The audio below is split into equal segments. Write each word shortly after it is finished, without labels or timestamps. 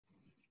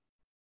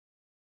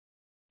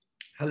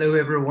Hello,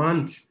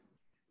 everyone.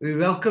 We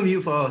welcome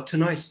you for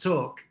tonight's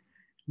talk,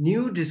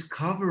 New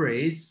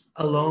Discoveries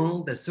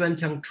Along the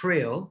Xuan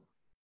Trail,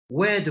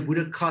 Where the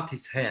Buddha Cut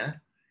His Hair,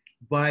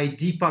 by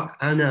Deepak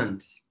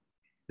Anand.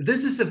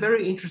 This is a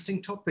very interesting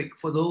topic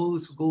for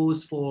those who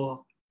goes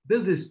for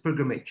Buddhist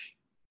pilgrimage.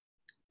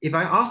 If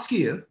I ask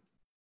you,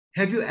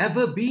 have you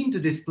ever been to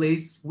this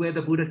place where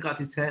the Buddha cut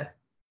his hair?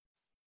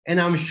 And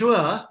I'm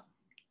sure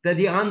that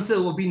the answer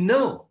will be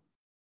no.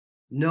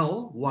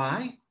 No,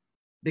 why?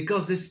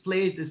 Because this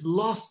place is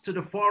lost to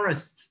the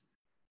forest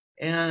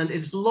and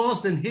it's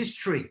lost in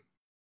history,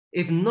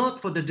 if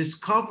not for the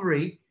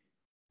discovery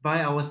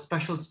by our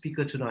special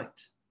speaker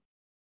tonight.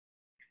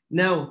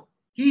 Now,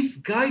 his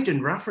guide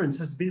and reference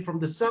has been from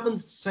the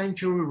 7th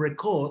century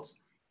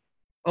records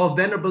of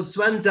Venerable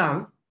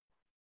Zang,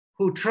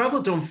 who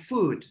traveled on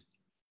foot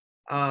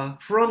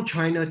from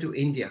China to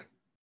India.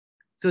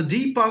 So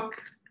Deepak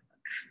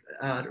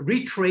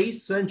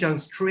retraced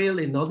Zhang's trail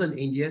in northern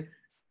India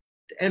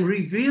and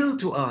revealed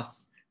to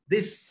us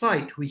this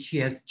site which he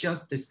has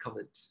just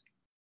discovered.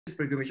 This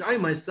pilgrimage, I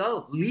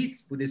myself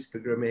leads Buddhist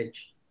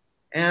pilgrimage.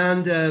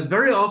 And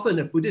very often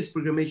a Buddhist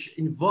pilgrimage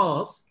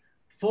involves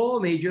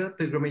 4 major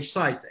pilgrimage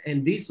sites.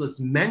 And this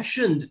was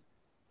mentioned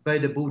by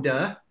the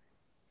Buddha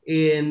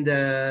in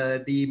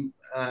the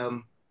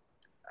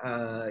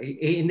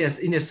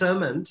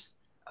sermon,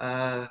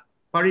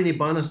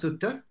 Parinibbana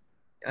Sutta,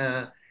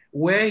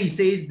 where he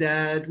says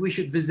that we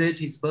should visit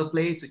his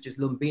birthplace, which is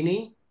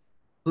Lumbini,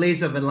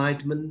 place of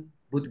enlightenment,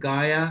 Bodh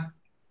Gaya,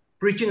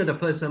 preaching of the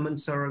first sermon,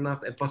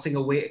 Saranath, and passing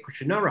away at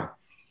Kushinara.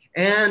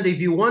 And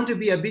if you want to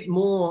be a bit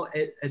more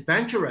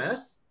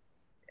adventurous,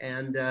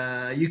 and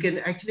you can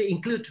actually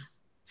include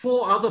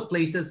 4 other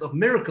places of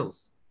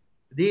miracles.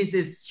 This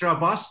is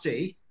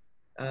Sravasti,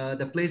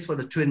 the place for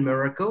the twin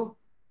miracle,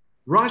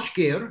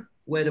 Rajgir,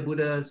 where the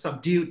Buddha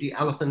subdued the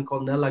elephant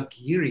called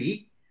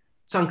Nalagiri,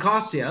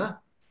 Sankasya,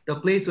 the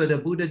place where the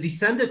Buddha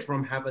descended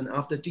from heaven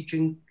after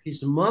teaching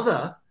his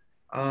mother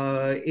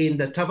in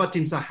the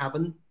Tavatimsa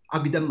heaven,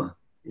 Abhidhamma,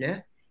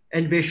 yeah?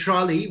 And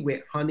Vaishali,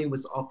 where honey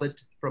was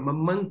offered from a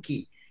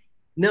monkey.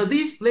 Now,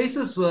 these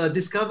places were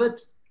discovered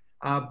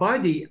by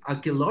the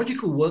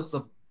archaeological works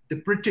of the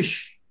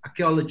British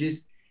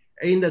archaeologists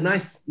in the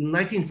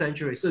 19th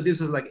century. So this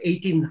was like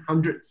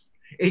 1800s,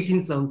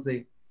 18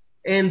 something.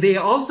 And they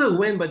also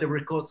went by the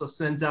records of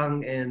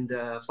Xuan and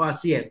Fa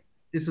Xian.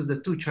 This was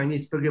the 2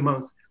 Chinese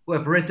pilgrims who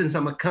have written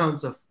some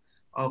accounts of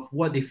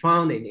what they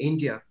found in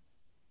India.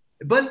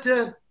 But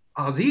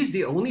are these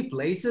the only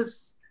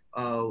places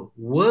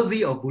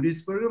worthy of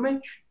Buddhist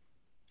pilgrimage?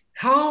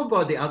 How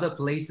about the other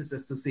places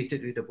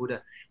associated with the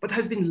Buddha, but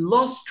has been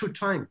lost through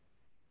time?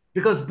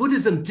 Because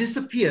Buddhism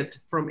disappeared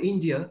from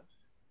India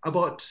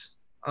about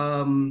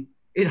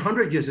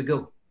 800 years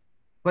ago.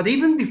 But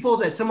even before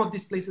that, some of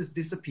these places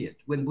disappeared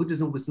when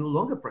Buddhism was no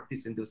longer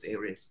practiced in those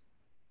areas.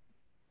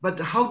 But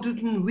how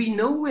didn't we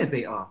know where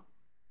they are?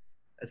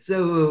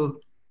 So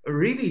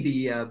really,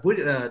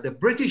 the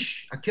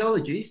British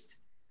archaeologists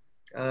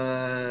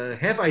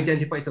have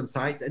identified some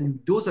sites, and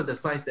those are the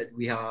sites that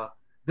we are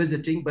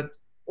visiting. But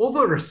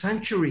over a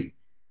century,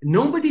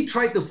 nobody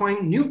tried to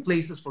find new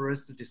places for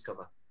us to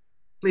discover,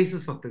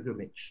 places for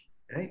pilgrimage,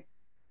 right?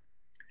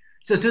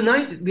 So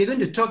tonight, we're going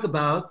to talk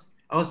about,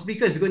 our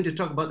speaker is going to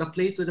talk about the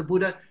place where the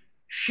Buddha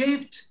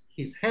shaved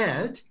his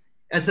head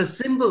as a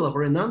symbol of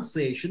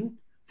renunciation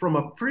from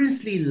a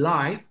princely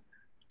life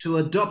to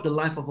adopt the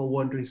life of a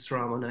wandering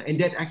Sramana. And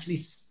that actually,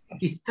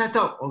 he set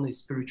out on his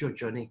spiritual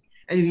journey.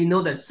 And we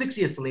know that 6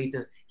 years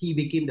later, he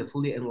became the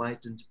fully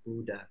enlightened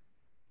Buddha.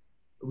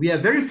 We are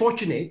very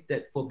fortunate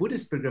that for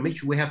Buddhist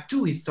pilgrimage, we have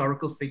 2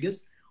 historical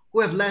figures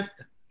who have left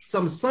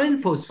some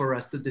signposts for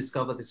us to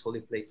discover these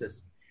holy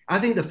places. I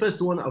think the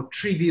first one, our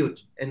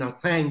tribute and our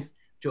thanks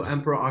to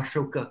Emperor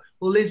Ashoka,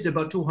 who lived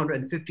about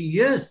 250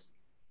 years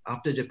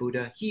after the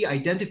Buddha. He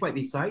identified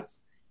these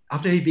sites.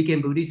 After he became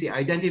Buddhist, he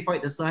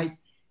identified the sites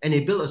and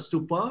he built a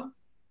stupa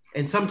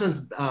and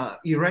sometimes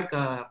erect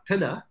a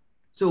pillar.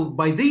 So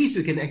by these,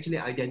 you can actually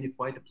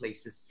identify the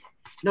places.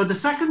 Now, the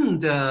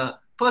second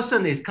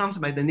person comes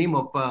by the name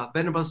of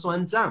Venerable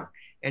Zang.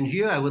 And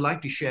here I would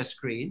like to share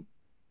screen.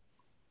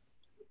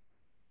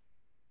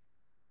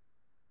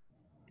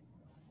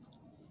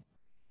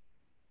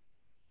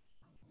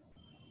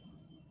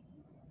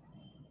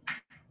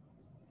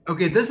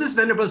 Okay, this is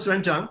Venerable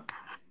Zhang,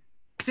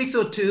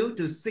 602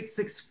 to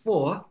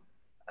 664,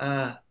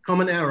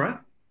 Common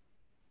Era.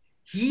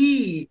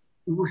 He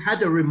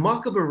had a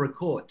remarkable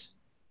record,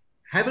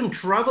 having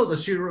traveled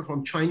Assyria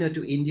from China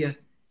to India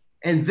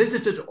and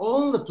visited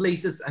all the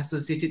places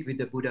associated with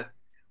the Buddha,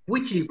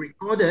 which he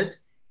recorded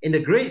in the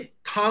great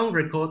town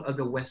record of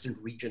the Western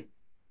region.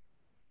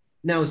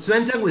 Now,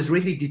 Xuan was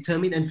really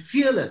determined and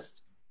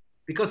fearless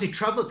because he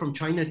traveled from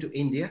China to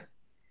India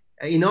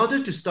in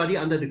order to study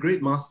under the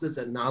great masters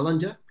at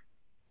Nalanda.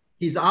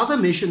 His other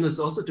mission was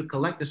also to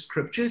collect the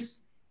scriptures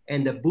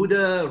and the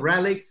Buddha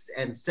relics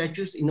and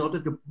statues in order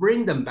to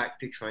bring them back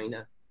to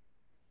China.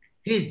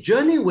 His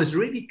journey was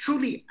really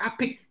truly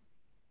epic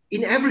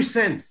in every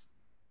sense.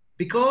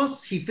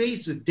 because he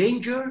faced with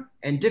danger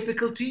and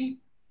difficulty,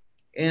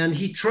 and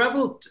he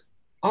traveled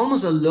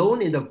almost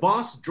alone in the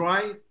vast,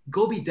 dry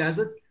Gobi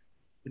Desert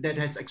that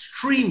has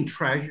extreme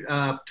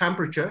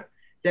temperature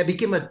that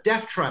became a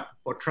death trap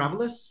for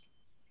travelers.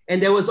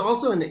 And there was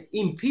also an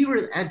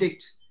imperial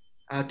edict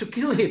to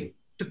kill him,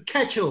 to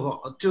catch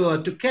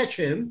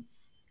him,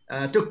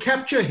 to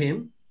capture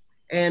him,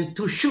 and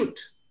to shoot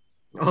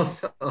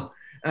also,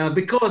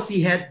 because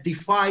he had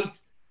defied,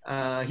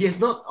 he has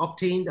not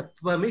obtained a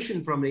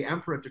permission from the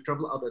emperor to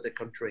travel out of the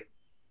country.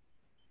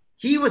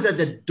 He was at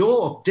the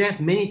door of death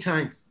many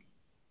times.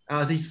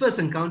 His first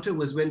encounter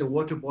was when the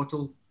water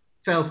bottle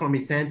fell from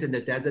his hands in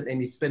the desert,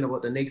 and he spent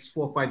about the next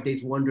 4 or 5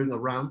 days wandering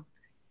around.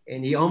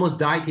 And he almost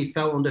died. He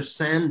fell on the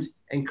sand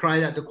and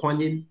cried out to Kuan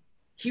Yin.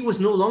 He was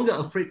no longer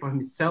afraid for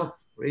himself,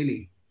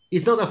 really.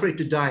 He's not afraid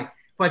to die,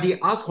 but he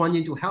asked Kuan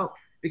Yin to help,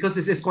 because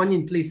he says, Kuan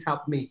Yin, please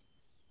help me.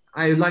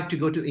 I would like to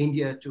go to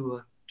India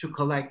to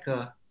collect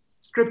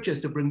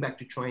scriptures to bring back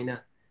to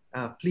China.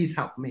 Please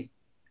help me.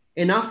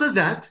 And after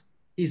that,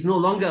 he's no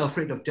longer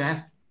afraid of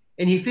death.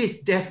 And he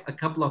faced death a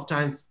couple of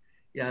times.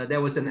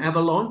 There was an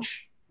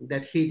avalanche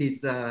that hit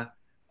his,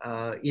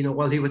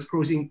 while he was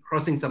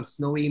crossing some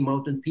snowy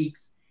mountain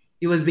peaks.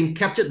 He was being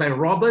captured by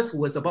robbers who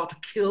was about to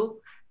kill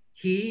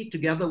he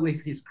together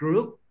with his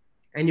group.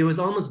 And he was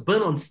almost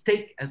burned on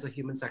stake as a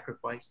human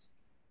sacrifice.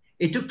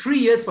 It took 3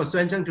 years for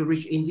Xuan to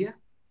reach India.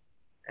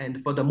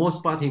 And for the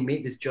most part, he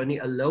made this journey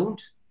alone.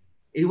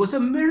 It was a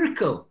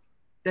miracle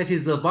that he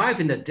survived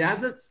in the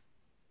deserts,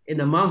 in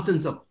the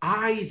mountains of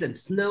ice and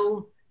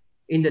snow,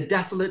 in the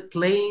desolate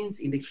plains,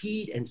 in the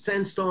heat and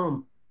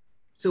sandstorm.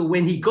 So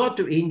when he got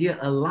to India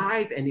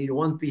alive and in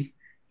one piece,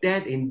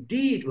 that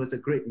indeed was a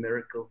great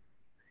miracle.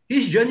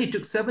 His journey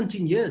took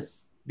 17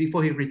 years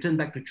before he returned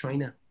back to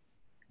China.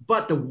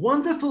 But the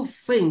wonderful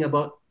thing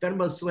about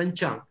Venerable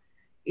Xuan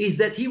is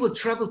that he will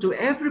travel to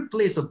every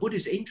place of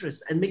Buddhist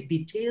interest and make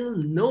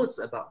detailed notes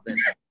about them.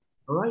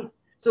 All right.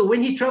 So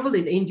when he traveled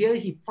in India,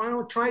 he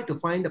tried to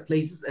find the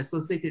places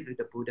associated with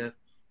the Buddha,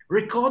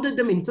 recorded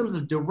them in terms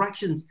of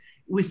directions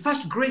with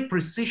such great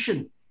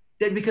precision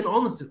that we can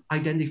almost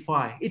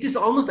identify. It is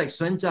almost like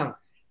Xuan,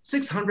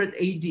 600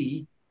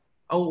 AD,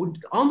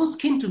 almost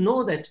came to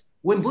know that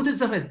when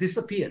Buddhism has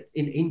disappeared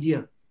in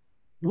India,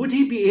 would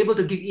he be able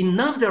to give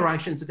enough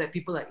direction so that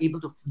people are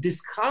able to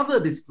discover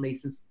these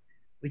places,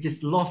 which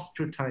is lost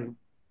through time?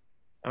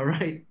 All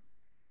right.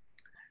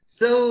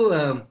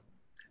 So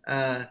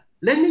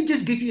let me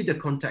just give you the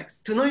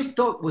context. Tonight's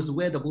talk was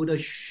where the Buddha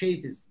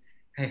shaved his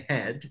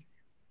head.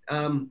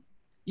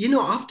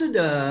 After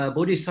the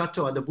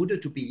Bodhisattva, the Buddha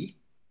to be,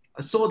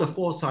 saw the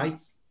 4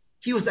 sides,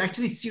 he was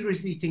actually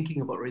seriously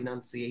thinking about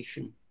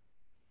renunciation.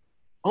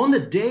 On the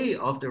day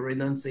of the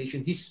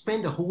renunciation, he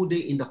spent the whole day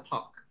in the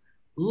park,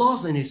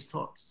 lost in his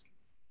thoughts.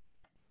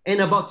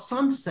 And about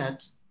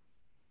sunset,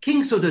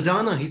 King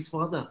Suddhodana, his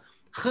father,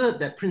 heard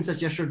that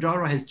Princess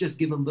Yashodhara has just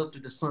given birth to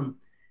the son.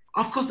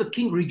 Of course, the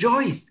king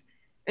rejoiced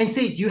and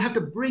said, you have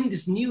to bring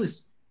this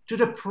news to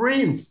the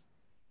prince.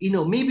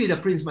 Maybe the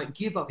prince might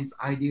give up his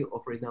idea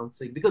of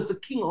renouncing, because the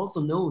king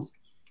also knows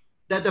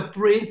that the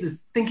prince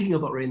is thinking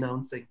about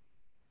renouncing.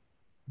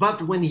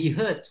 But when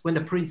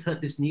the prince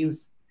heard this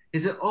news, he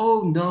said,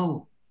 oh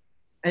no,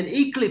 an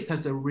eclipse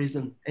has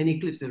arisen, an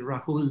eclipse is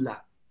Rahula.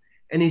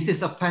 And he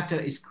says a fetter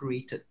is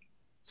created.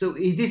 So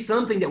it is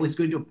something that was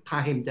going to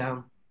tie him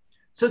down.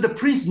 So the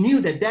prince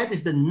knew that that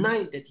is the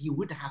night that he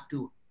would have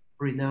to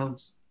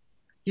renounce.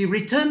 He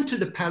returned to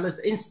the palace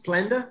in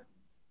splendor,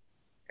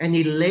 and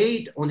he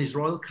laid on his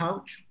royal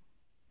couch,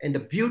 and the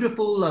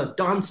beautiful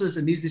dancers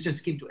and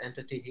musicians came to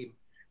entertain him.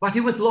 But he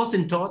was lost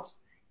in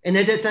thoughts, and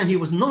at that time he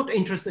was not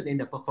interested in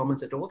the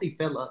performance at all. He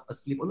fell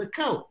asleep on the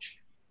couch.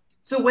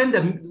 So when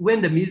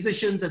the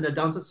musicians and the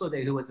dancers saw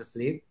that he was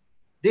asleep,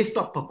 they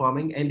stopped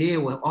performing, and they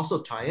were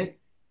also tired,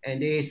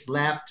 and they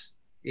slept,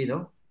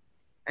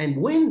 And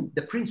when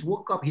the prince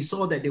woke up, he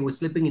saw that they were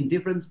sleeping in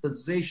different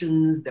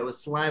positions. There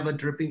was saliva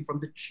dripping from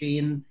the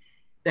chin.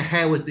 The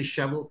hair was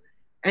disheveled.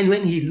 And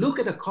when he looks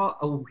at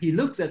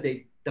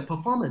the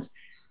performers,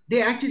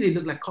 they actually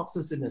look like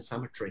corpses in a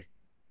cemetery.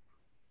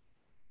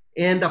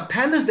 And the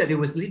palace that he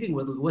was living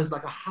with was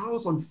like a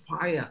house on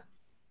fire,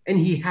 and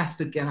he has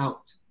to get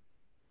out.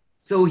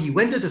 So he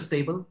went to the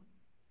stable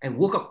and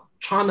woke up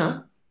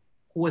Chana,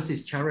 who was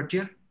his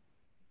charioteer,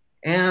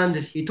 and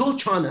he told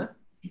Chana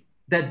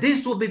that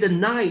this will be the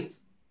night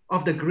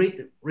of the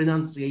great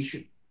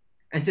renunciation.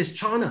 And says,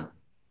 Chana,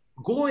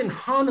 go and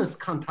harness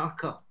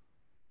Kantaka,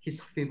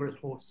 his favorite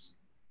horse.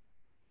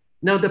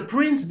 Now the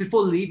prince,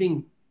 before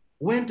leaving,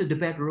 went to the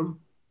bedroom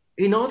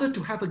in order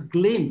to have a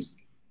glimpse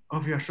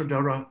of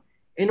Yashodhara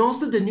and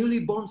also the newly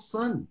born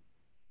son.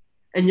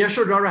 And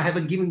Yashodhara,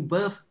 having given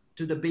birth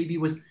to the baby,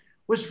 was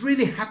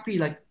really happy,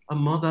 like a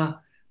mother,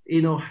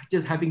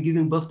 just having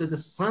given birth to the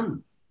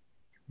son.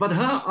 But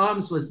her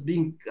arms was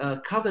being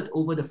covered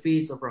over the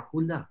face of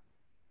Rahula.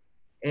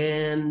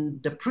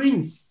 And the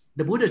prince,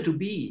 the Buddha to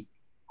be,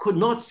 could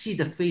not see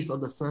the face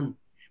of the son.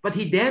 But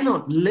he dare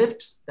not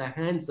lift the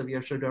hands of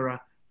Yashodhara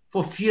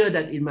for fear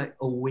that it might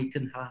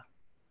awaken her.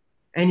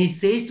 And he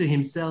says to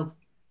himself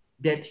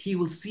that he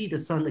will see the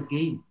sun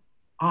again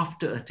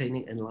after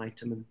attaining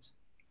enlightenment.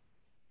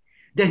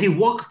 Then he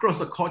walked across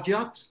the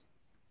courtyard.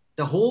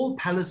 The whole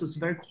palace was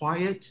very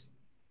quiet,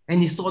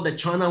 and he saw that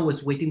Channa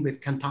was waiting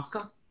with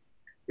Kantaka.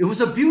 It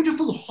was a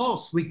beautiful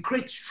horse with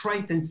great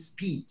strength and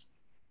speed.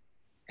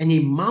 And he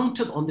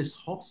mounted on this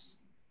horse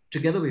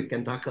together with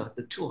Kantaka.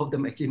 The two of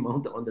them actually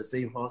mounted on the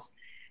same horse,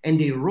 and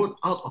they rode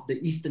out of the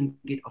eastern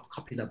gate of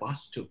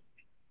Kapilavastu.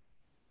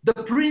 The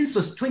prince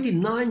was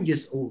 29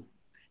 years old.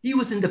 He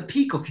was in the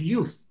peak of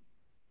youth.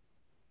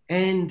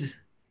 And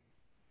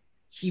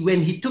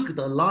when he took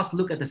the last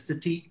look at the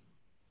city,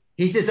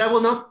 he says, I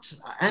will not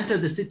enter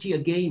the city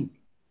again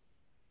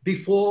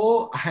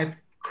before I have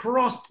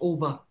crossed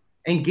over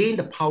and gained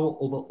the power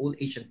over old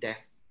age and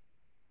death.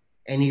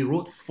 And he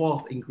rode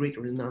forth in great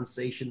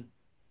renunciation,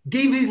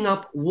 giving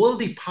up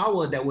worldly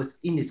power that was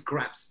in his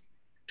grasp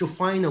to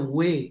find a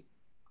way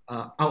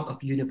out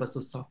of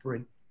universal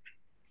suffering.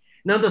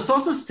 Now, the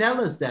sources tell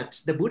us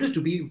that the Buddha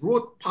to be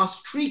rode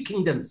past 3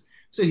 kingdoms.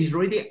 So he's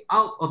already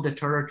out of the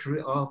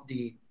territory of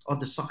the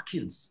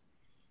Sakyans.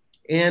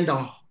 And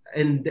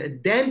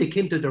then they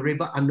came to the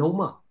river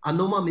Anoma.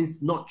 Anoma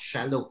means not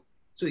shallow.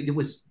 So it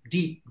was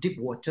deep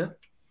water.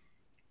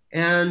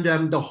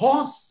 And the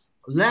horse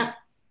leapt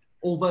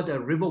over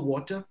the river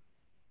water.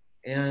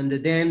 And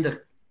then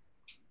the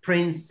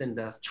prince and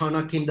the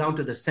Channa came down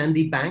to the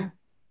sandy bank.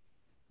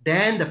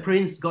 Then the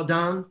prince got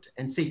down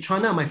and said,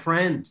 Channa, my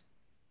friend,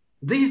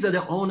 these are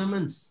the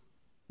ornaments.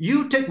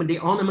 You take the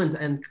ornaments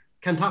and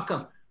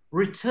Kantaka,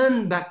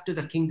 return back to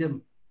the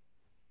kingdom.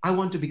 I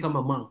want to become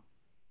a monk.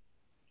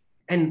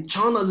 And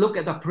Channa looked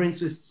at the prince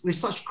with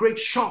such great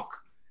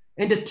shock,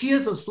 and the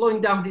tears was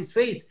flowing down his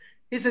face.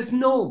 He says,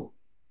 no,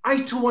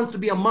 I too want to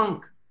be a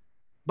monk.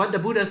 But the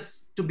Buddha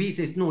to be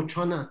says, no,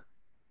 Channa,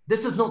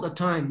 this is not the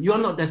time. You are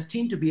not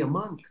destined to be a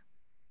monk.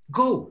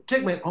 Go,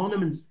 take my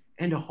ornaments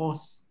and the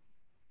horse.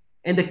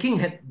 And the king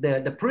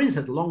the prince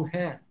had long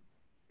hair.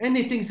 And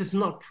he thinks it's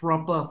not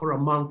proper for a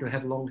monk to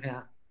have long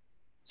hair.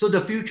 So the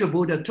future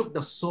Buddha took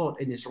the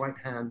sword in his right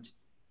hand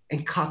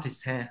and cut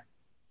his hair.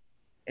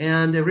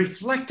 And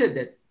reflected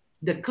that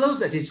the clothes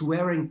that he's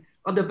wearing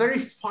are the very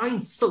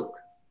fine silk,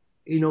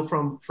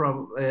 from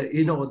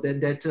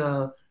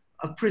a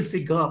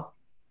princely garb.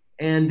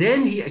 And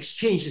then he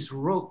exchanged his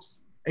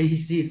robes,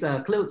 his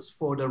clothes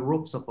for the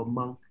robes of a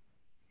monk.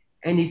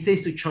 And he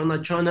says to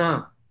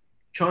Channa,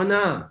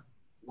 Channa,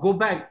 go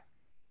back,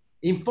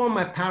 inform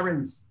my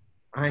parents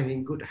I'm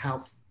in good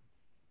health.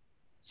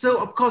 So,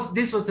 of course,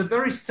 this was a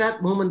very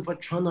sad moment for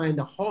Channa and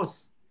the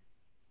horse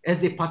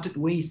as they parted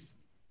ways.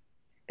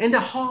 And the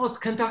horse,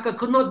 Kantaka,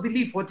 could not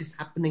believe what is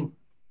happening.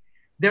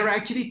 There are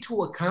actually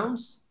 2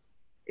 accounts.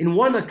 In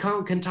one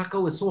account,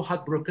 Kantaka was so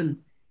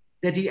heartbroken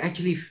that he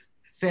actually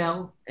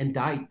fell and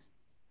died.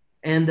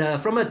 And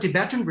from a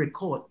Tibetan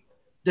record,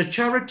 the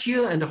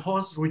charioteer and the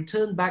horse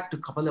returned back to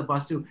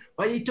Kapilavastu,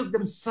 but it took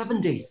them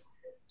 7 days.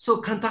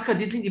 So Kantaka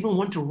didn't even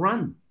want to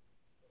run.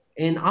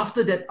 And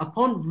after that,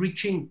 upon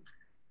reaching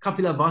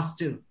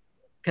Kapilavastu,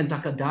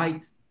 Kantaka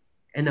died,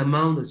 and a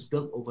mound was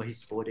built over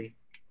his body.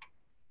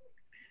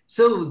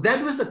 So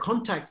that was the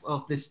context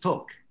of this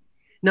talk.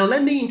 Now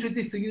let me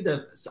introduce to you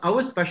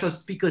our special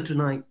speaker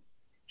tonight.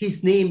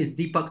 His name is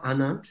Deepak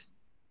Anand.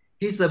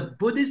 He's a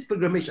Buddhist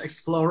pilgrimage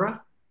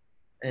explorer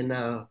and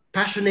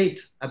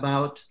passionate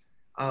about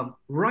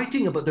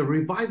writing about the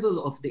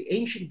revival of the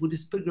ancient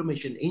Buddhist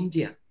pilgrimage in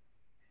India.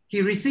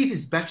 He received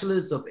his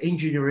Bachelor's of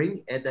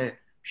Engineering at the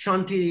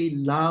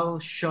Shanti Lal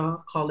Shah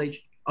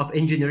College of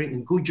Engineering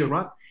in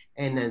Gujarat,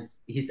 and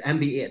his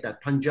MBA at the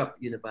Punjab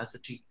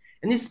University.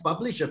 And he's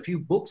published a few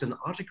books and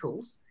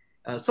articles.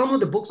 Some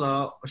of the books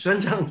are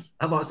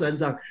about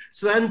Xuan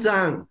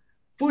Zang,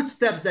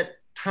 Footsteps That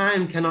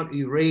Time Cannot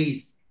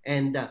Erase,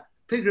 and the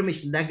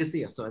Pilgrimage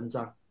Legacy of Xuan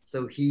Zang.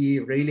 So he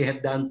really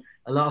have done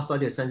a lot of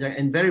study of Xuan Zang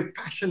and very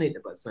passionate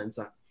about Xuan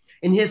Zang.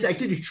 And he has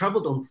actually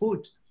traveled on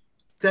foot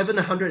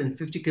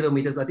 750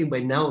 kilometers. I think by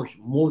now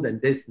more than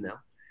this now.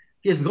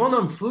 He has gone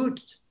on foot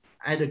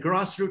at a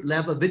grassroots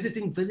level,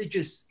 visiting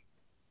villages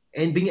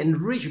and being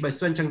enriched by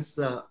Xuan Zang's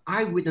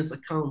eyewitness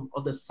account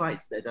of the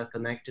sites that are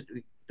connected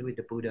with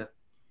the Buddha.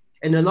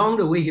 And along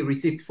the way, he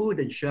received food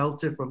and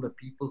shelter from the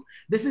people.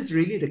 This is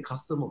really the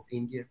custom of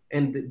India.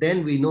 And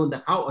then we know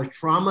that how a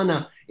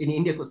Shramana in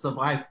India could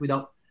survive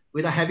without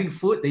having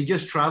food. They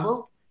just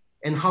travel,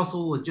 and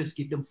household will just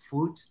give them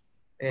food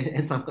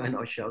and some kind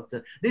of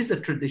shelter. This is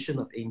the tradition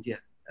of India,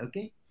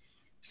 okay?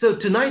 So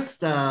tonight's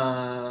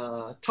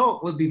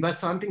talk will be about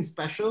something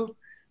special.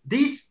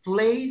 This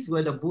place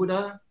where the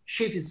Buddha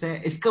shaved his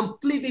hair is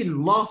completely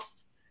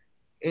lost.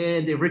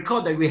 And the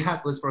record that we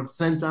had was from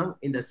Xuan Zang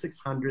in the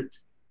 600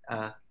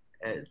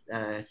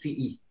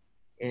 CE.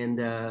 And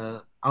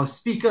our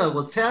speaker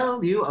will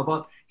tell you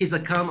about his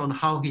account on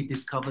how he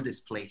discovered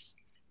this place.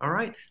 All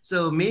right,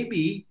 so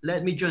maybe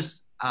let me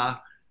just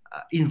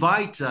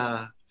invite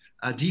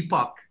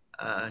Deepak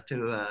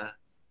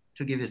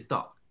to give his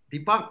talk.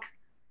 Deepak.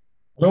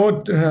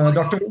 Hello,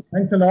 Doctor.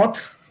 Thanks a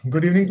lot.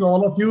 Good evening to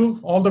all of you,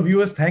 all the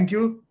viewers. Thank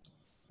you.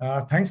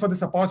 Thanks for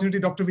this opportunity,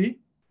 Dr. V.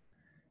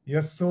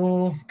 Yes,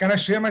 so can I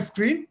share my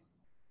screen?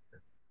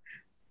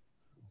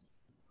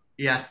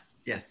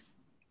 Yes, yes.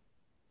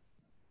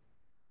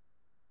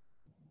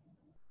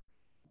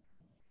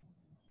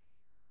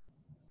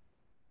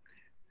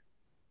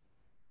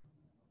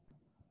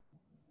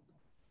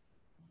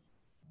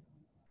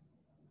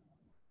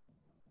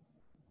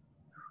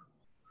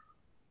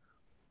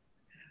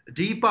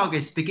 Deepak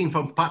is speaking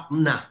from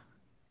Patna.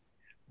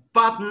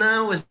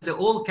 Patna was the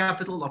old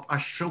capital of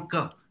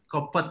Ashoka,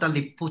 called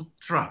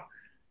Pataliputra.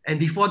 And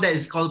before that,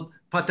 it's called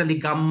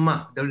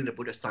Pataligama during the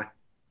Buddhist time.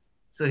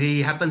 So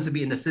he happens to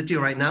be in the city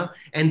right now.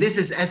 And this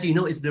is, as you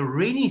know, it's the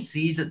rainy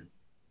season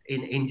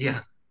in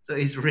India. So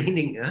it's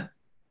raining. Huh?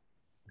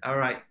 All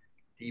right,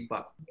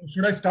 Deepak.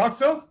 Should I start,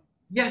 sir?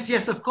 Yes,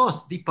 yes, of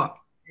course, Deepak.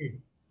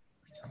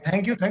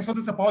 Thank you. Thanks for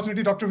this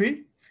opportunity, Dr.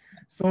 V.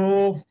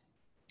 So,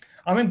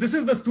 I mean, this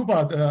is the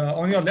stupa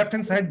on your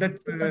left-hand side that...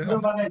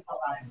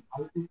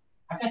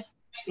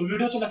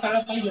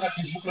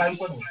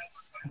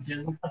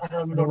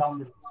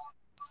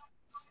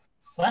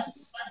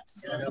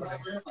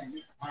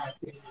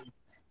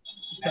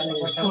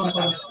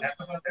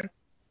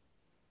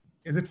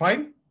 Is it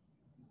fine?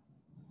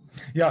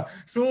 Yeah.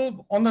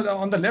 So on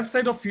the left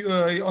side of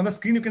on the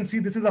screen, you can see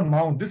this is a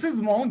mound. This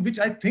is mound which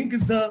I think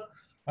is the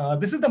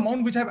this is the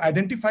mound which I've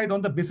identified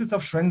on the basis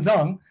of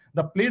Zang,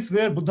 the place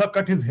where Buddha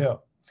cut his hair.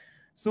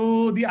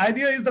 So the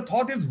idea is, the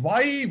thought is,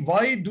 why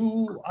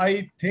do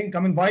I think, I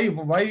mean,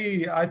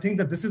 why I think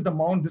that this is the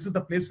mound, this is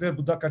the place where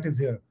Buddha cut his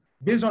hair.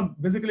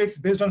 Basically, it's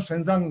based on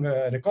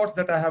Zang records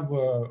that I have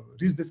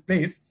reached this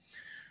place.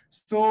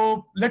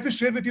 So let me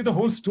share with you the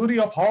whole story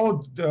of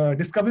how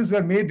discoveries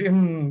were made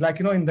in, like,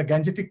 in the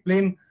Gangetic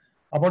plain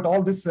about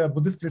all these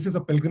Buddhist places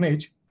of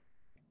pilgrimage.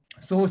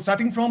 So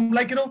starting from,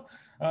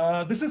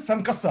 this is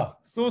Sankasa.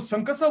 So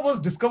Sankasa was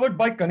discovered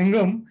by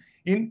Cunningham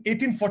in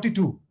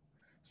 1842.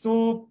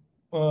 So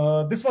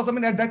this was, I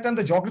mean, at that time,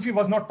 the geography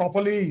was not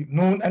properly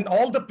known, and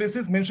all the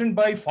places mentioned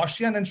by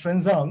Xuan and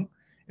Zang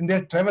in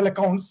their travel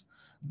accounts,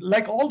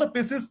 like all the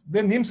places,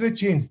 their names were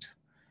changed.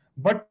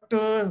 But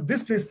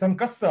this place,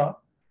 Sankasa,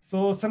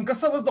 so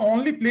Sankasa was the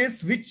only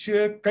place which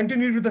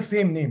continued with the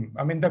same name.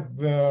 I mean,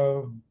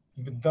 the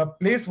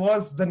place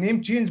was, the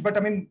name changed, but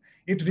I mean,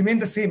 it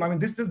remained the same. I mean,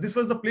 this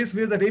was the place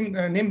where the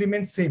name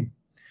remained same.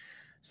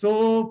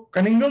 So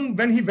Cunningham,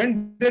 when he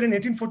went there in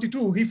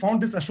 1842, he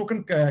found this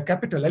Ashokan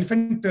capital,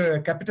 elephant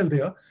capital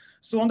there.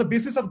 So on the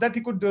basis of that,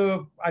 he could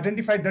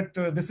identify that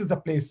this is the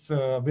place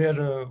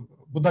where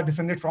Buddha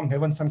descended from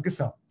heaven,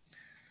 Sankisa.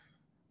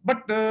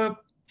 But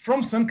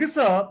from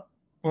Sankisa,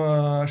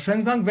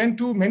 Zang went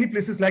to many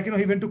places, like,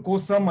 he went to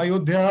Kosam,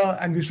 Ayodhya,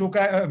 and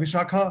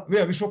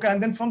Vishaka,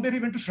 and then from there he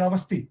went to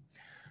Shravasti.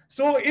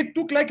 So it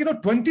took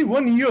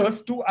 21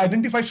 years to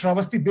identify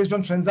Shravasti based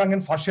on Zang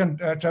and Fashian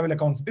travel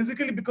accounts,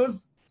 basically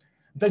because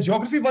the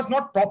geography was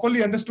not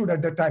properly understood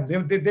at that time.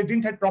 They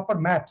didn't have proper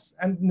maps,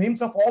 and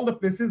names of all the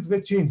places were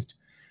changed.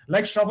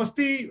 Like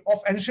Shravasti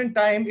of ancient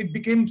time, it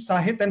became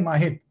Sahit and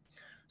Mahit.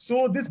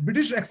 So this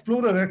British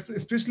explorer,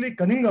 especially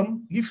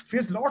Cunningham, he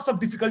faced lots of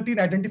difficulty in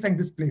identifying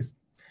this place.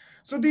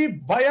 So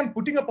why I'm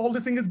putting up all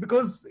this thing is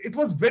because it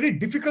was very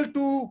difficult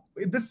to,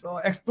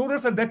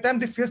 explorers at that time,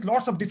 they faced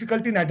lots of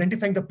difficulty in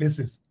identifying the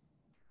places.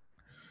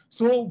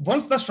 So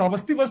once the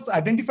Shravasti was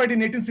identified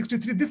in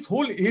 1863, this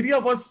whole area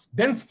was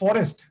dense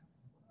forest.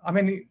 I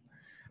mean,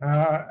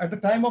 at the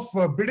time of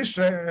British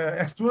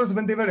explorers,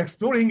 when they were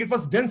exploring, it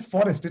was dense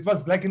forest. It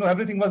was like,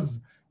 everything was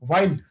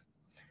wild.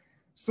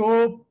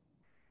 So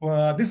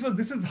this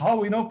is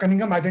how,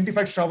 Cunningham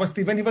identified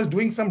Shravasti. When he was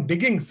doing some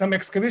digging, some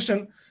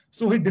excavation,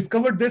 so he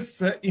discovered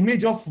this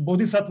image of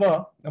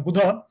Bodhisattva,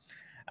 Buddha,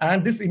 and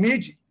on this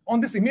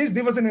image,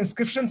 there was an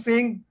inscription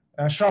saying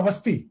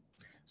Shravasti.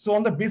 So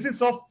on the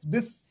basis of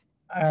this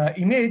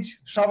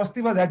image,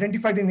 Shravasti was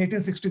identified in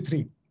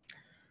 1863.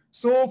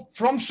 So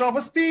from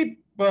Shravasti,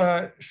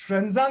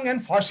 Zang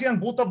and Fashian,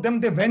 both of them,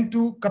 they went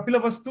to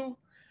Kapilavastu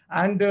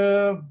and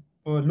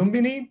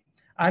Lumbini,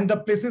 and the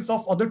places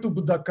of other two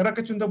Buddha,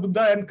 Karakachunda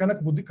Buddha and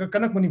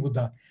Kanakmuni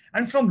Buddha.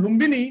 And from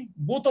Lumbini,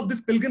 both of these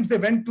pilgrims, they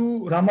went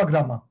to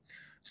Ramagrama.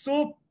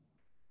 So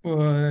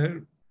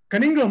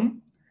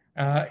Cunningham,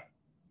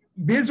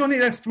 based on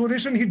his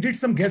exploration, he did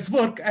some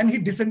guesswork and he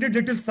descended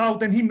little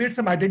south and he made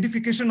some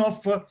identification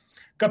of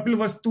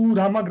Kapilvastu,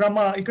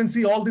 Ramagrama. You can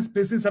see all these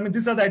places. I mean,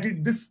 these are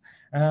this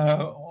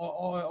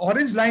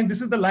orange line.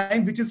 This is the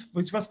line which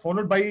was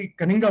followed by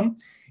Cunningham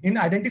in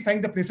identifying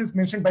the places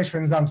mentioned by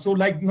Zang. So,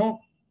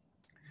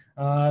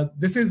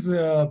 this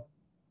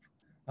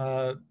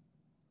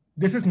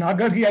is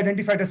Nagar. He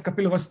identified as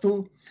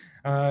Kapilvastu.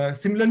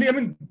 Similarly, I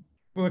mean,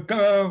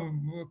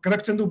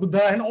 Karakchandu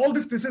Buddha and all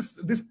these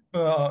places.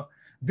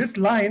 This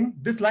line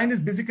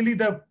is basically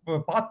the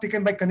path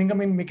taken by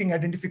Cunningham in making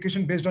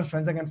identification based on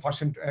Zang and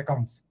Fashion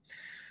accounts.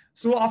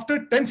 So after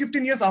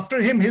 10-15 years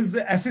after him, his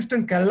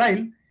assistant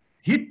Carlyle,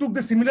 he took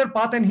the similar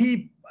path and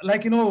he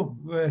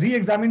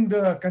re-examined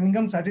the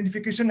Cunningham's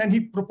identification and he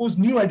proposed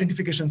new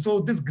identification. So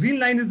this green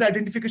line is the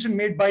identification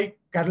made by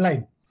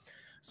Carlyle.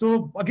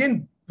 So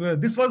again,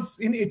 this was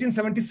in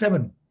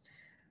 1877.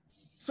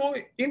 So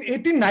in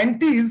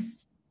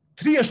 1890s,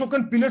 3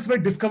 Ashokan pillars were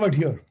discovered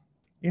here.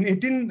 In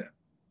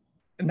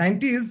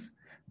 1890s,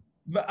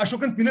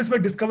 Ashokan pillars were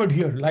discovered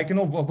here. Like,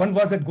 one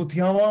was at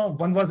Gothiava,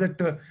 one was at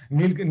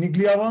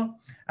Nigliava,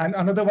 and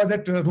another was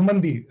at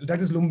Rumandi,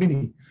 that is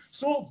Lumbini.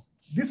 So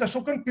this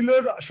Ashokan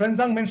pillar,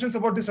 Xuan mentions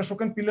about this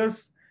Ashokan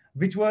pillars,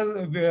 which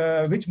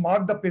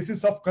marked the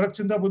places of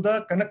Karakchanda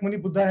Buddha,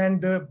 Kanakmani Buddha,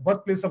 and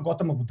birthplace of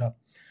Gautama Buddha.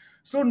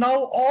 So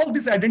now all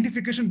this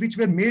identification which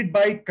were made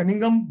by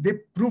Cunningham, they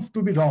proved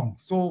to be wrong.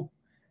 So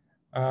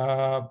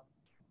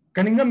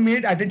Cunningham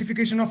made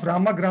identification of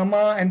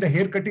Ramagrama and the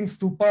hair cutting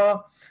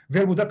stupa,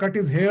 where Buddha cut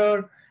his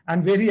hair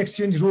and where he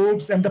exchanged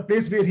robes, and the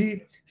place where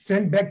he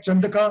sent back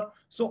Chandaka.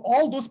 So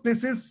all those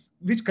places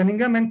which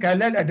Cunningham and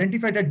Carlyle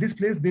identified at this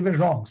place, they were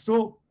wrong.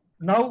 So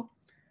now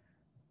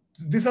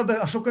these are the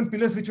Ashokan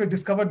pillars which were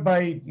discovered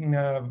by in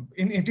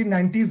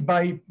 1890s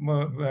by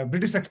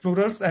British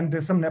explorers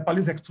and some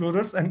Nepalese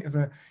explorers and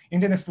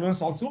Indian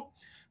explorers also.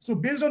 So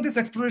based on this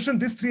exploration,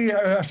 these 3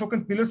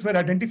 Ashokan pillars were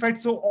identified.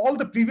 So all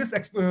the previous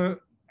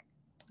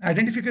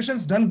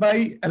identifications done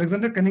by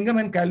Alexander Cunningham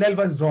and Carlyle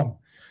was wrong.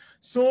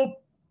 So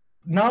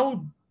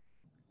now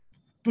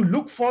to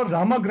look for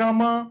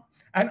Ramagrama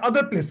and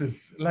other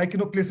places, like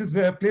place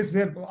where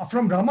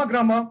from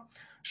Ramagrama,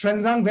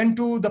 Xuan went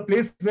to the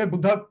place where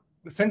Buddha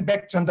sent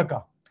back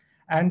Chandaka,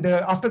 and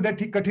after that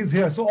he cut his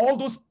hair. So all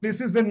those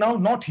places were now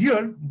not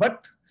here,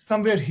 but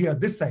somewhere here,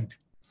 this side.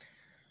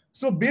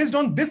 So based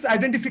on this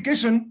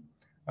identification,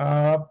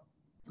 now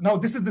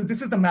this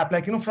is the map.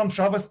 Like from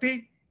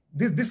Shravasti,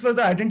 this was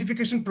the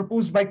identification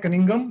proposed by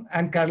Cunningham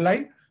and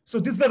Carlyle.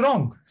 So this were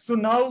wrong. So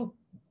now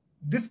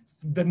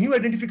the new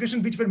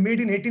identification which were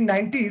made in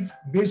 1890s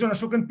based on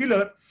Ashokan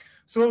pillar.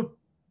 So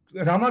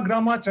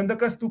Ramagrama,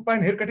 Chandaka Stupa,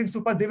 and haircutting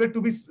Stupa, they were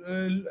to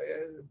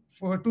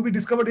be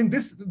discovered in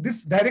this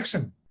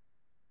direction.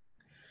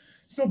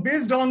 So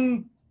based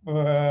on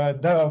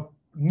the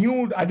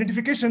new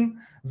identification,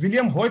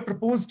 William Hoy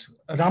proposed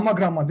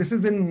Ramagrama. This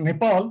is in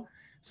Nepal.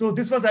 So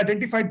this was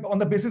identified on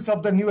the basis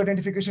of the new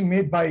identification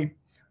made by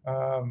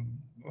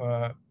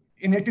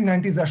in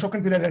 1890s,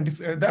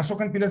 the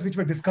Ashokan pillars which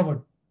were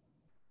discovered.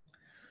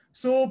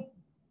 So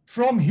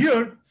from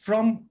here,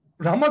 from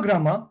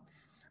Ramagrama,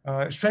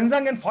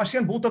 Xuan and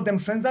Fashian, both of them,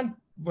 Xuan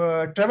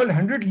traveled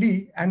 100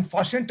 li and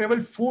Fashian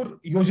traveled 4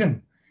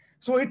 yojan.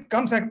 So it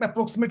comes at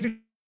approximately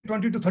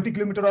 20 to 30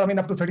 kilometers, or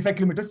up to 35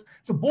 kilometers.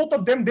 So both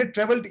of them, they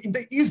traveled in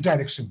the east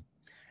direction.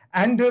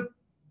 And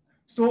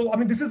so,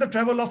 this is the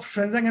travel of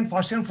Xuan and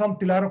Fashian from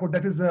Tilarakot,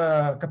 that is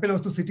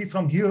Kapilavastu city.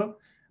 From here,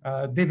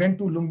 they went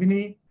to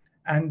Lumbini.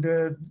 And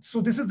so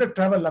this is the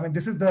travel.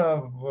 This is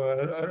the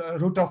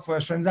route of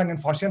Xuan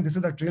and Fashian. This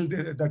is the trail,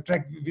 the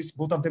track which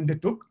both of them they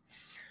took.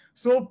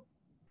 So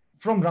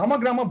from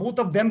Ramagrama, both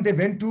of them, they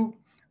went to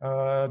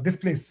this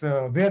place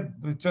where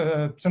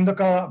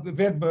Chandaka,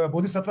 where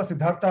Bodhisattva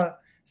Siddhartha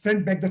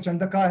sent back the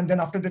Chandaka, and then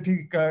after that,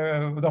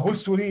 the whole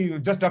story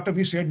just after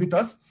we shared with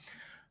us.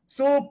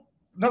 So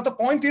now the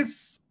point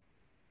is,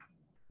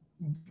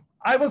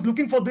 I was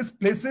looking for these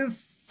places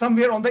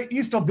somewhere on the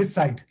east of this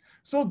side.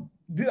 So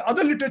the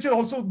other literature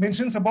also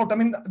mentions about,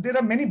 there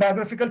are many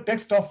biographical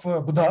texts of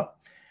Buddha,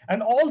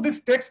 and all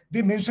these texts,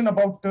 they mention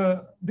about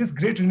this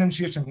great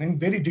renunciation in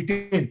very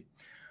detail.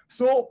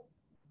 So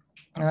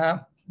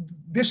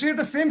they share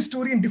the same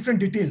story in different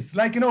details.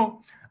 Like,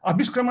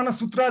 Abhishkramana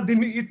Sutra,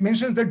 it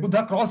mentions that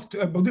Buddha crossed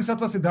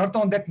Bodhisattva Siddhartha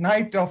on that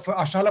night of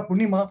Ashala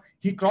Purnima,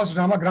 he crossed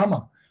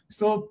Ramagrama.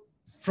 So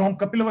from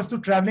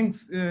Kapilavastu traveling,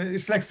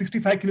 it's like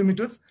 65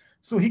 kilometers.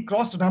 So he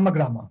crossed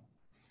Ramagrama.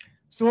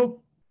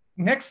 So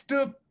next,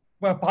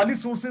 Pali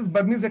sources,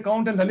 Burmese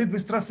account, and Lalit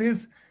Vistra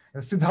says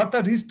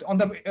Siddhartha reached on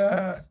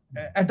the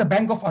at the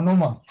bank of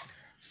Anoma.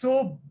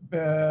 So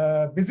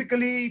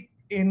basically,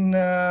 in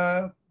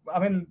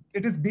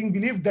it is being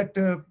believed that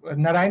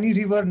Narayani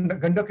River,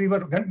 Gandak River,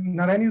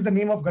 Narayani is the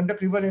name of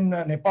Gandak River in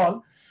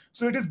Nepal.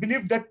 So it is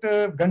believed that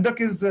Gandak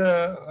is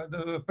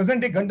the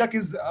present day Gandak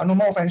is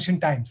Anoma of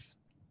ancient times.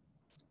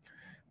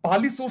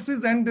 Pali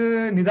sources and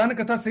Nidana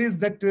Katha says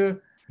that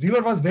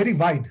river was very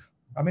wide.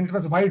 It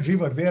was a wide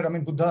river where,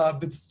 Buddha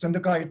with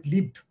Chandaka, it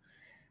leaped.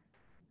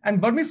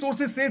 And Burmese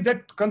sources say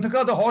that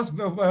Kanthaka, the horse,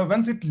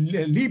 once it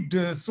leaped,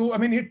 so,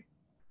 it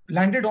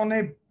landed on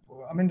a,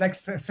 like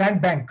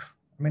sand bank.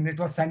 It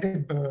was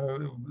sanded,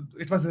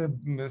 it was a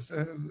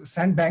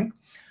sand bank.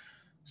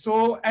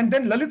 So, and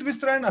then Lalit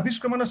Vistra and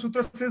Abhishkramana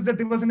Sutra says that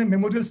there was a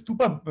memorial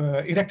stupa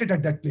erected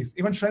at that place.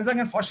 Even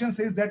Xuan and Fashian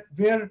says that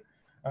where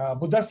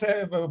Buddha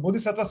said,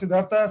 Bodhisattva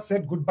Siddhartha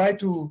said goodbye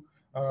to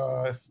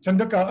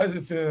Chandaka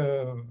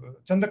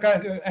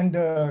and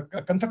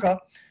Kanthaka.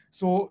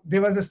 So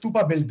there was a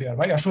stupa built there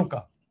by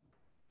Ashoka.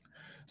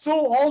 So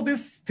all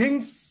these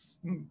things,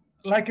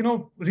 like,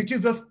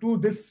 reaches us to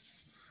this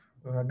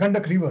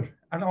Gandak River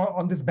and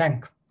on this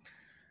bank.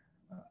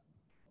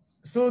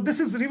 So this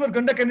is River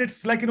Gandak, and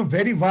it's like,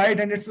 very wide,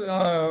 and it's,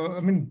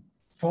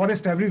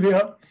 forest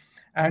everywhere.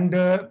 And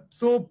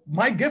so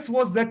my guess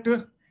was that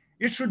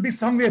it should be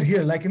somewhere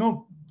here, like,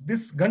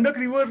 this Gandak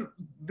River,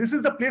 this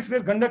is the place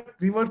where Gandak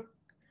River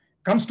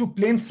comes to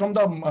plains from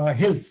the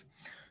hills.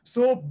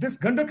 So this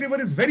Gandak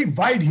River is very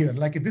wide here,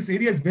 like this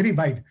area is very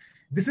wide.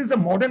 This is the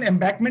modern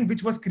embankment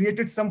which was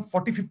created some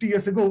 40, 50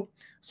 years ago.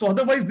 So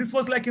otherwise this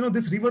was like,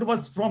 this river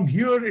was from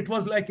here. It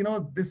was like,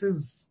 this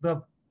is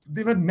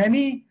there were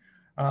many,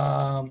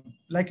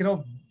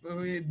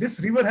 this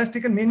river has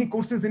taken many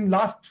courses in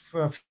last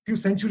few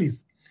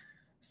centuries.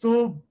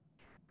 So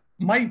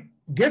my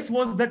guess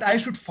was that I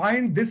should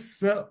find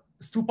this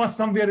stupa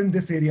somewhere in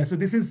this area. So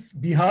this is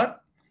Bihar,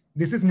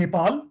 this is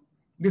Nepal,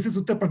 this is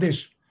Uttar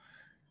Pradesh.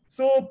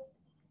 So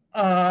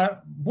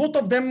both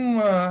of them,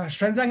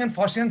 Xuan and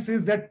Xian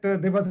says that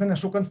there was an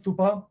Ashokan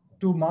stupa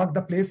to mark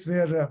the place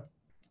where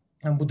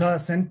Buddha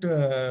sent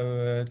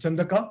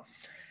Chandaka.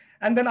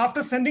 And then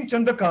after sending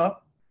Chandaka,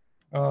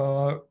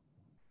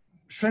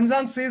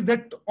 Xuan says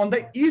that on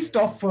the east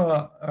of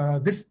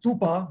this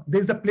stupa,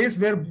 there's the place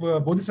where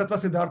Bodhisattva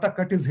Siddhartha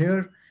cut his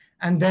hair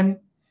and then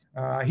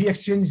he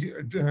exchanged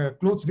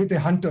clothes with a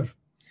hunter.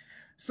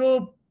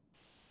 So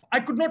I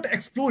could not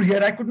explore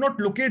here. I could not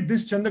locate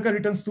this Chandaka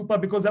written stupa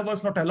because I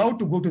was not allowed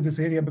to go to this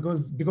area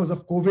because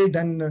of COVID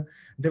and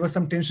there were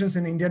some tensions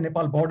in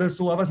India-Nepal border.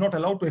 So I was not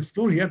allowed to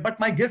explore here. But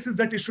my guess is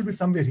that it should be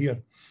somewhere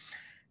here.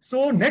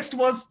 So next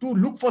was to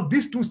look for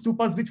these two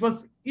stupas, which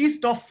was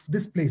east of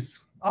this place.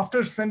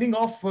 After sending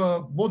off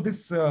both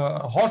this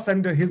horse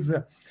and his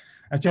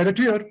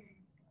charioteer,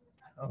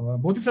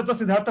 Bodhisattva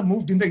Siddhartha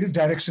moved in the east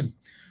direction.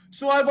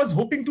 So I was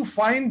hoping to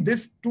find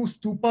these two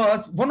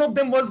stupas. One of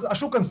them was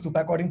Ashokan stupa,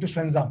 according to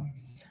Xuan.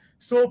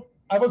 So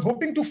I was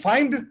hoping to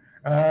find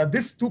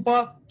this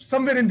stupa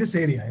somewhere in this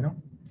area,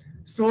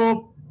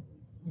 So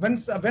when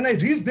I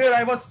reached there,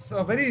 I was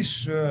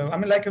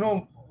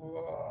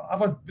I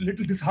was a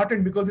little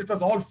disheartened because it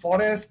was all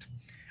forest,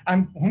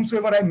 and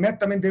whomsoever I met,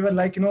 they were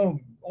like,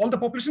 all the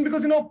population,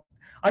 because,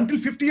 until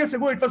 50 years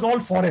ago, it was all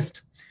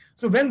forest.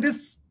 So when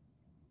this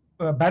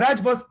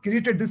barrage was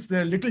created, this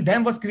little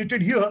dam was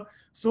created here,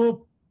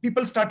 so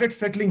people started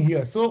settling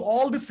here. So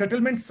all the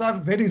settlements are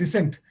very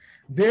recent.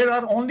 There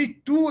are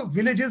only two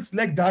villages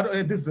like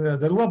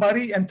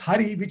Daruabari and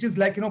Thari, which is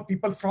like,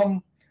 people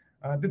from,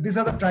 these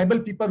are the tribal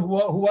people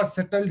who are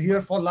settled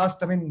here for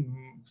last,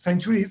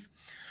 centuries.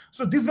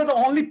 So these were the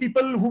only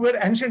people who were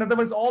ancient.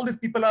 Otherwise, all these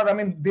people are,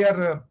 they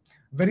are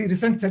very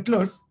recent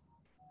settlers.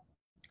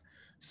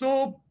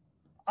 So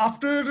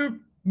after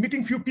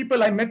meeting few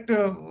people, I met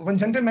one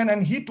gentleman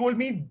and he told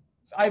me,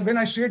 when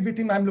I shared with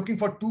him, I'm looking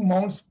for two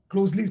mounds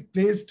closely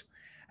placed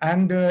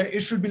and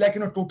it should be like,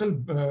 total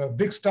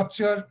brick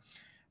structure.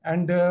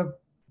 And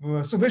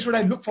so where should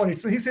I look for it?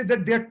 So he said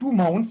that there are two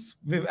mounds,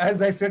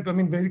 as I said,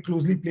 very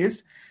closely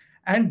placed.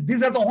 And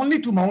these are the only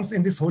two mounds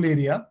in this whole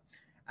area.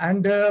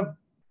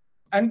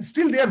 And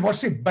still they are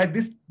worshipped by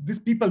these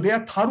people. They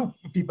are Tharu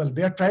people.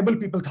 They are tribal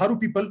people, Tharu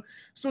people.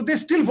 So they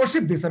still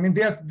worship this.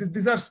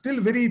 These are still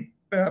very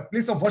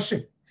place of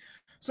worship.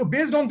 So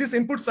based on these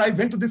inputs, I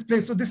went to this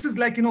place. So this is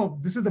like,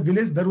 this is the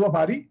village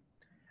Daruabari.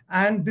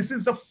 And this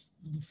is the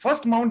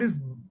first mound is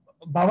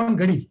Bhavan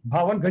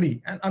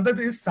Gadi. And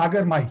another is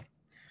Sagar Mai.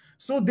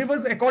 So there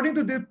was, according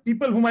to the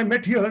people whom I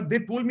met here, they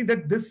told me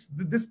that this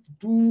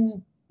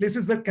two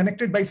places were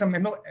connected by some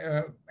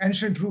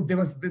ancient route. There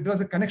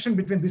was a connection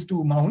between these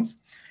two mounds.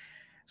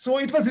 So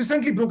it was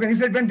recently broken. He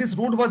said when this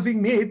road was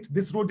being made,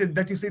 this road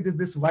that you see,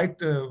 this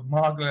white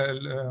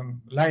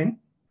line.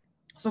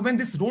 So when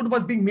this road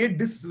was being made,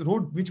 this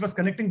road which was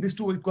connecting these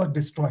two, it got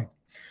destroyed.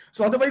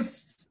 So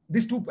otherwise,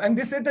 these two, and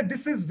they said that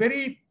this is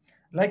very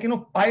like,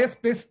 pious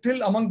place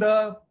still among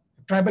the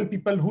tribal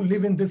people who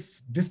live in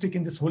this district,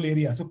 in this whole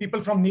area. So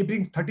people from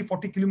neighboring 30,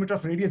 40 kilometers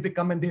of radius, they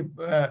come and they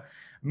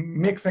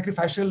make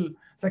sacrificial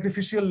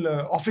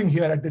offering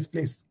here at this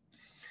place.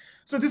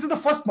 So this is the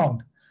first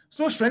mound.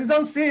 So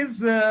Xuan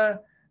says a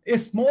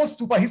small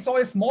stupa, he saw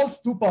a small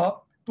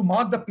stupa to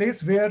mark the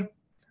place where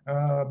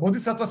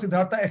Bodhisattva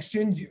Siddhartha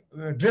exchanged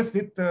dress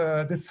with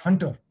this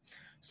hunter.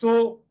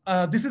 So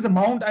this is a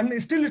mound,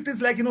 and still it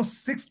is like,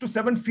 6 to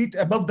 7 feet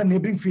above the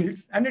neighboring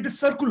fields, and it is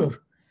circular.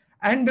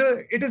 And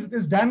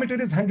its diameter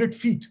is 100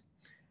 feet.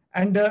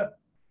 And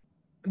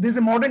there's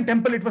a modern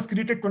temple. It was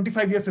created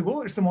 25 years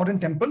ago. It's a modern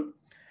temple.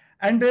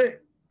 And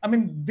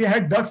they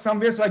had dug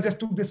somewhere. So I just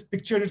took this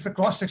picture. It's a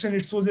cross section.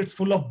 It shows it's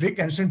full of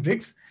ancient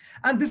bricks.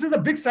 And this is the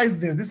brick size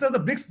there. These are the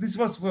bricks. This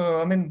was,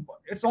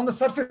 it's on the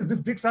surface.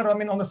 These bricks are,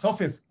 on the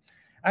surface.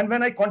 And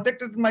when I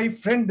contacted my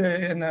friend,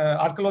 an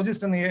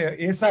archaeologist and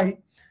ASI,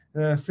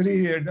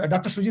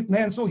 Dr. Sujit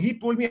Nayan, so he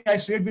told me, I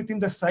shared with him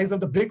the size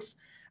of the bricks.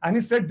 And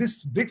he said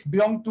these bricks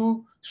belong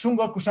to Shung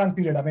or Kushan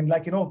period.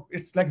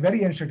 It's like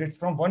very ancient. It's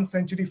from 1st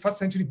century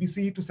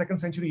BCE to 2nd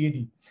century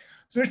AD.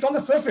 So it's on the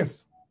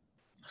surface.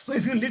 So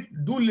if you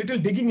do little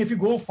digging, if you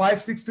go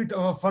 5-6 feet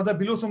further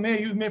below, so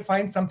you may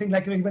find something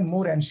like even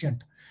more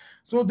ancient.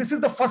 So this is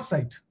the first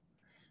site.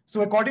 So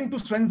according to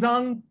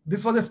Xuan,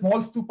 this was a small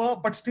stupa,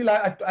 but still,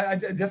 I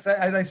just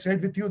as I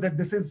shared with you that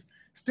this is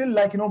still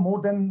like more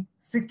than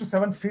 6 to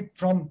 7 feet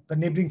from the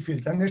neighboring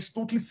fields, and it's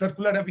totally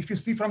circular. If you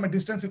see from a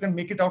distance, you can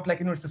make it out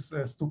like it's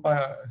a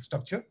stupa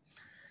structure.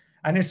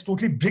 and it's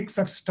totally brick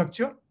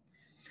structure.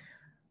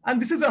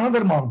 And this is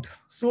another mount.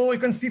 So you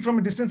can see from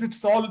a distance,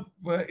 it's all,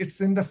 it's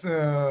in this,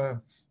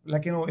 in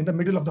the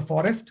middle of the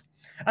forest.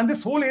 And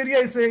this whole area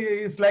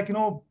is like,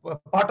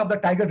 part of the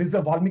Tiger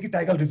Reserve, Valmiki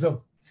Tiger Reserve.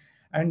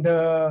 And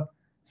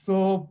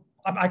so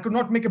I could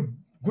not make a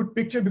good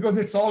picture because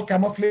it's all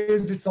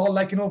camouflaged. It's all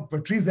like,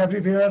 trees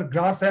everywhere,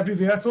 grass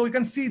everywhere. So you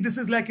can see this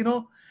is like,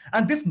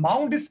 and this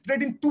mound is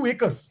spread in 2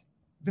 acres.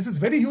 This is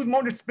very huge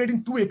mound. It's spread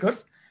in 2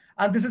 acres.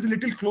 And this is a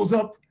little close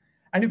up.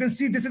 And you can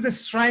see this is a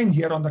shrine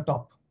here on the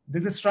top.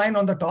 There's a shrine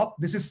on the top.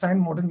 This is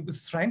modern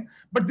shrine.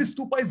 But this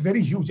stupa is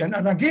very huge.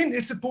 And again,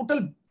 it's a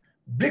total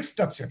brick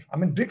structure. I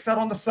mean, bricks are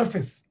on the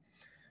surface.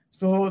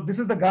 So this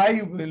is the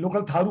guy,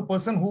 local Tharu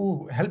person,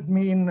 who helped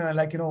me in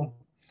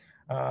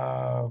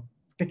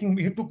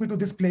he took me to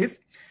this place.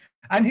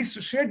 And he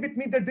shared with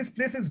me that this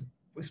place is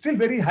still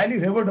very highly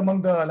revered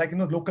among the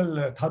local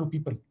Tharu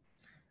people.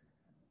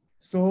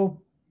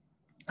 So,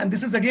 and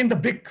this is again the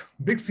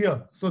bricks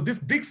here. So this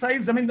brick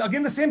size, I mean,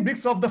 again, the same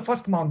bricks of the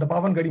first mound, the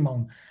Bhavangadi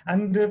mound.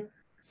 And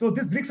so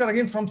these bricks are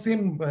again from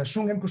same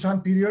Shung and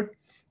Kushan period,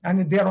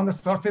 and they are on the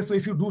surface. So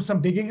if you do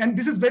some digging, and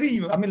this is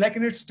very, I mean, like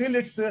in it still,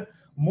 it's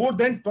more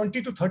than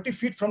 20 to 30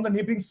 feet from the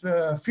neighboring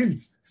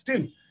fields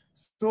still.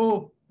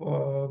 So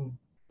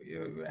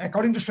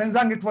according to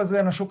Zang, it was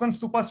an Ashokan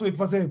stupa. So it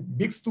was a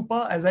big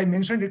stupa. As I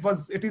mentioned,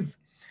 it is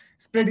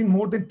spread in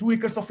more than 2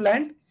 acres of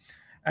land.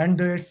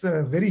 And it's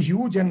very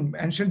huge and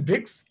ancient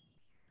bricks.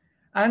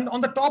 And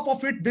on the top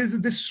of it,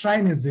 this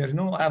shrine is there.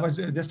 I was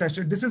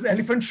this is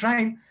Elephant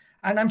Shrine.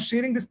 And I'm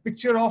sharing this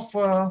picture of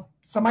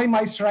Samai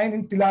Mai Shrine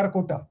in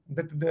Tilarakota.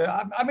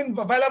 I mean,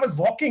 while I was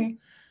walking,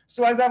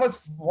 so as I was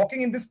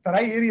walking in this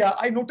Tarai area,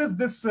 I noticed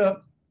this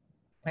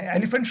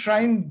Elephant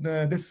Shrine,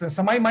 this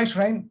Samai Mai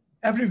Shrine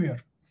everywhere.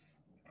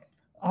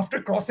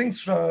 After crossing,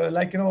 from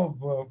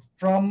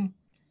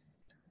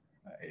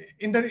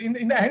in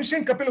the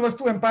ancient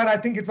Kapilavastu Empire, I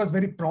think it was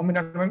very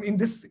prominent. I mean, in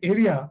this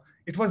area,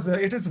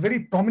 it is a very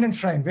prominent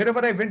shrine.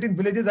 Wherever I went in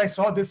villages, I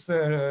saw this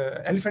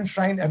elephant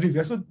shrine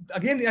everywhere. So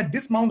again, at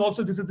this mound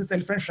also, this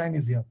elephant shrine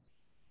is here.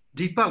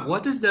 Deepak,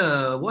 what is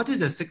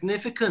the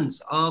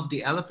significance of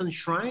the elephant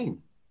shrine?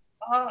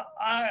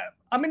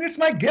 I mean, it's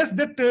my guess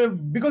that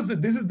because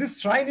this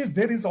shrine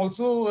is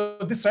also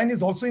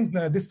in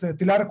this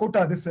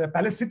Tilarakota, this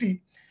palace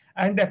city,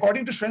 and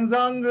according to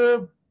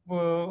Xuan,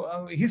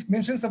 he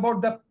mentions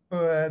about the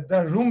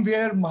room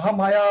where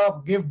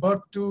Mahamaya gave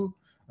birth to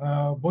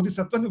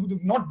Bodhisattva,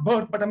 not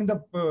birth, but I mean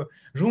the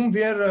room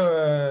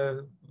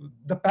where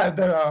the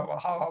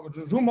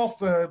room of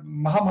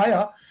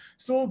Mahamaya.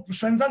 So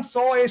Xuan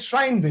saw a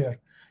shrine there.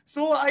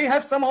 So I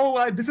have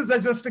somehow, this is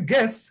just a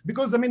guess,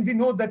 because I mean, we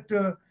know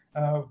that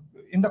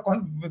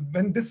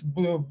when this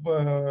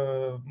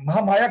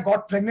Mahamaya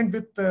got pregnant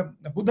with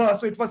Buddha,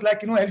 so it was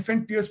like,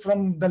 elephant tears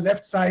from the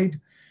left side.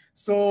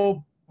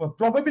 So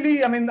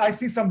probably, I mean, I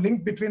see some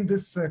link between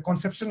this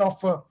conception of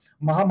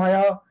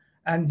Mahamaya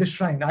and this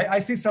shrine. I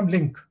see some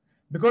link,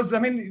 because I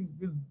mean,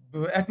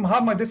 at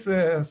Mahamaya, this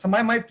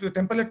Samai Mai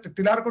temple at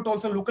Tilarakot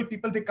also, local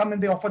people, they come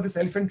and they offer this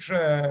elephant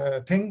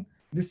thing,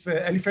 this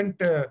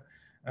elephant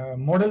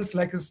models,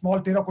 like small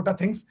terracotta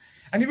things,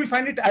 and you will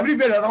find it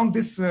everywhere around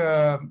this.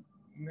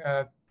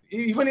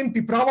 Even in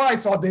Piprawa, I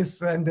saw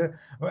this, and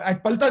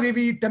at Palta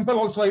Devi temple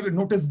also, I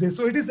noticed this.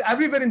 So it is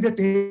everywhere in that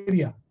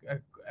area,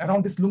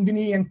 around this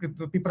Lumbini and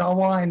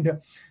Piprawa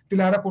and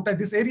Tilarakota,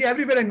 this area,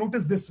 everywhere I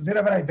noticed this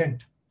wherever I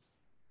went.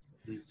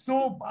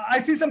 So I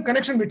see some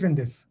connection between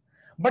this.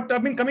 But I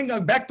mean, coming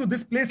back to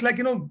this place,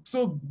 like,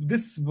 so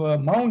this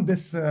mound,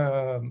 this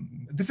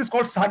is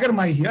called Sagar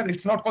Mai here.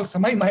 It's not called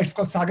Samai Mai, it's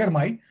called Sagar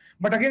Mai.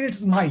 But again,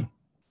 it's Mai.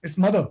 It's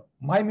mother.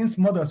 Mai means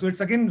mother. So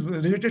it's again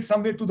related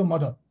somewhere to the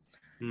mother.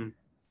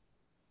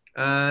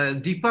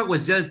 Deepak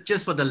was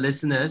just for the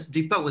listeners,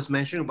 Deepak was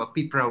mentioning about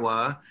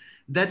Piprawa.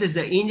 That is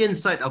the Indian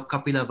side of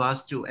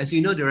Kapilavastu. As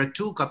you know, there are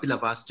 2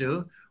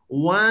 Kapilavastu.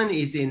 One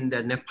is in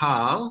the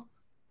Nepal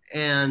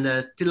and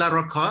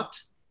Tilarakot,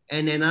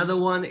 and another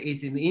one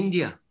is in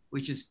India,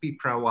 which is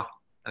Piprawa.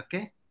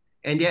 Okay,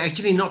 and they're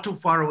actually not too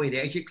far away.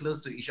 They're actually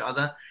close to each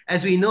other.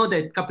 As we know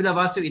that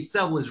Kapilavastu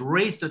itself was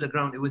razed to the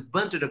ground. It was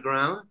burnt to the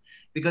ground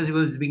because it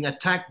was being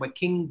attacked by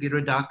King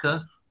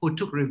Viradaka, who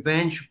took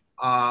revenge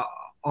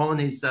on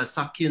his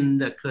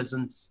Sakyan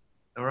cousins.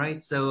 All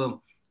right,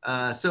 so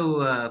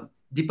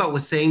Deepak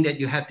was saying that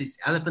you have these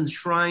elephant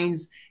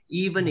shrines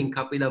even in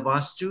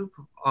Kapilavastu,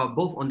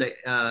 both on the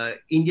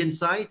Indian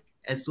side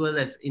as well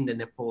as in the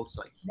Nepal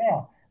side.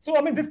 Yeah. So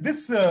I mean,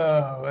 this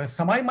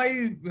Samai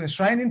Mai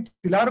shrine in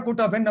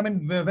Tilarakota,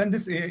 when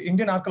this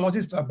Indian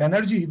archaeologist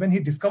Banerjee, when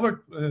he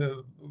discovered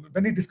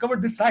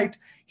this site,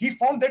 he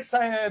found that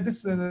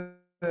this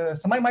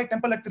Samai Mai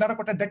temple at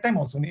Tilarakota at that time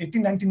also in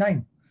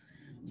 1899.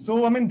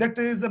 So I mean,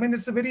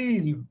 it's a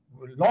very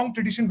long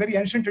tradition, very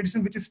ancient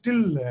tradition, which is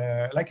still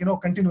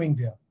continuing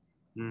there.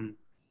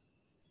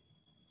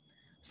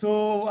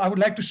 So I would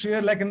like to share,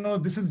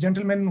 this is a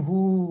gentleman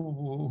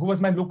who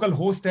was my local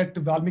host at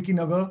Valmiki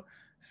Nagar,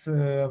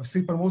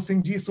 Sri Pramod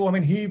Singh Ji. So I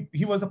mean,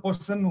 he was a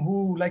person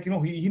who,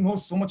 he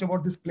knows so much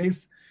about this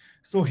place.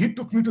 So he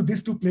took me to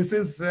these two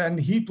places, and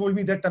he told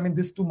me that, I mean,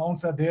 these two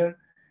mounts are there.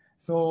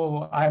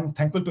 So I'm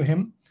thankful to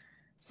him.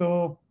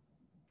 So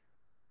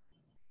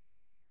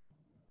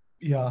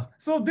yeah,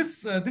 so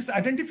this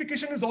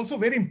identification is also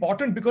very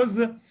important, because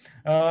this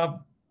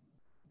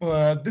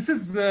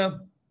is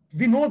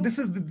we know this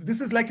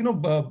is like,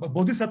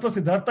 Bodhisattva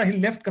Siddhartha. He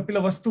left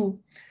Kapilavastu,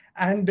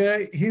 and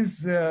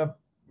his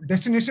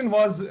destination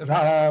was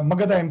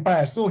Magadha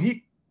Empire. So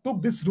he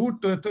took this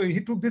route.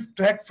 He took this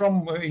track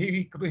from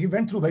he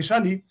went through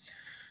Vaishali.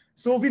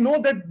 So we know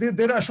that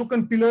there are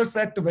Ashokan pillars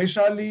at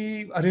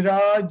Vaishali,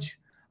 Ariraj,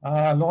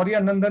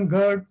 Lauria,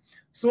 Nandangarh.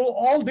 So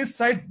all this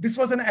side, this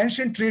was an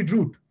ancient trade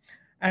route,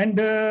 and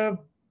there's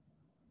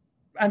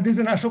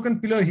an Ashokan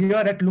pillar here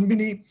at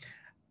Lumbini.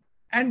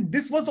 And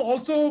this was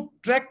also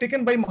track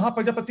taken by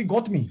Mahaprajapati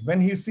Gautami when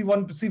he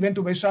went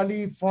to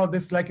Vaishali for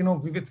this,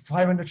 with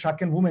 500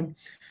 Shakyan women.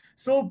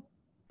 So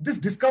this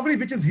discovery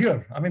which is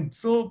here, I mean,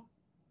 so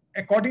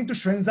according to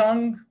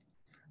Xuan,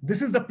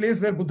 this is the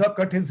place where Buddha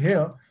cut his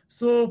hair.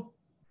 So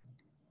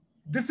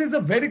this is a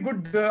very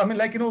good,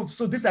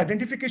 so this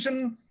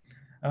identification,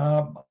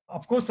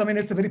 of course, I mean,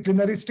 it's a very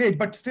preliminary stage,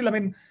 but still, I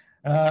mean,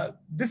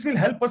 this will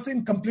help us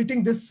in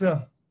completing this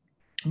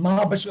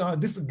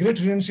this great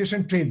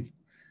renunciation trail,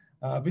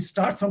 which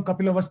starts from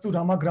Kapilavastu,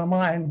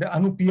 Ramagrama, and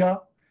Anupiya,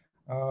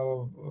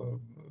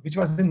 which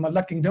was in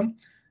Malla Kingdom.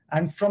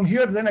 And from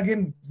here, then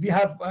again, we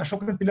have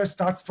Ashokan pillar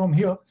starts from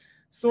here.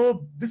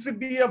 So this would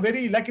be a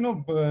very, a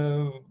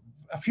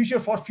future.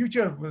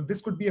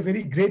 This could be a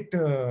very great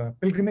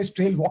pilgrimage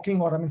trail walking,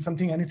 or I mean,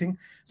 anything.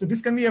 So this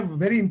can be a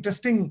very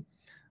interesting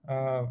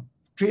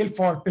trail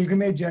for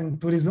pilgrimage and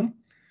tourism.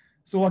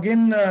 So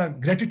again,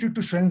 gratitude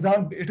to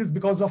Xuan. It is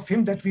because of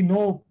him that we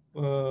know,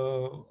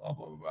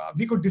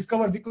 we could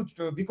discover, we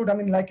could, I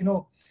mean,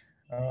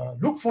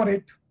 look for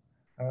it.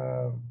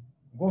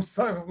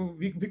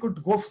 We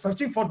could go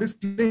searching for this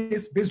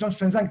place based on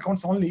Xuan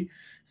accounts only.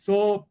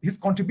 So his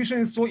contribution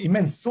is so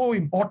immense, so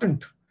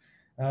important.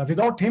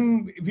 Without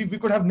him, we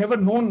could have never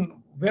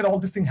known where all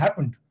this thing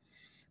happened.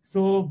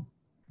 So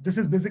this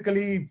is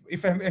basically,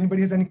 if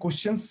anybody has any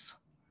questions.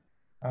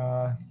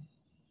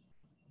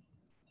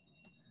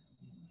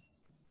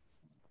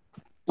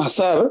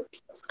 Sir,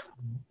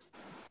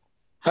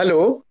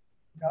 hello.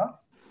 Yeah.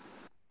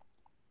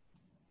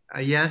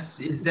 Yes,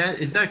 is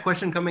that a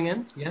question coming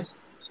in? Yes.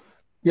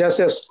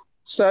 Yes.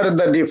 Sir,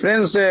 the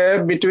difference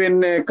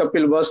between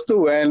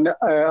Kapilvastu and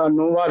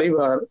Nova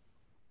River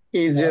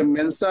is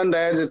mentioned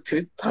as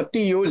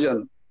 30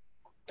 yojan.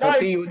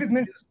 30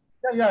 yojan.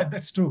 Yeah,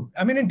 that's true.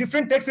 I mean, in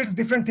different texts, it's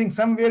different things.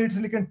 Somewhere it's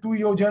like 2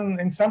 yojan.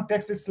 In some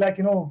texts, it's 10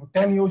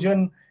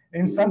 yojan.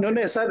 In some.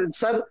 No,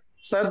 sir,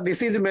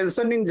 this is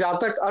mentioned in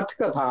Jatak Arth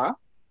Katha.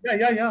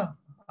 Yeah.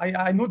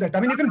 I know that. I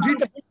mean, you can read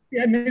the book.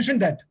 I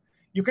mentioned that.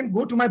 You can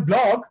go to my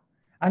blog,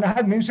 and I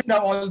have mentioned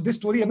all this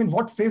story. I mean,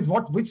 what says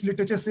what, which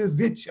literature says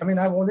which. I mean,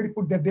 I've already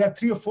put that there are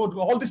 3 or 4.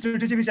 All this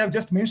literature which I've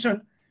just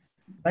mentioned,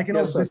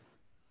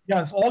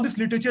 Yes, so all this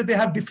literature, they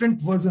have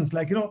different versions.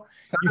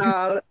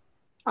 Sir,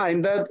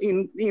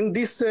 in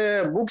this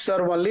books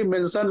are only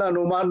mentioned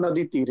Anumar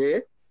Nadi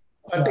Tire,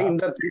 but in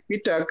the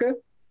Tripitak,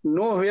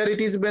 nowhere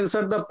it is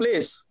mentioned the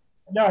place.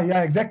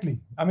 Yeah, exactly.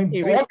 I mean,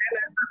 even at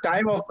the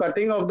time of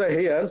cutting of the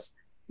hairs,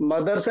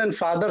 mothers and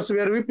fathers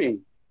were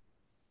weeping.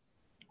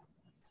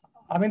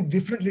 I mean,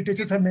 different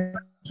literatures have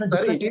mentioned.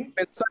 Sir, it is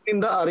mentioned in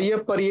the Arya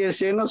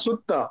Pariyasena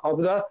Sutta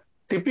of the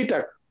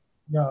Tripitak.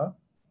 Yeah.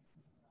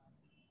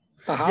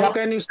 How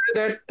can you say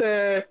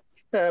that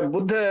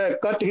Buddha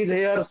cut his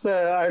hairs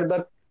at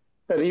the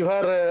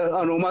river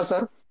Anuma,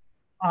 sir?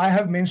 I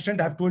have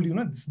mentioned, I've told you,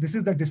 this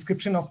is the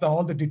description of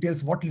all the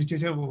details, what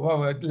literature,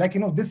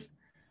 this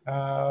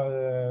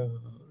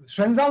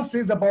Xuan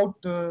says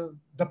about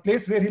the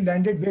place where he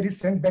landed, where he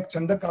sent back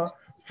Chandaka.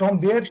 From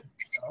there,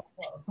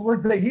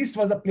 towards the east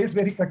was the place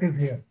where he cut his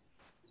hair.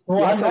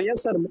 So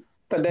yes, sir.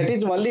 But that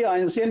is only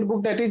ancient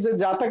book, that is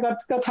Jatak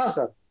Arth Katha,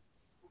 sir.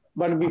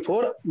 But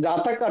before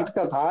Jatak Arth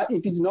Katha,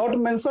 it is not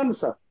mentioned,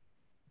 sir.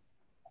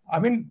 I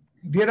mean,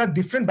 there are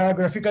different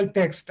biographical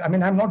texts. I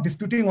mean, I'm not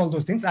disputing all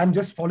those things. I'm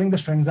just following the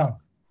Xuan.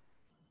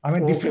 I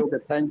mean, okay.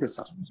 Thank you,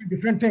 sir.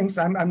 Different things.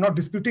 I'm not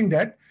disputing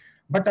that.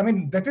 But I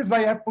mean, that is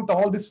why I've put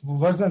all these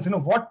versions,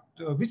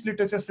 which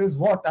literature says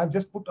what.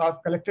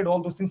 I've collected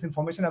all those things,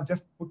 information. I've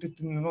just put it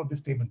in,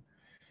 this table.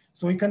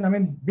 So you can, I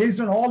mean, based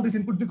on all this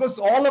input, because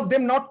all of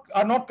them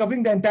are not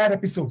covering the entire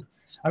episode.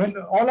 I mean,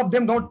 all of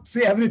them don't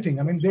say everything.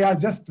 I mean, they are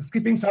just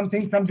skipping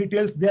something, some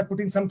details. They are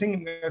putting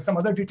something, some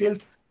other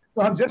details.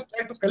 So I've just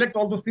tried to collect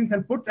all those things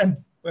and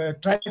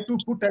try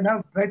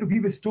to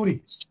weave a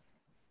story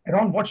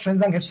around what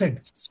Xuan has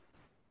said.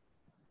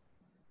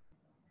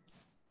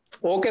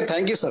 Okay,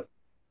 thank you, sir.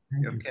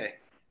 Okay,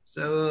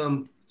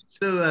 so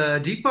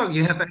Deepak,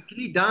 you have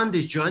actually done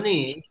this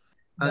journey,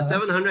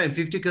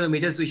 750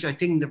 kilometers, which I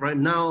think right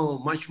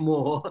now much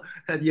more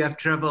that you have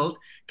traveled.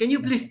 Can you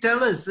please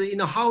tell us,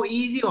 how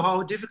easy or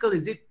how difficult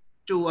is it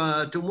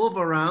to move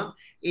around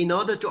in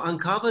order to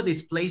uncover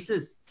these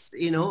places,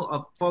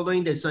 of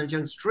following the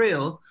Sanchang's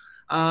trail,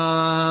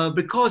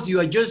 because you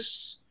are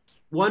just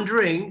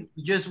wandering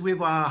just with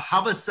a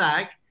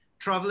haversack,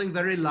 traveling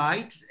very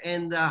light.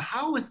 And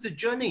how was the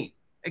journey,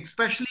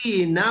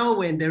 especially now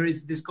when there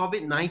is this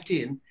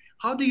COVID-19?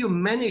 How do you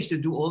manage to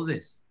do all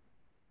this?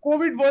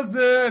 COVID was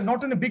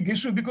not a big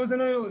issue because,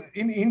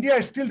 in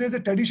India, still there's a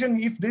tradition.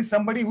 If there's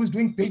somebody who's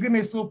doing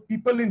pilgrimage, so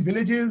people in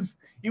villages,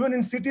 even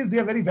in cities, they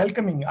are very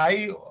welcoming.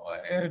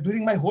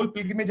 During my whole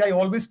pilgrimage, I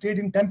always stayed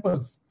in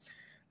temples.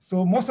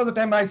 So most of the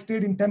time I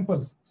stayed in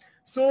temples.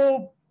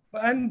 So,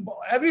 and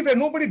everywhere,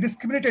 nobody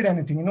discriminated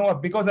anything,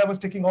 because I was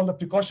taking all the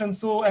precautions.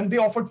 So, and they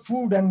offered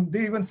food, and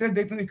they even said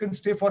you can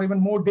stay for even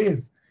more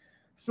days.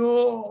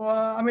 So,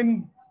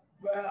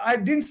 I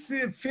didn't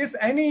face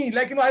any,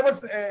 I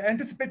was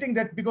anticipating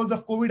that because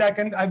of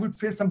COVID, I would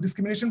face some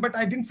discrimination, but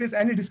I didn't face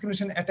any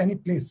discrimination at any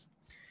place.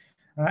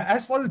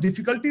 As far as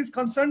difficulty is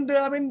concerned,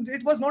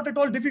 it was not at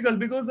all difficult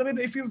because,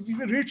 if you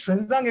read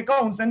Xuan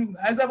accounts, and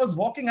as I was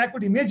walking, I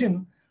could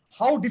imagine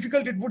how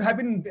difficult it would have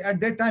been at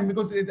that time,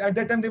 because at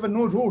that time there were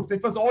no roads.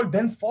 It was all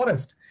dense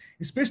forest.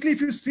 Especially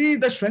if you see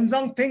the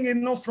Xuan thing,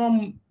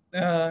 from,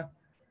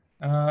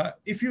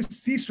 if you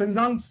see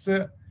Xuan's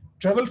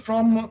travel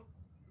from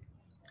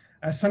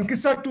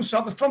Sankisa to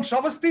from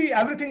Shravasti,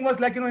 everything was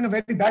in a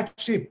very bad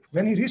shape.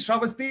 When he reached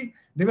Shravasti,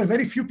 there were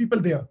very few people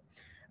there.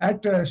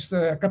 At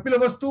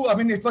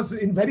Kapilavastu, it was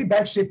in very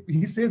bad shape.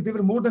 He says there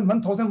were more than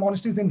 1,000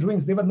 monasteries in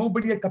ruins. There were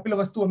nobody at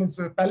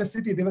Kapilavastu, Palace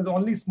City. There was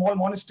only small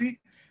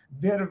monastery.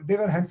 There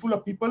were a handful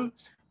of people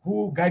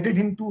who guided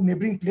him to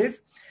neighboring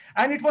place.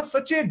 And it was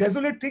such a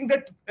desolate thing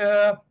that,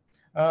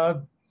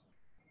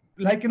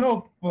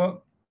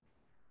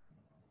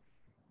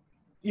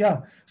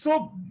 yeah.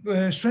 So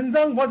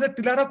Xuan was at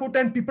Tilarakota,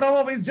 and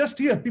Piprava is just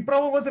here.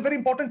 Piprava was a very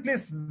important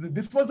place.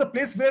 This was the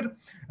place where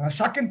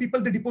Shakyan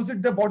people, they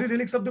deposited the body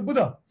relics of the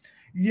Buddha.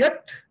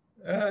 Yet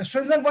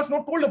Xuan was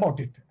not told about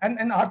it.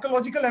 And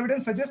archaeological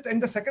evidence suggests in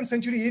the 2nd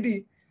century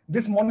AD,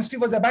 this monastery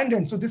was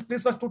abandoned. So this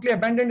place was totally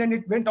abandoned and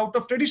it went out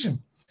of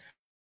tradition.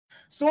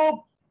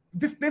 So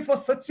this place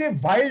was such a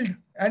wild,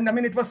 and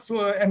it was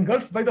so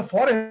engulfed by the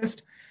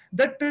forest,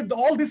 that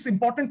all these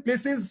important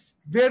places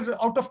were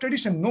out of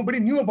tradition. Nobody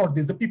knew about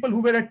this. The people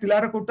who were at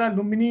Tilarakota,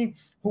 Lumbini,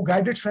 who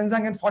guided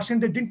Xuan and Fashion,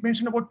 they didn't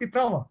mention about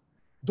Piprava,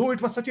 though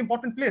it was such an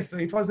important place.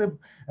 It was the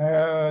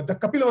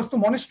Kapilavastu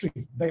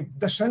monastery.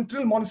 The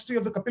central monastery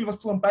of the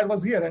Kapilavastu empire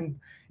was here, and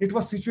it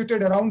was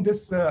situated around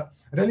this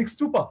relic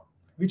stupa,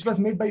 which was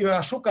made by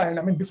Ashoka.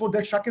 And before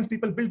that, Shakyans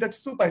people built that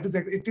stupa.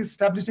 It is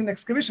established in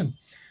excavation.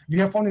 We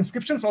have found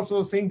inscriptions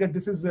also saying that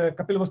this is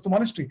Kapilavastu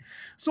monastery.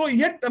 So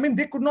yet,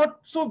 they could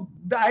not. So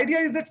the idea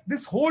is that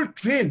this whole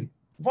trail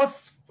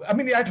was,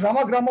 at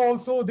Ramagrama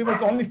also, there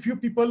was only few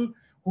people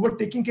who were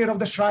taking care of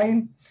the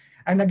shrine.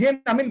 And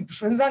again,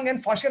 Xuan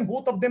and Fashion,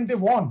 both of them, they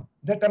warn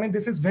that,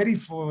 this is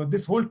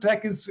this whole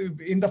trek is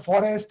in the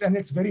forest and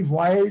it's very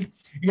wild.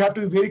 You have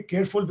to be very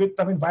careful with,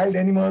 wild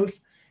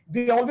animals.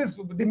 They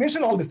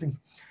mention all these things,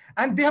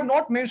 and they have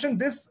not mentioned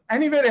this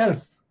anywhere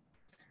else.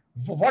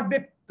 What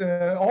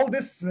all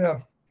this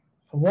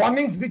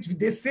warnings which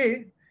they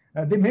say,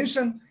 they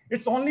mention,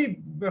 it's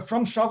only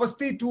from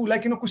Shravasti to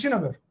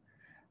Kushinagar.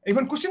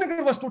 Even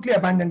Kushinagar was totally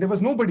abandoned. There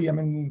was nobody.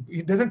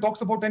 He doesn't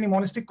talk about any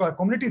monastic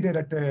community there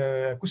at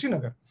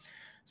Kushinagar.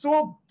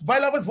 So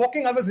while I was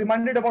walking, I was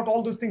reminded about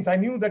all those things. I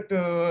knew that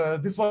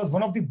this was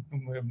one of the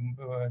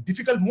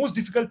most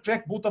difficult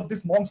trek both of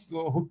these monks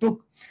who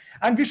took,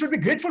 and we should be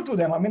grateful to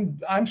them.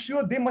 I'm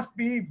sure they must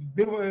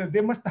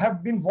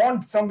have been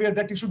warned somewhere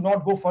that you should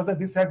not go further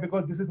this side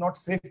because this is not a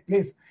safe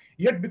place.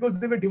 Yet because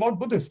they were devout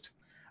Buddhist,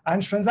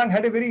 and Xuan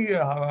had a very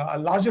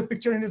larger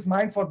picture in his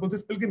mind for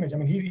Buddhist pilgrimage.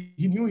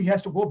 He knew he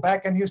has to go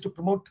back and he has to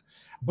promote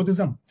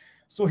Buddhism,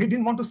 so he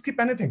didn't want to skip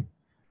anything.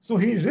 So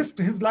he risked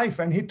his life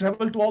and he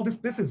traveled to all these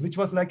places, which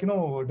was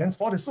dense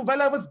forest. So while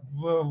I was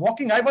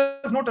walking, I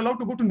was not allowed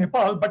to go to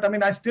Nepal, but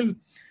I still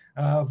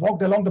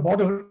walked along the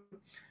border.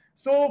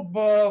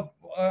 So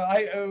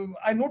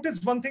I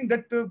noticed one thing,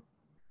 that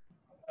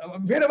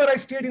wherever I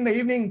stayed in the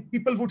evening,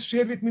 people would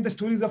share with me the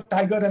stories of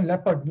tiger and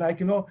leopard.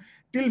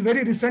 Till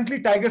very recently,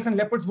 tigers and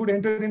leopards would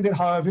enter in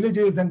their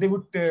villages and they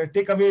would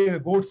take away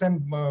goats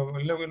and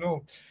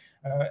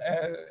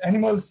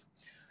animals.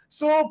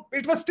 So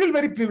it was still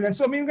very prevalent.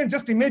 So you can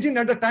just imagine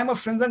at the time of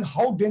Xuan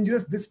how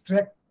dangerous this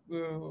trek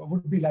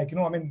would be like.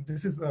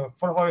 This is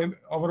for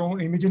our own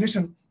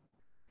imagination.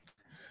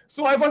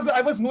 So I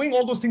was knowing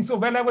all those things. So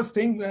while I was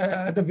staying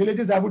at the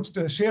villages, I would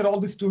share all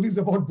the stories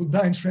about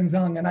Buddha and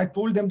Xuan, and I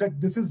told them that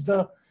this is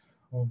the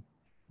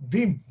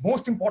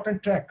most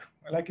important trek,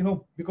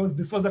 because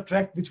this was a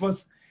trek which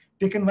was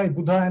taken by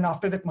Buddha, and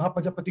after that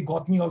Mahapajapati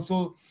Gautami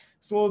also.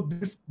 So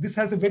this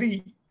has a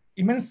very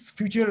immense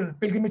future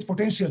pilgrimage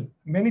potential.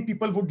 Many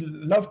people would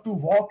love to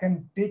walk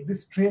and take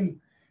this trail,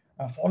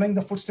 following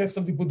the footsteps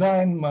of the Buddha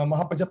and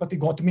Mahapajapati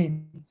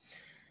Gautami.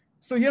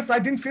 So yes, I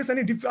didn't face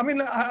any.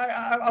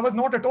 I was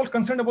not at all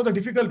concerned about the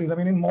difficulties.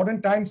 In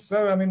modern times,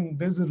 sir,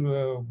 there's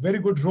a very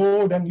good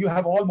road and you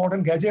have all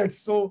modern gadgets,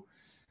 so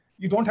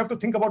you don't have to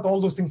think about all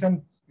those things.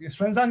 And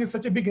Xuan is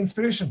such a big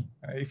inspiration.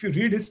 If you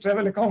read his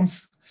travel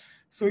accounts,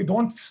 so you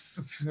don't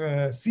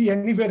see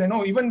anywhere,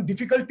 even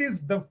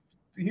difficulties.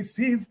 he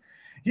sees,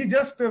 he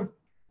just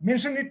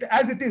mentioned it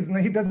as it is.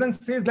 He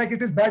doesn't say like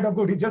it is bad or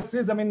good. He just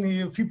says, I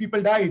mean, a few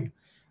people died.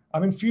 I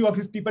mean, few of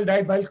his people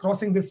died while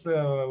crossing this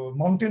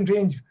mountain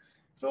range.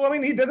 So, I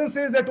mean, he doesn't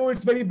say that, oh,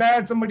 it's very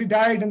bad, somebody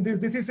died, and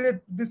this. He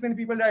said, this many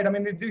people died. I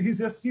mean, he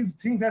just sees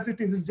things as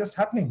it is. It's just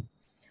happening.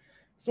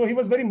 So he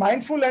was very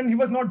mindful, and he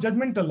was not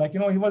judgmental. Like,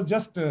 he was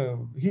just,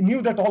 he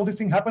knew that all this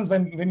thing happens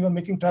when you are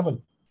making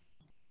travel.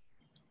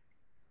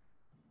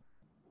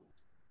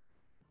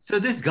 So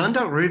this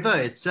Gandak River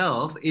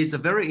itself is a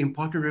very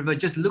important river.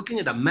 Just looking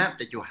at the map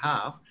that you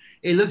have,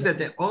 it looks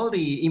at all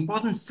the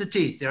important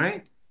cities,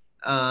 right?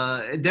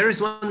 There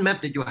is one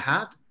map that you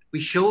had,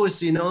 which shows,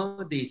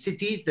 the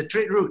cities, the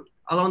trade route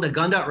along the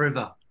Gandak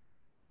River,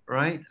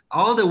 right?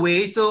 All the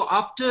way. So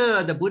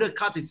after the Buddha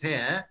cut his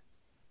hair,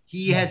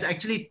 he has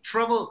actually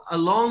traveled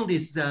along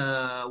this,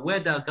 where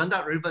the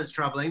Gandak River is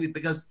traveling,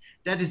 because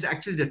that is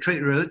actually the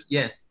trade route,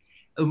 yes.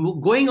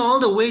 Going all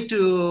the way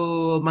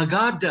to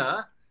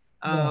Magadha,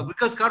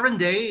 because current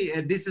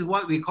day, this is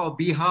what we call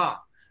Bihar.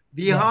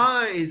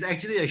 Bihar is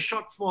actually a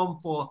short form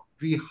for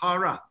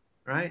Vihara,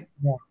 right?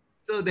 Yeah.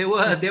 So there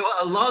were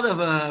a lot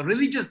of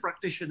religious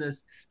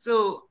practitioners.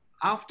 So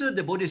after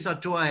the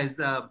Bodhisattva has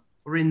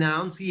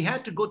renounced, he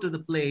had to go to the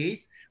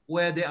place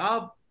where there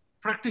are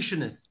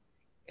practitioners.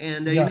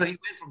 And he went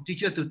from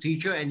teacher to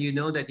teacher, and you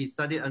know that he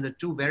studied under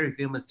two very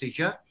famous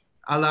teachers,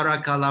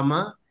 Alara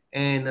Kalama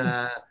and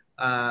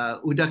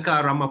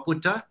Udaka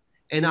Ramaputta.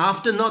 And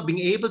after not being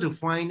able to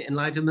find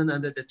enlightenment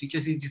under the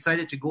teachers, he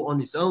decided to go on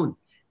his own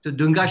to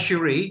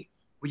Dungashiri,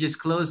 which is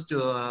close to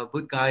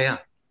Bodh Gaya.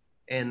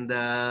 And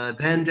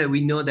then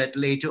we know that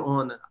later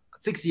on,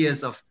 6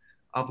 years of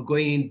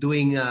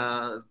doing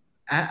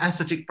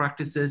ascetic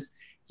practices,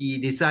 he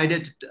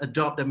decided to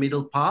adopt the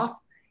middle path.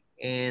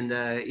 And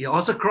he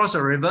also crossed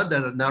a river,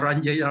 the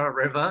Naranjaya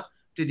River,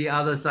 to the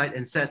other side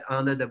and sat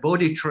under the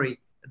Bodhi tree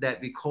that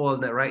we call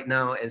right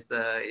now as,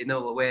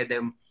 where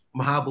the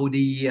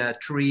Mahabodhi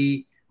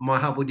tree,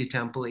 Mahabodhi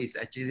temple is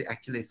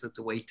actually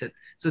situated.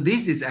 So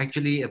this is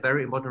actually a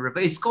very important river.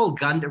 It's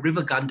called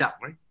River Gandak,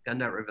 right?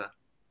 Gandak River.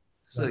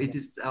 So it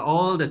is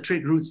all the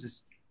trade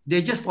routes,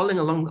 they're just falling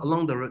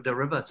along the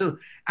river. So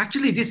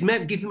actually this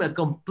map gives him a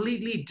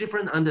completely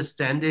different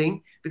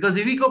understanding, because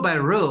if we go by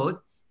road,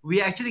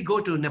 we actually go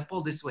to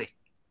Nepal this way.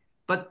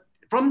 But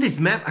from this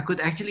map, I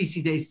could actually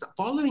see that it's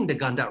following the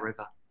Gandak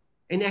River.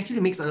 And it actually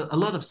makes a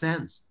lot of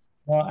sense.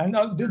 And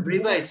the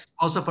river is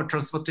also for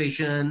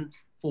transportation,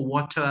 for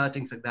water,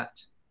 things like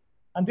that.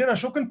 And there are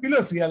Ashokan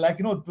pillars here, like,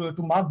 to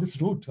mark this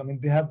route. I mean,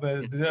 they have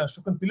there are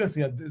Ashokan pillars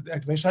here.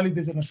 At Vaishali,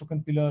 there's an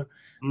Ashokan pillar.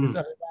 There's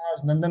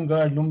Arunach,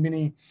 Nandangarh,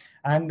 Lumbini.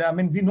 And I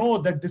mean, we know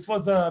that this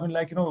was the,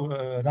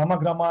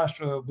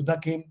 Ramagrama, Buddha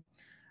came.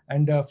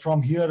 And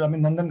from here, I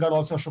mean, Nandangarh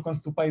also, Ashokan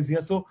Stupa is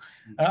here. So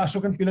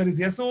Ashokan pillar is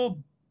here. So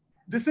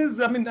this is,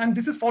 and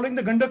this is following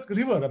the Gandak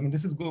River. I mean,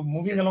 this is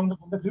moving along the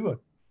Gandak River.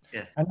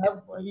 Yes. And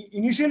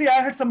initially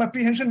I had some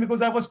apprehension,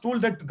 because I was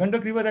told that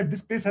Gandak River at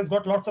this place has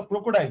got lots of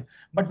crocodile.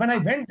 But when I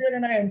went there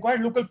and I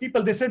inquired local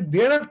people, they said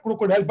there are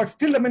crocodile, but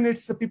still,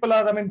 it's people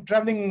are,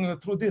 traveling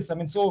through this.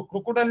 So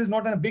crocodile is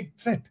not a big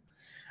threat.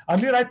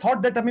 Earlier I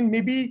thought that,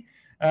 maybe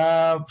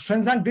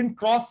Xuan didn't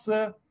cross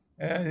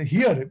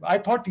here. I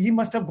thought he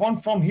must have gone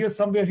from here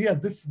somewhere here.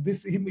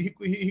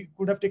 He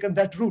could have taken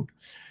that route.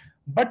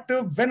 But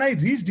when I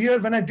reached here,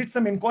 when I did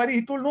some inquiry,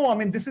 he told, no,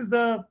 this is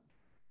the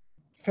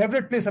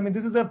favorite place.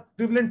 This is a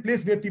prevalent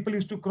place where people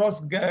used to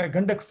cross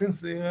Gandak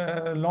since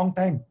a long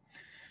time.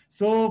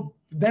 So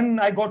then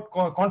I got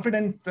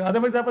confidence.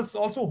 Otherwise, I was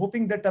also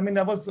hoping that,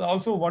 I was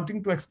also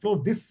wanting to explore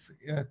this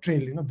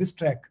trail, this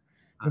track,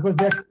 because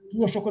there are two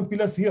Ashokan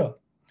pillars here.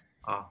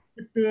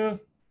 But,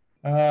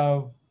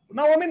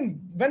 now,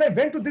 when I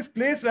went to this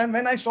place, and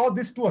when I saw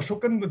these two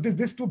Ashokan,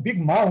 these two big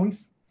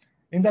mounds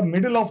in the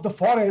middle of the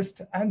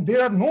forest, and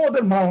there are no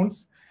other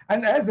mounds,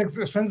 and as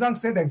Xuan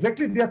said,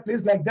 exactly they are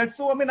placed like that.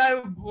 So,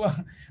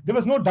 there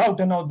was no doubt.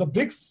 And the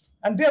bricks,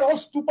 and they are all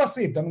stupa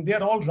shaped. They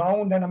are all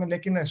round and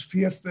like in a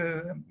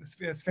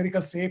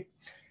spherical shape.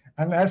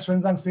 And as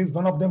Xuan says,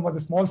 one of them was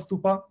a small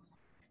stupa.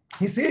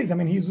 He says,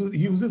 he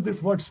uses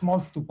this word small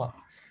stupa.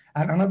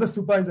 And another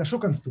stupa is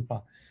Ashokan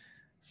stupa.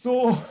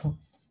 So,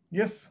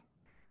 yes.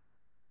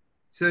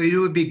 So it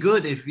would be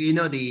good if,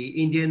 the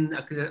Indian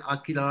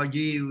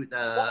archaeology,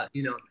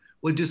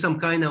 would do some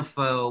kind of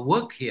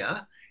work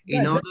here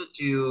in order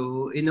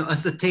to,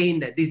 ascertain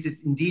that this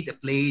is indeed a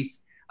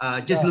place.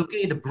 Just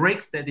looking at the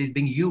bricks that is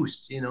being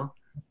used,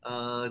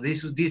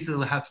 this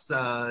will have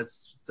a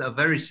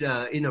very,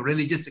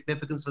 religious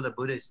significance for the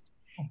Buddhists.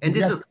 And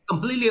this will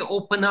completely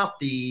open up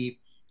the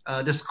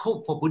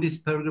scope for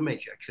Buddhist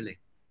pilgrimage, actually.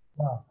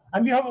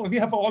 And we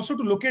have also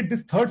to locate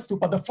this third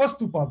stupa, the first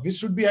stupa, which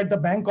should be at the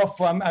bank of,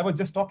 I was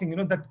just talking,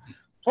 that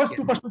first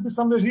stupa should be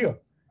somewhere here.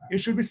 It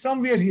should be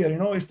somewhere here,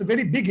 it's a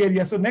very big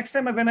area. So next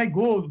time when I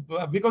go,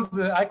 because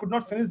I could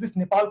not finish this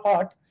Nepal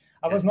part,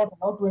 I was not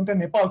allowed to enter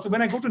Nepal. So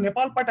when I go to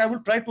Nepal part, I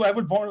would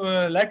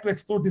like to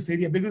explore this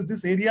area, because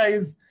this area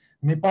is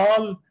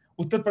Nepal,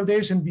 Uttar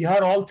Pradesh and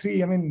Bihar, all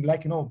three.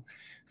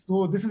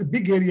 So this is a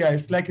big area.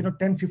 It's like,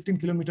 10, 15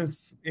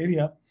 kilometers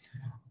area.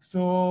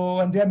 So,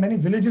 and there are many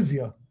villages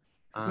here.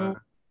 So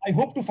I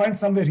hope to find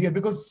somewhere here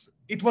because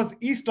it was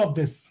east of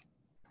this.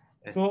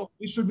 So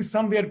it should be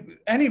somewhere,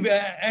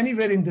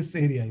 anywhere in this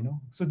area,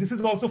 So this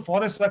is also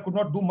forest, so I could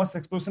not do much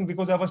exploration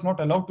because I was not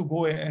allowed to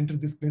go enter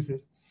these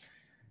places.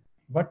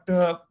 But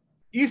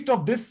east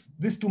of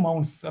these two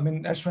mounts, I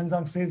mean, as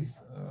Xuan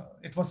says,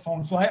 it was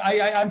found. So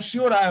I'm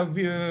sure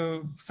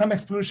some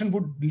exploration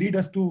would lead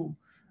us to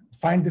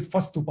find this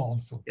first stupa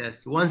also.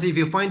 Yes, once if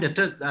you find the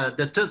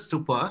third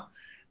stupa,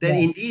 then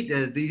indeed,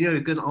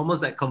 you can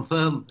almost like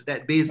confirm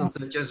that based on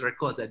Sun Chung's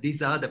records that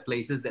these are the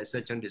places that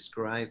Sun Chung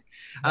described.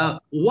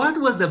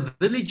 What was the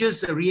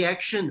villagers'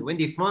 reaction when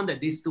they found that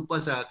these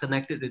stupas are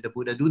connected with the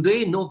Buddha? Do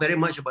they know very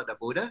much about the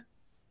Buddha?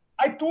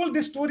 I told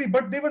this story,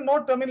 but they were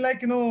not, very,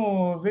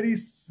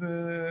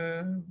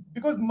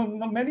 because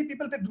many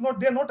people,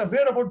 they're not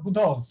aware about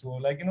Buddha also.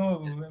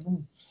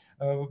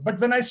 But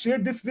when I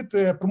shared this with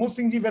Pramod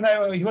Singh ji,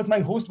 he was my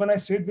host, when I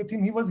shared with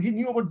him, he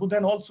knew about Buddha,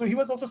 and also he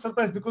was also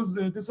surprised because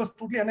this was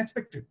totally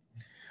unexpected.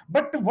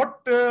 But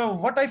what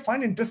I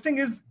find interesting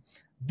is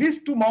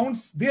these two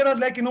mounts, there are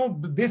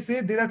they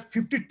say there are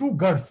 52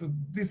 gards.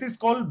 This is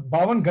called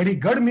Bavan Gadi.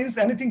 Gad means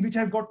anything which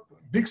has got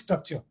brick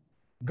structure.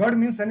 Gad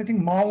means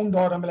anything mound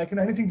or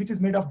anything which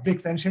is made of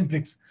bricks, ancient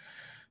bricks.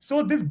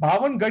 So this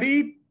Bavan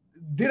Gadi,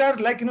 there are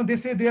they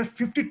say there are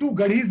 52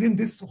 gadis in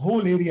this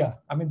whole area.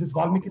 I mean, this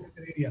Valmiki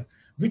area,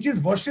 which is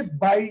worshipped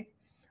by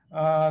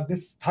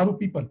this Tharu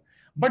people.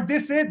 But they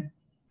say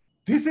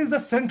this is the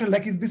central,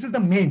 this is the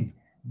main,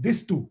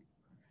 these two.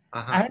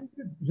 And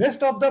the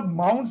rest of the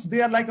mounts,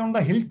 they are on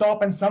the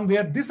hilltop and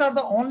somewhere. These are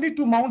the only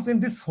two mounts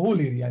in this whole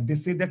area. They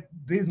say that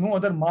there is no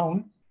other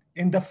mount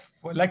in the,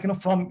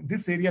 from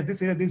this area,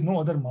 there is no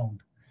other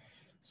mount.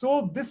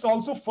 So this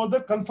also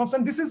further confirms,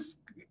 and this is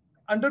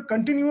under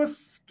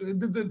continuous,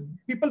 the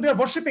people, they are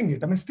worshipping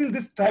it. I mean, still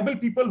this tribal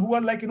people who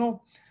are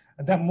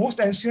the most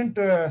ancient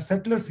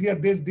settlers here,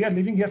 they are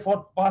living here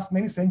for past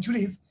many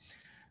centuries.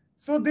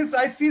 So this,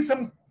 I see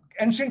some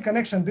ancient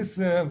connection. This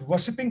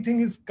worshipping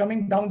thing is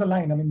coming down the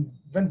line. I mean,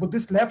 when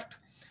Buddhists left,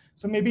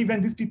 so maybe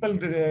when these people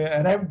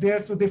arrived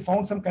there, so they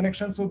found some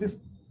connection. So this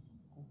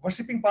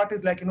worshipping part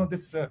is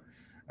this,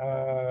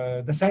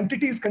 the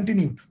sanctity is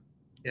continued.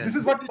 Yes. This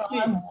is what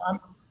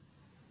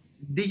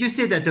Did you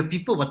say that the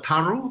people were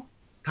Tharu?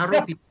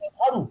 Yeah, people?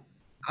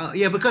 Tharu.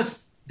 Yeah,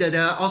 because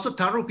there are also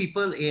Tharu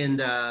people in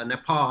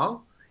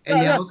Nepal,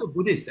 and they are also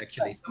Buddhists,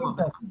 actually. Some of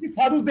them. These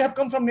Tharus, they have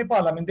come from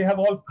Nepal. I mean, they have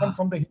all come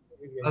from the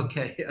area.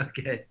 Okay,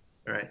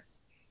 all right.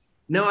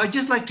 Now, I'd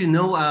just like to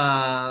know,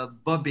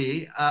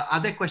 Bobby, are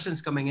there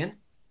questions coming in?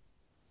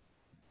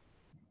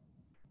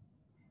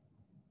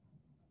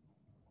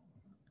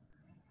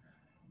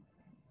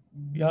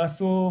 Yeah,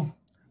 so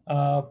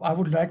I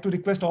would like to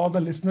request all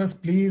the listeners,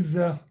 please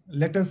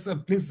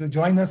please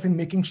join us in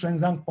making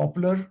Xuan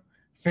popular,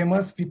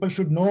 famous. People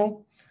should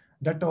know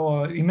that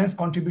immense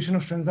contribution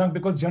of Xuan,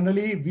 because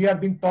generally we are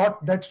being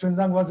taught that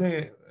Xuan was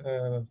a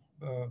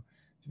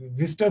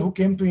visitor who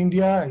came to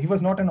India. He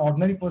was not an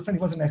ordinary person.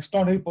 He was an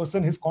extraordinary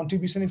person. His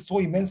contribution is so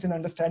immense in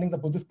understanding the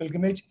Buddhist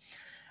pilgrimage.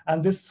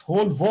 And this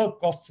whole work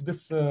of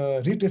this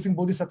retracing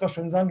Bodhisattva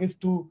Xuan is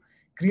to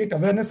create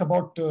awareness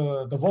about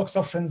the works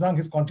of Xuan,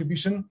 his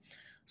contribution.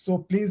 So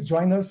please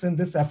join us in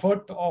this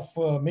effort of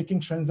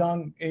making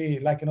Xuan a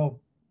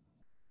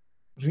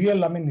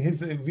real. I mean,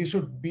 we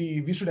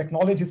should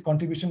acknowledge his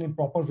contribution in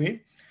proper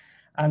way.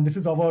 And this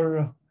is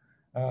our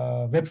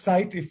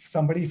website.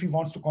 If he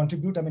wants to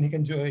contribute, I mean,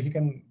 he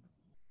can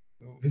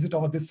visit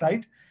this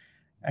site,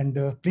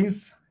 and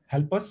please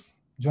help us,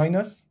 join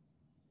us.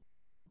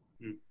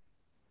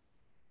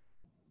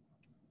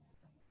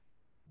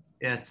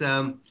 Yes.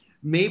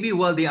 Maybe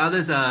while the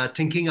others are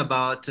thinking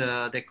about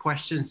the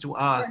questions to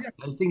ask,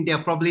 I think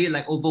they're probably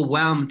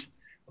overwhelmed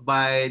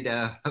by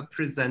the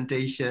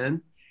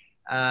presentation.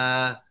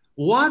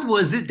 What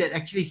was it that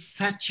actually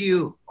set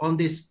you on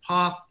this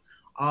path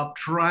of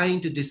trying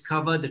to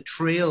discover the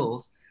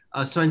trails,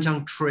 Xuan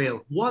Chung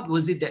Trail? What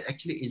was it that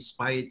actually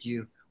inspired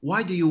you?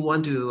 Why do you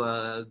want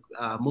to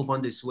move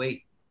on this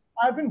way?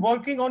 I've been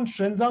working on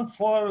Xuan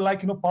for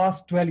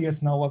past 12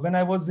 years now. When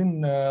I was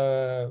in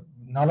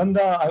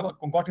Nalanda, I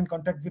got in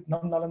contact with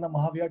Nalanda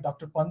Mahavir,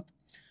 Dr. Pant.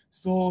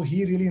 So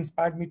he really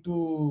inspired me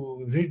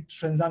to read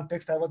Xuan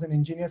text. I was an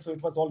engineer, so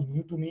it was all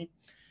new to me.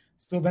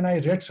 So when I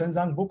read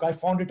Xuan book, I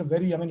found it a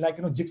very,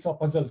 jigsaw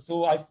puzzle.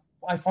 So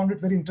I found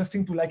it very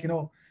interesting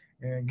to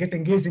get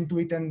engaged into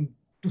it and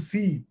to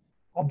see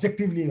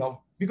objectively.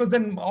 Because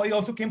then I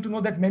also came to know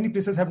that many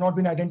places have not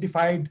been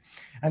identified,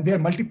 and there are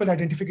multiple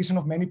identification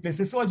of many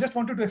places. So I just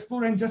wanted to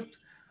explore and just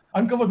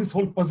uncover this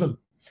whole puzzle.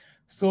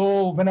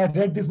 So when I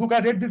read this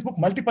book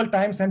multiple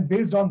times, and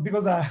based on,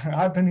 because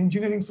I've done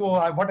engineering,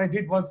 so what I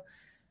did was,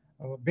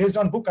 based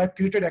on book, I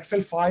created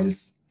Excel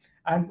files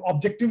and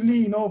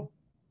objectively,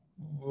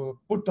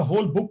 put the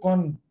whole book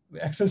on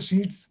Excel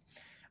sheets,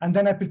 and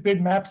then I prepared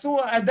maps.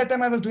 So at that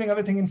time I was doing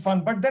everything in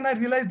fun, but then I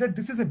realized that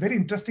this is a very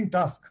interesting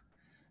task,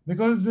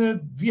 because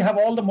we have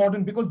all the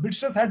modern, because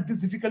Britishers had this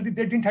difficulty,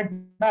 they didn't have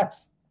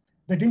maps.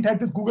 They didn't have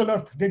this Google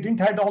Earth. They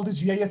didn't have all the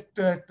GIS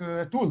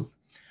tools.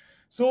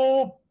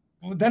 So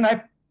then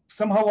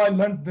somehow I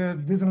learned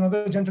there's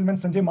another gentleman,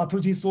 Sanjay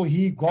Mathurji. So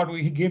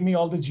he gave me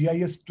all the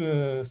GIS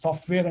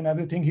software and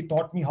everything. He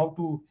taught me how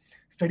to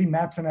study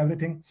maps and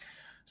everything.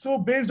 So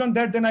based on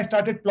that, then I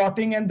started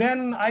plotting, and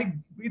then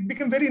it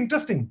became very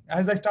interesting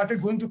as I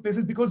started going to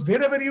places, because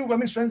wherever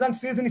Xuan Zang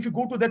says, and if you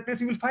go to that place,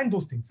 you will find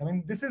those things. I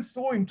mean, this is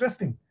so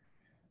interesting.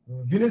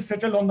 Villages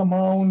settled on the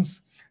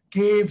mounds,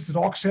 caves,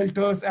 rock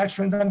shelters, as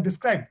Xuan Zang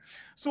described.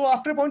 So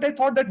after a point, I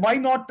thought that why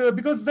not?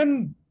 Because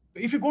then,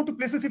 if you go to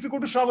places, if you go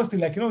to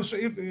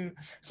Shravasti,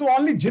 so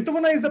only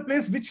Jetavana is the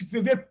place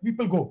where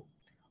people go.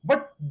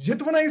 But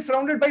Jetavana is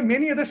surrounded by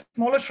many other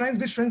smaller shrines,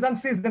 which Xuan Zang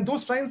says. And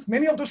those shrines,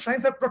 many of those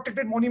shrines are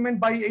protected monument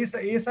by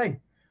ASI.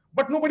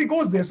 But nobody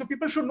goes there. So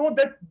people should know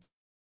that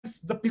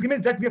the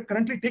pilgrimage that we are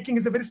currently taking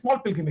is a very small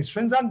pilgrimage.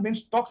 Xuan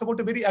Zang talks about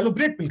a very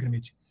elaborate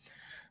pilgrimage.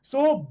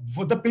 So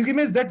the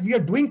pilgrimage that we are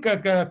doing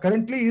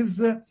currently is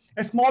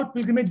a small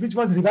pilgrimage which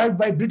was revived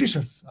by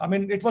Britishers. I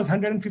mean, it was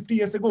 150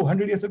 years ago,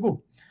 100 years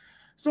ago.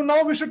 So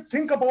now we should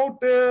think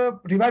about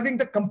reviving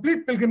the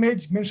complete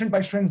pilgrimage mentioned by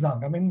Xuan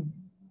Zang. I mean,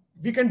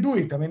 we can do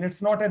it. I mean, it's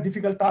not a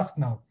difficult task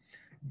now.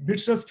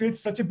 Britishers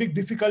faced such a big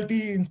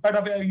difficulty in spite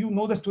of,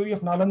 the story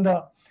of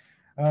Nalanda.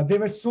 They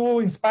were so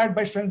inspired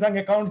by Xuan Zang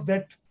accounts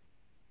that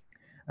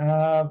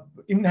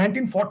in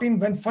 1914,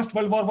 when First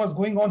World War was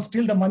going on,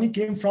 still the money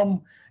came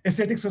from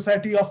Asiatic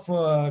Society of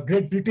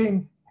Great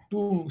Britain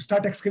to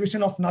start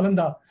excavation of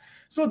Nalanda.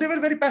 So they were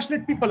very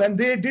passionate people, and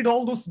they did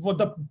all those.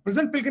 The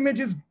present pilgrimage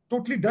is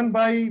totally done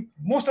by,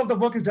 most of the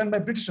work is done by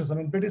Britishers. I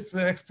mean, British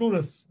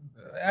explorers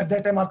at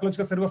that time,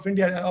 Archaeological Survey of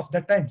India of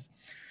that times.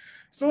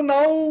 So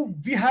now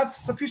we have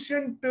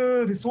sufficient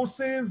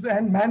resources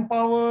and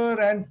manpower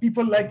and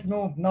people like,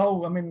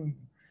 now, I mean,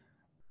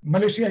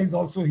 Malaysia is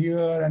also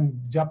here, and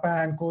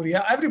Japan,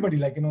 Korea, everybody,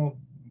 like,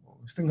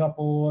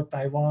 Singapore,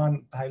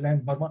 Taiwan,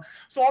 Thailand, Burma.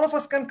 So all of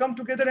us can come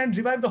together and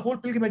revive the whole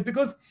pilgrimage,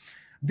 because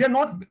they're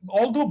not,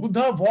 although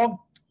Buddha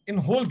walked in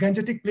whole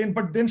Gangetic plain,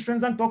 but then Xuan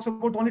Zang talks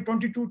about only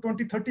 22,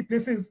 20, 30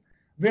 places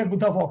where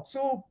Buddha walked.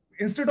 So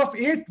instead of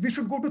 8, we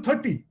should go to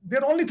 30.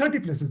 There are only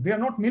 30 places. They are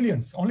not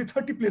millions, only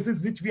 30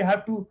 places which we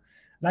have to,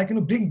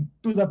 bring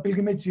to the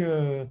pilgrimage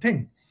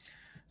thing.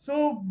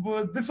 So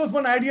this was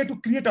one idea, to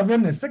create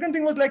awareness. Second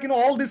thing was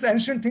all these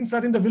ancient things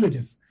are in the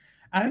villages.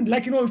 And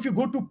if you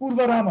go to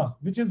Purvarama,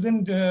 which is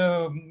in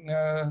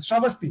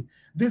Shravasti,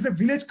 there's a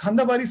village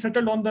Khandabari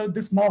settled on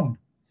this mound.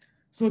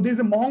 So there's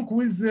a monk who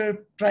is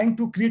trying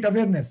to create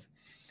awareness.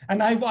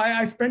 And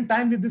I spent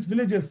time with these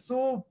villages.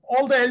 So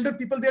all the elder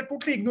people, they are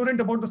totally ignorant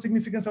about the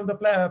significance of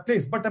the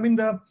place. But I mean,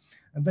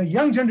 the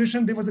young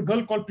generation, there was a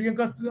girl called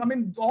Priyanka. I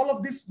mean, all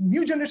of this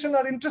new generation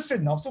are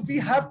interested now. So we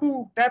have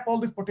to tap all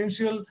this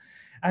potential,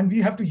 and we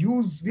have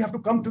to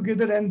come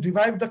together and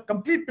revive the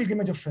complete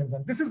pilgrimage of Xuan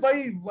Zang. This is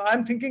why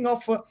I'm thinking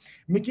of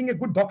making a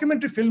good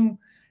documentary film,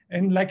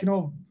 and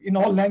in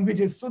all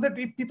languages, so that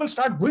if people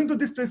start going to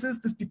these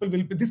places,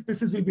 these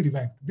places will be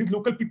revived. These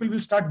local people will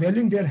start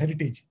valuing their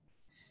heritage.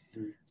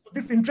 So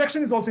this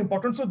interaction is also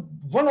important. So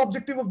one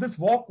objective of this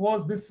walk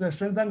was this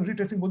Xuan Zang,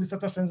 retracing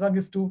Bodhisattva Xuan Zang,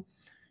 is to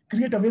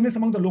create awareness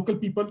among the local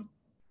people.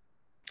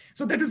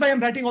 So that is why I'm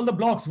writing all the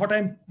blogs,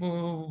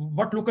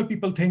 what local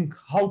people think,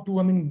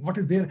 what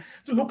is there.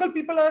 So local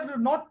people are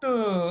not,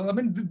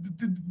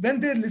 when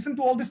they listen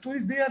to all the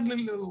stories, they are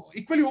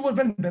equally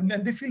overwhelmed,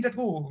 and they feel that,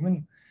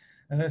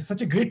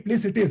 such a great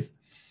place it is.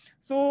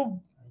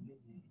 So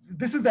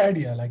this is the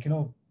idea,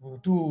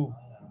 to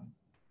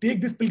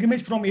take this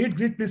pilgrimage from 8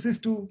 great places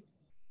to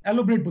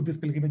elaborate Buddhist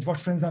pilgrimage, what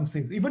Xuan Zang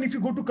says. Even if you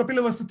go to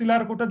Kapilavastu,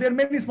 Tilarakota, there are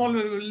many small,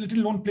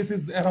 little known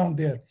places around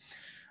there.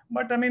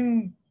 But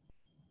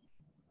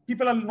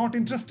people are not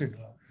interested.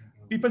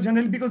 People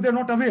generally, because they're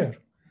not aware.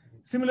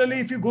 Similarly,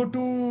 if you go to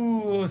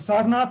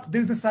Sarnath,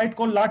 there is a site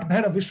called Lat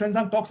Bhairav, which Xuan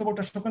Zang talks about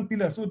Ashokan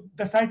pillar. So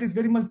the site is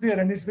very much there,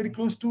 and it's very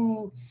close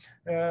to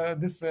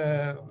this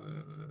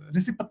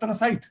Risipatana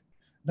site,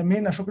 the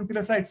main Ashokan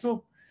pillar site.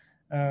 So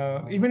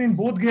even in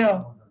Bodh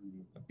Gaya,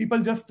 people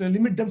just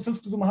limit themselves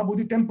to the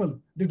Mahabodhi temple.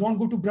 They don't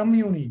go to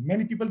Brahmayoni.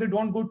 Many people, they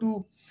don't go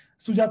to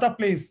Sujata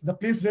place, the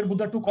place where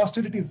Buddha took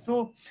austerities.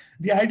 So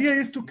the idea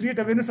is to create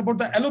awareness about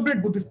the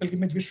elaborate Buddhist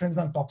pilgrimage which Xuan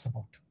Zang talks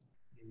about.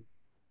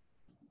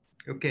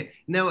 Okay.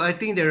 Now, I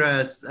think there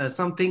are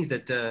some things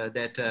that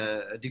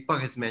Deepak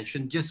has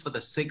mentioned, just for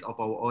the sake of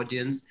our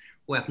audience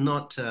who have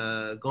not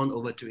gone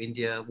over to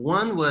India.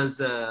 One was,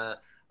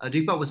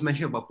 Deepak was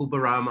mentioning about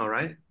Pubarama,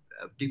 right?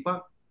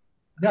 Deepak?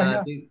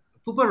 Yeah.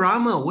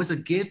 Pubarama was a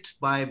gift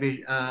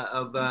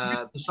of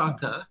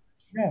Vishaka.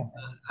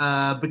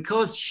 Yeah.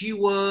 Because she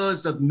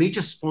was a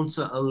major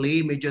sponsor, a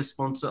lay major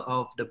sponsor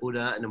of the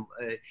Buddha. And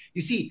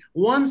you see,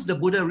 once the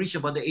Buddha reached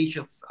about the age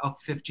of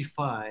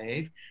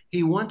 55,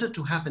 he wanted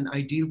to have an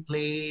ideal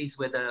place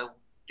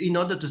in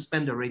order to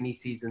spend the rainy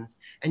seasons.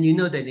 And you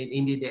know that in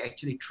India, there are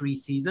actually 3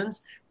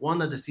 seasons.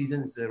 One of the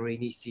seasons is the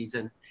rainy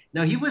season.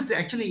 Now, he was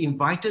actually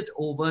invited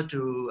over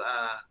to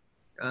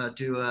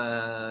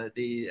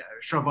the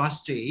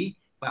Shravasti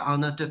by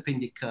Ananda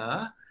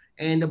Pindika.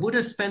 And the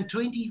Buddha spent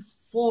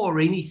 24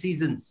 rainy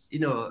seasons,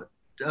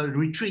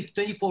 retreat,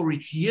 24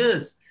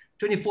 years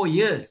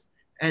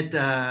at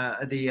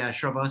the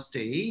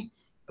Shravasti.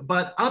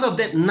 But out of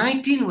that,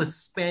 19 was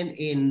spent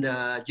in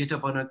the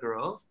Jetavana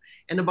Grove,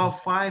 and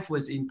about 5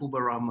 was in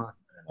Pubarama,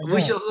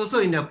 which was also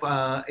in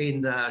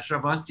the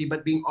Shravasti,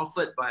 but being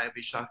offered by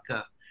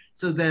Vishaka.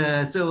 So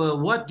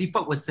what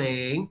Deepak was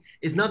saying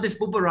is not this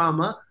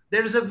Pubarama.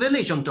 There is a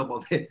village on top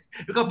of it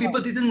because people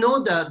didn't know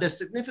the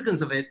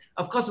significance of it.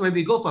 Of course, when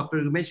we go for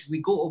pilgrimage,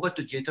 we go over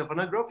to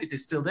Jetavana Grove. It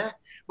is still there.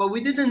 But we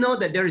didn't know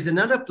that there is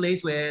another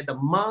place where the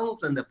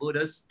monks and the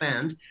Buddhas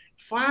spent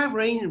 5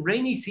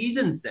 rainy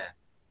seasons there.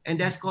 And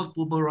that's called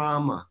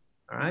Pubarama.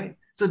 All right.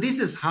 So this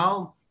is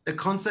how the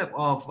concept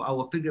of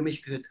our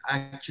pilgrimage could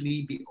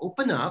actually be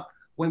opened up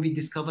when we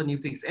discover new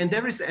things. And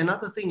there is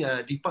another thing,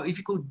 Deepak, if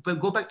you could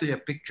go back to your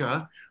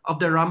picture of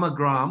the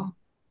Ramagrama,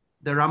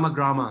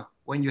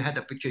 when you had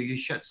the picture, you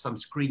shared some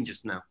screen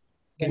just now.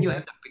 Can you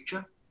have the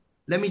picture?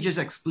 Let me just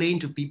explain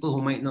to people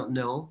who might not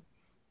know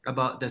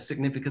about the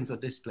significance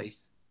of this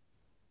place.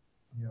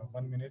 Yeah,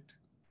 1 minute.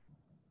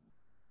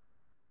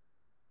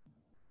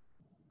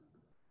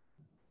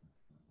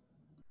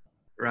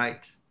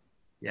 Right.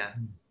 Yeah.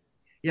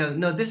 Yeah.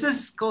 No, this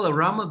is called a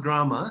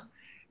Ramagrama.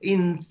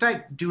 In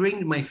fact,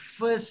 during my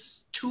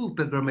first 2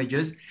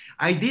 pilgrimages,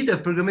 I did a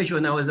pilgrimage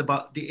when I was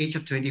about the age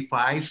of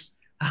 25,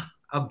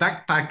 a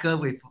backpacker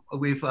with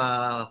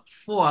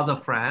 4 other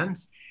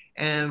friends,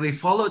 and we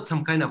followed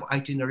some kind of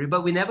itinerary,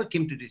 but we never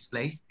came to this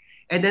place.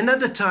 And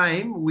another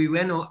time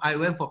I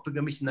went for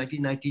pilgrimage in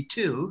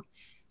 1992,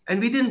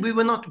 and we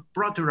were not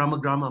brought to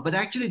Ramagrama, but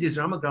actually this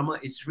Ramagrama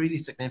is really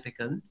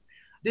significant.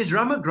 This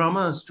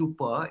Ramagrama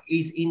stupa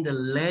is in the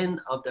land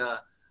of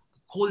the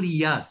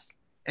Koliyas.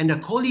 And the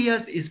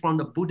Koliyas is from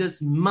the Buddha's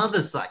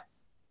mother side,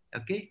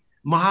 okay?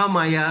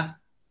 Mahamaya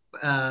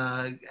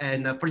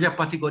and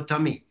Prajapati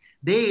Gotami.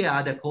 They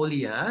are the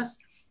Koliyas.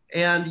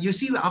 And you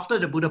see, after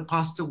the Buddha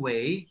passed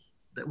away,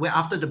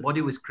 after the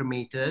body was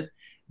cremated,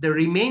 the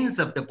remains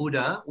of the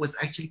Buddha was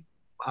actually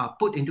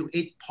put into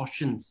 8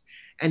 portions.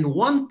 And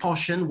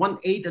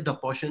 1/8 of the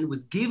portion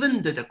was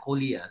given to the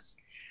Koliyas.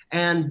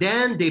 And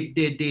then they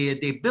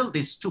built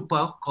this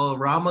stupa called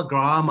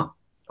Ramagrama.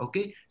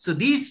 Okay, so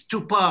these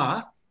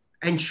stupa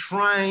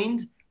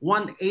enshrined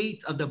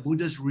 1/8 of the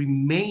Buddha's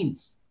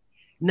remains.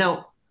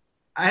 Now,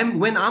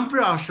 when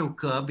Emperor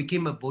Ashoka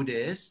became a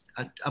Buddhist,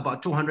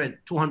 about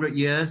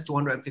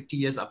 250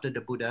 years after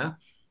the Buddha,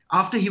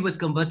 after he was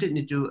converted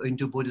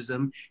into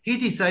Buddhism, he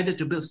decided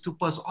to build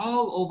stupas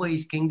all over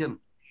his kingdom.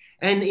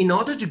 And in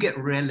order to get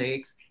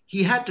relics,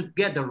 he had to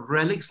get the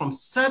relics from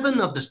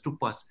 7 of the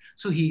stupas.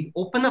 So he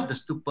opened up the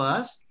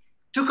stupas,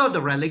 took out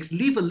the relics,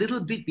 leave a little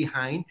bit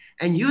behind,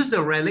 and used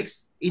the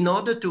relics in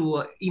order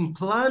to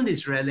implant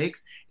these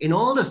relics in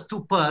all the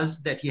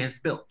stupas that he has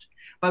built.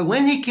 But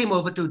when he came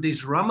over to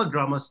this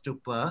Ramagrama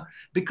stupa,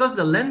 because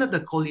the land of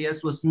the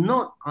Koliyas was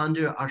not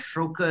under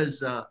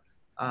Ashoka's,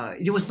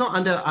 it was not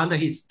under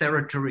his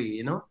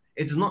territory,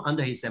 it's not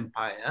under his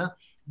empire.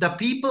 The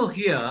people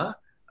here,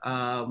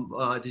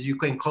 you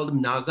can call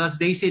them Nagas,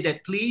 they say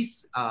that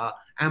please,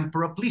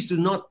 Emperor, please do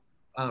not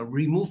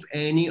remove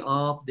any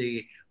of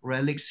the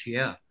relics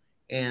here.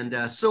 And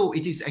so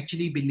it is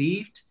actually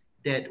believed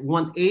that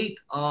 1/8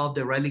 of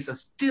the relics are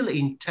still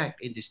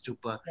intact in the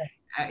stupa.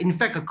 In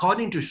fact,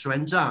 according to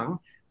Zang,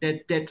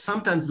 that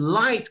sometimes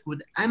light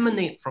would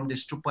emanate from the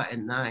stupa at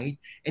night,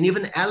 and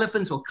even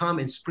elephants will come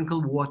and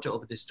sprinkle water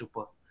over the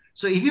stupa.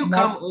 So if you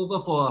come over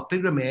for a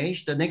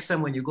pilgrimage, the next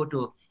time when you go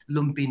to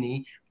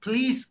Lumpini,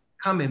 please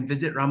come and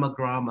visit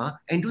Ramagrama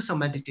and do some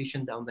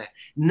meditation down there.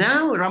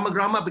 Now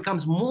Ramagrama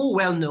becomes more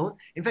well known.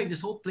 In fact,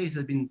 this whole place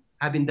have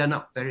been done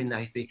up very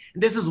nicely.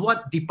 And this is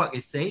what Deepak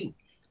is saying.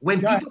 When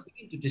people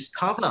begin to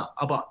discover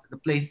about the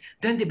place,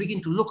 then they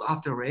begin to look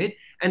after it,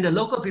 and the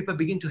local people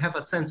begin to have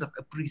a sense of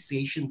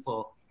appreciation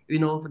for,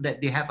 that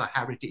they have a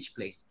heritage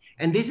place.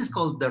 And this is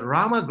called the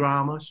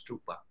Ramagrama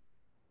Stupa.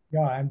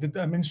 Yeah, and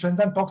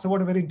Xuan talks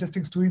about a very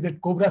interesting story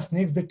that cobra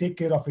snakes, they take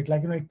care of it,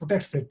 it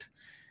protects it.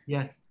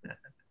 Yes.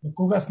 The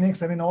cobra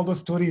snakes, all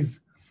those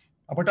stories.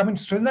 But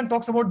Xuan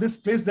talks about this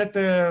place that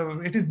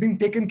it is being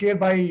taken care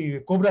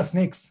by cobra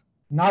snakes,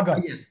 Naga.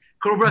 Oh, yes,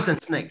 cobras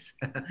and snakes.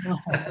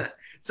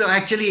 So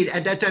actually,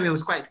 at that time, it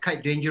was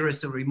quite dangerous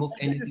to remove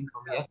anything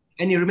from here.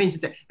 And it remains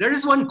there. There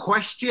is one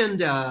question,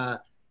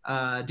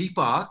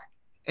 Deepak,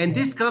 and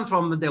this comes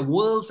from the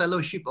World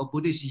Fellowship of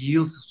Buddhist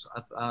Youth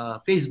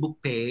Facebook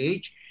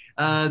page.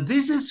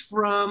 This is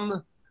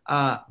from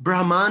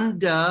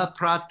Brahmanda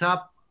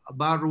Pratap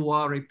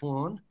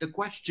Barwaripon. The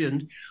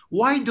question,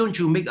 why don't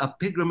you make a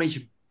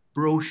pilgrimage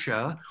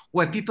brochure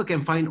where people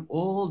can find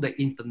all the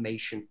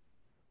information?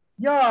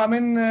 Yeah,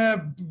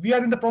 we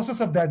are in the process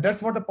of that.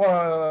 That's what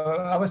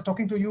I was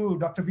talking to you,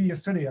 Dr. V,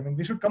 yesterday.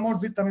 We should come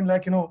out with,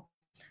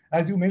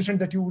 as you mentioned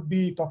that you would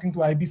be talking to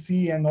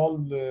IBC and all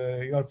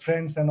your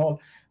friends and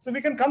all. So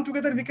we can come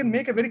together, we can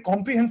make a very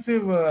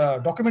comprehensive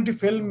documentary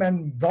film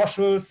and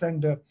brochures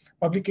and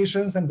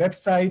publications and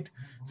website,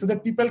 so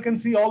that people can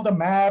see all the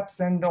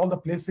maps and all the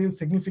places,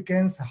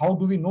 significance, how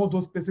do we know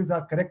those places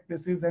are correct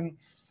places, and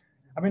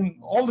I mean,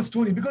 all the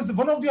story, because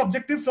one of the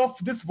objectives of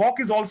this walk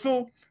is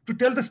also to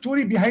tell the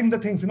story behind the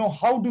things.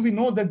 How do we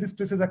know that these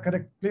places are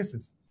correct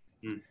places?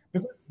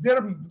 Because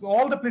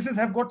all the places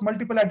have got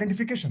multiple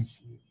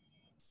identifications.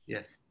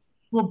 Yes.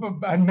 So,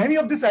 and many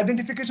of these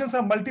identifications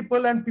are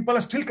multiple, and people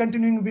are still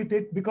continuing with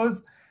it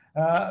because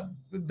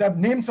the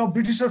names of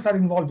Britishers are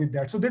involved with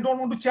that. So they don't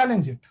want to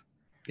challenge it.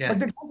 Yes. But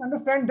they don't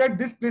understand that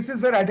these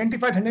places were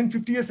identified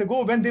 150 years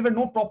ago when there were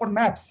no proper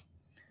maps.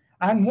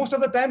 And most of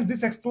the times,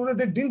 these explorers,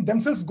 they didn't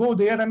themselves go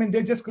there. I mean,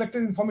 they just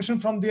collected information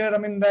from there. I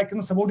mean, like,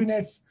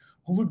 subordinates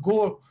who would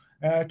go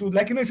to,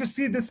 like, if you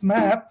see this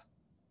map,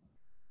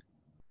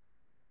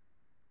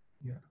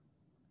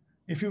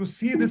 if you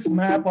see this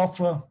map of,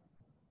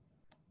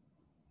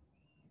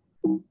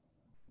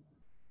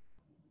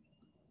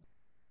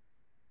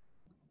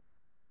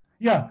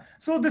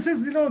 so this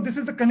is, this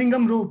is the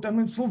Cunningham route. I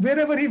mean, so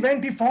wherever he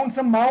went, he found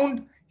some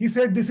mound. He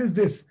said, this is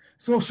this.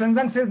 So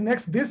Xuan says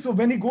next this. So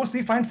when he goes,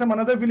 he finds some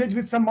another village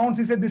with some mounds.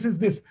 He said, this is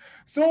this.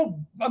 So,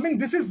 I mean,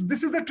 this is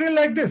the trail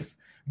like this.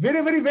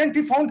 Wherever he went,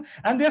 he found,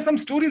 and there are some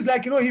stories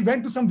like, he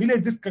went to some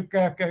village. This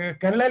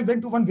Carlyle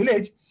went to one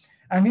village,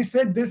 and he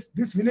said,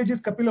 this village is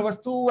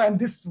Kapilavastu, and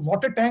this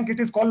water tank, it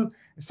is called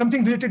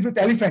something related with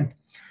elephant.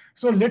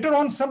 So later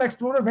on, some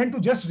explorer went to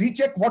just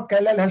recheck what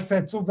Carlyle has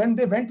said. So when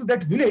they went to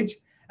that village,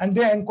 and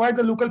they inquired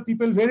the local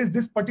people, where is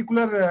this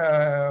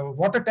particular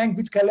water tank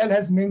which Carlyle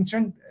has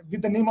mentioned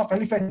with the name of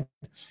elephant?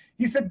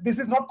 He said, this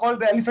is not called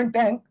the elephant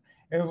tank.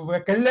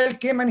 Carlyle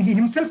came and he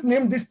himself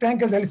named this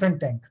tank as elephant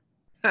tank.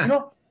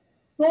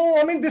 So,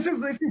 I mean, this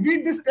is, if you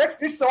read this text,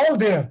 it's all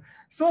there.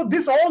 So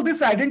all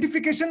this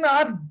identification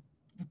are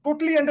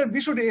totally under, we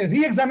should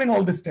re-examine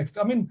all this text.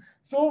 I mean,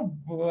 so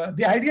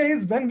the idea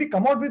is when we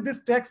come out with this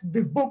text,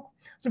 this book,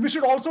 so we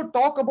should also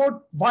talk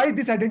about why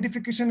this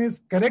identification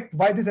is correct,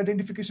 why this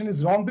identification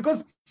is wrong,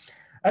 because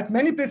at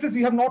many places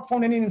we have not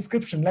found any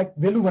inscription, like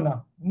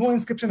Veluvana, no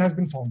inscription has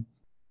been found.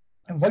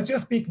 And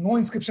Vulture's Peak, no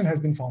inscription has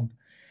been found.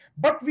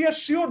 But we are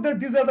sure that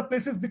these are the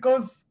places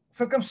because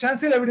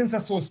circumstantial evidence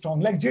are so strong,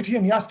 like Jethi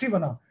and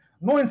Yastivana,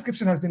 no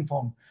inscription has been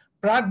found.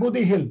 Prag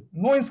Bodhi Hill,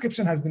 no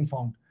inscription has been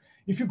found.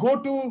 If you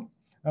go to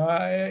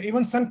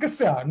even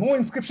Sankasya, no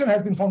inscription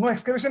has been found, no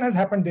excavation has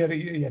happened there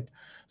yet.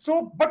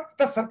 So, but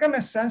the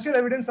circumstantial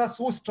evidence are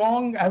so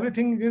strong,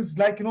 everything is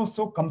like,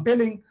 so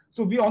compelling.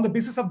 So we, on the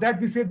basis of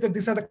that, we say that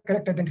these are the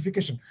correct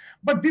identification.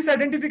 But this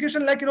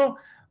identification, like,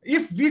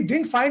 if we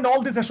didn't find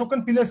all these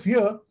Ashokan pillars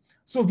here,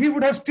 so we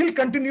would have still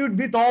continued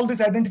with all this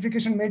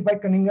identification made by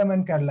Cunningham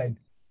and Carlyle.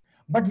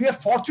 But we are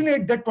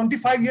fortunate that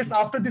 25 years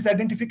after this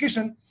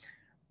identification,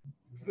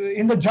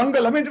 in the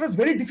jungle, I mean, it was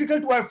very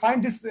difficult to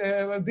find this.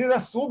 There are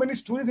so many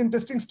stories,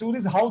 interesting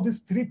stories, how these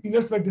three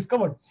pillars were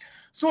discovered.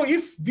 So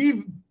if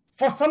we,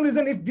 for some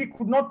reason, if we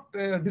could not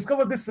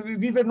discover this,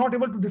 we were not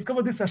able to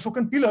discover these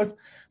Ashokan pillars,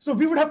 so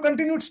we would have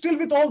continued still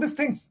with all these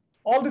things,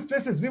 all these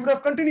places, we would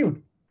have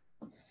continued.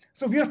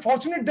 So we are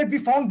fortunate that we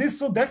found this.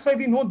 So that's why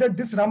we know that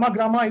this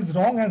Ramagrama is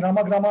wrong and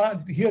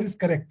Ramagrama here is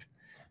correct.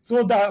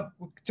 So the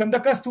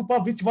Chandaka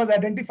Stupa, which was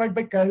identified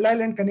by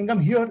Carlyle and Cunningham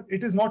here,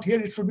 it is not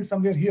here, it should be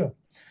somewhere here.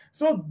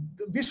 So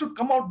we should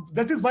come out.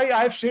 That is why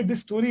I have shared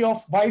this story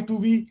of why do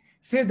we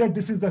say that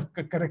this is the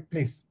correct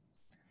place.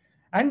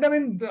 And I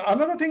mean,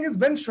 another thing is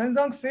when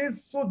Xuan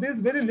says, so there's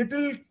very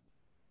little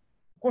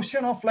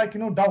question of like,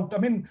 doubt. I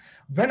mean,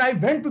 when I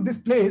went to this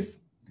place,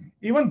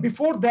 even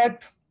before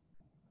that,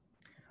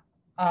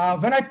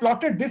 when I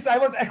plotted this, I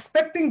was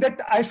expecting that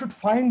I should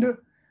find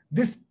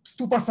this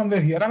stupa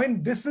somewhere here. I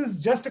mean, this is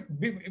just,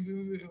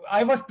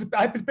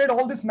 I prepared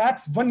all these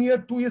maps 1 year,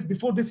 2 years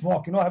before this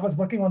walk. I was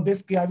working on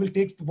this, I will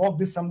take the walk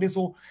this someday,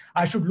 so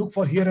I should look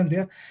for here and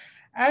there.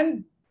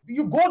 And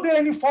you go there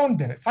and you find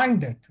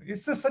that.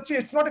 It's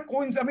it's not a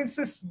coincidence. I mean, it's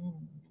this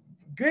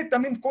great,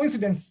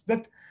 coincidence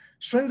that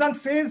Xuan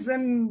says,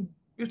 and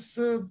it's,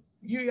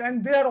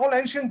 and they are all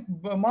ancient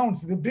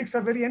mounds. The bricks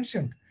are very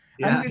ancient.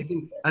 Yeah,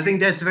 I think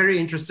that's very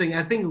interesting.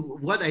 I think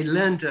what I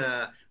learned,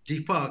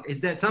 Deepak,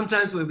 is that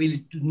sometimes when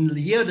we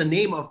hear the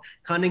name of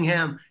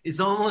Cunningham, it's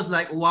almost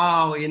like,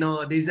 wow,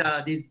 these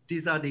are the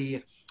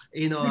the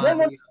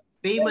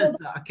famous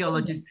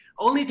archaeologists,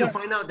 only to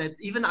find out that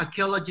even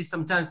archaeologists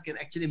sometimes can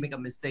actually make a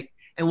mistake.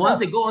 And once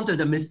they go onto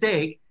the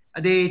mistake,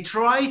 they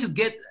try to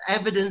get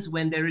evidence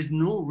when there is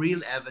no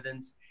real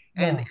evidence.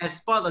 And as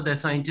part of the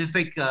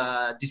scientific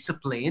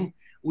discipline,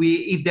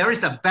 if there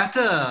is a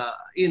better,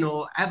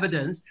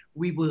 evidence,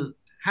 we will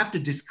have to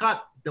discard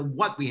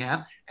what we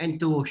have and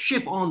to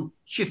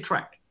shift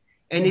track.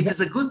 And it is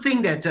a good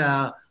thing that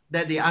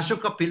that the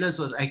Ashoka pillars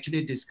was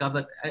actually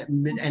discovered,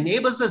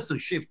 enables us to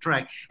shift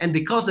track. And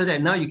because of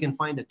that, now you can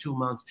find the two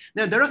mounts.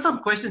 Now, there are some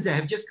questions that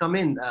have just come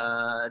in,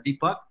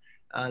 Deepak.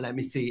 Let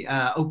me see.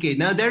 Okay,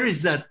 now there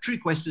is 3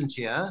 questions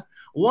here.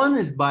 One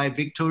is by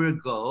Victoria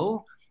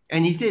Go.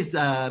 And he says,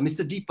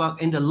 Mr.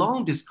 Deepak, in the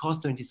Long Discourse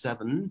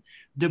 27,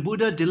 the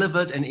Buddha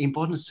delivered an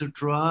important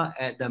sutra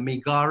at the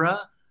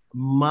Megara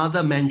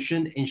Mother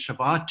Mansion in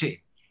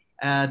Shavati.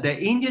 The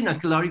Indian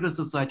Archaeological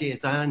Society,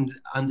 as I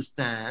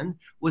understand,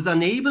 was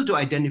unable to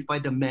identify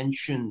the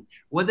mansion.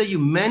 Whether you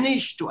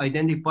managed to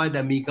identify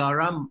the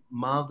Megara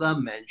Mother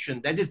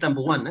Mansion, that is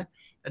number one.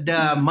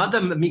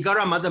 The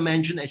Megara Mother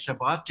Mansion at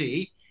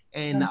Shavati,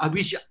 and I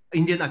wish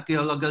Indian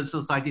Archaeological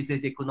Society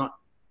says they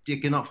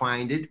cannot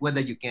find it,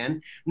 whether you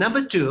can.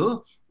 Number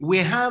two, we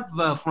have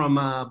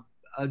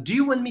do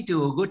you want me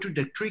to go through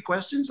the three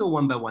questions or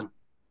one by one?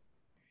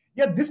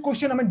 Yeah, this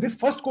question, I mean, this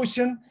first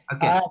question,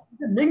 okay.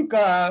 The link,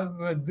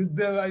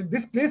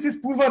 this place is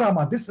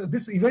Purvarama.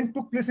 This event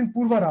took place in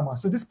Purvarama.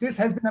 So this place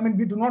has been, I mean,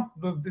 we do not,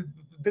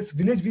 this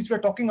village which we are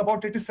talking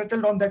about, it is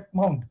settled on that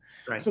mound.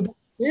 Right. So the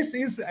place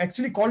is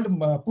actually called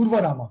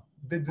Purvarama.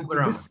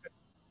 Purvarama.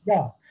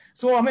 Yeah.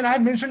 So, I mean, I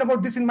had mentioned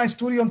about this in my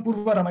story on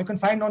Purvarama. You can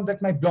find on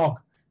that my blog.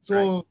 So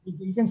right.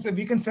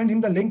 we can send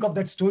him the link of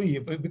that story,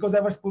 because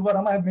I was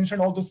Purvarama. I have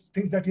mentioned all those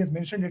things that he has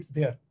mentioned. It's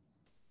there.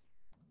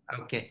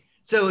 Okay.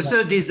 So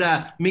this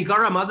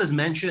Megara Mother's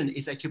Mansion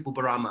is actually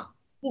Purvarama.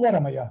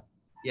 Purvarama, yeah.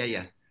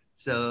 Yeah.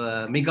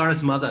 So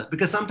Megara's mother,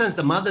 because sometimes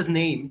the mother's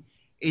name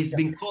is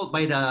being called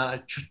by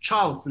the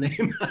child's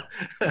name,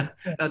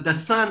 the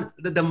son,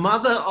 the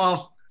mother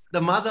of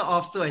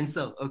so and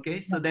so.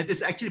 Okay, so that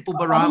is actually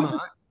Purvarama,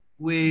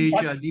 which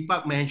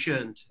Deepak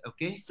mentioned.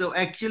 Okay, so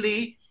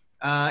actually,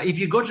 if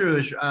you go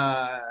to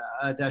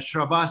the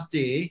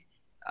Shravasti,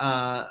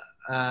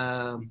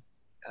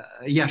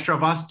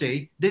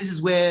 Shravasti, this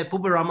is where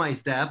Purvarama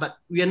is there, but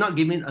we are not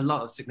giving a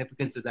lot of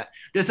significance to that.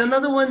 There's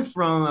another one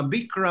from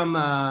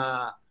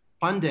Bikram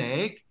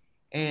Pandey,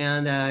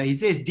 and he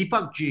says,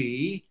 Deepak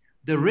Ji,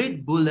 the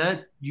red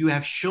bullet you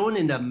have shown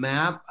in the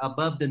map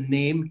above the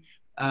name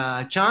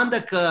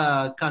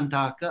Chandaka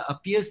Kantaka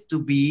appears to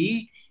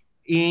be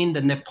in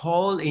the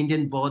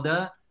Nepal-Indian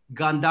border,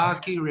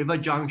 Gandaki River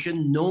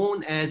junction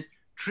known as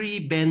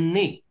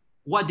Tribeni.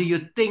 What do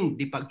you think,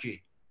 Deepak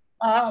Ji?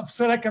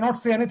 Sir, I cannot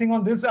say anything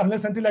on this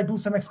unless until I do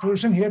some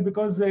exploration here,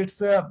 because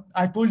it's,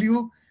 I told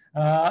you,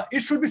 it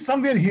should be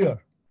somewhere here.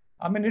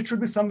 I mean, it should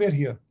be somewhere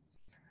here.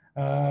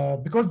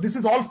 Because this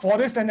is all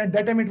forest, and at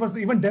that time it was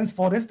even dense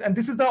forest, and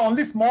this is the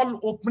only small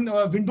open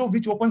window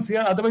which opens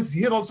here. Otherwise,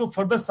 here also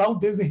further south,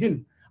 there's a hill.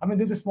 I mean,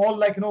 there's a small,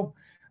 like,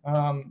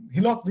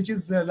 hillock, which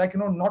is like,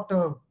 not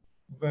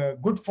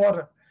good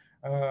for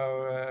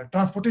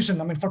transportation,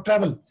 I mean, for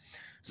travel.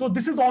 So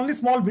this is the only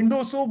small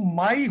window. So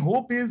my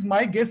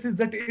guess is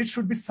that it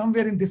should be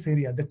somewhere in this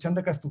area, the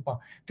Chandaka Stupa.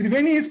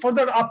 Triveni is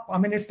further up. I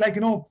mean, it's like,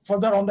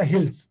 further on the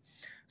hills.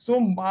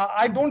 So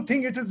I don't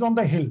think it is on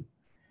the hill,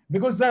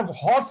 because the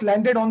horse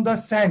landed on the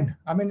sand.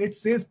 I mean, it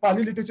says,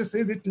 Pali literature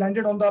says it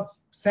landed on the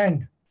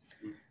sand.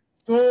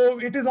 So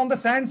it is on the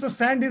sand. So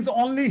sand is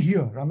only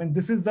here. I mean,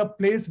 this is the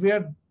place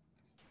where,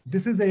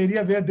 this is the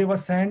area where there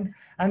was sand,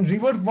 and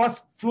river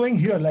was flowing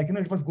here, like,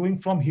 it was going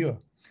from here.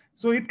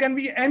 So it can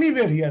be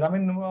anywhere here. I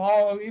mean,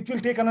 it will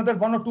take another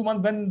 1 or 2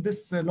 months when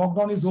this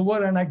lockdown is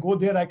over and I go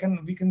there,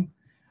 we can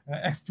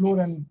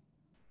explore and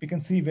we can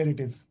see where it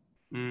is.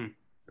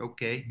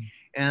 Okay.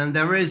 And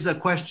there is a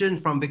question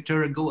from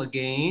Victoria Go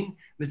again.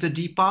 Mr.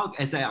 Deepak,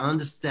 as I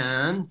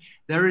understand,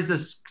 there is a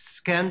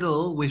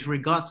scandal with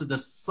regards to the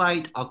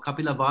site of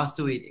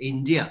Kapilavastu in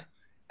India.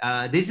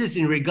 This is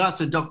in regards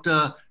to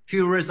Dr.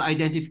 Furer's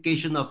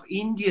identification of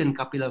Indian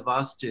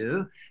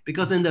Kapilavastu,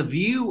 because in the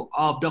view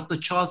of Dr.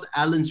 Charles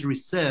Allen's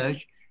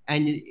research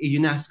and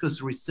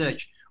UNESCO's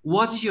research,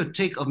 what is your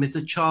take of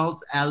Mr.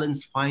 Charles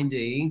Allen's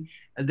finding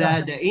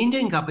that the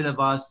Indian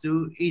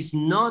Kapilavastu is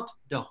not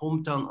the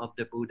hometown of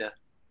the Buddha?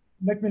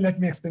 Let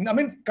me explain. I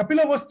mean,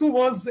 Kapilavastu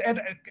was an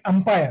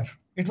empire.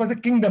 It was a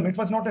kingdom. It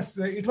was not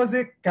it was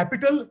a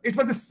capital. It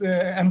was an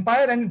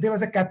empire, and there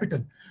was a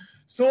capital.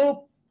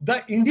 So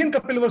the Indian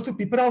Kapilavastu,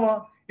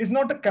 Piprava, is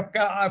not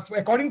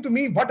according to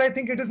me, what I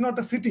think, it is not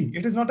a city.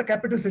 It is not a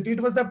capital city.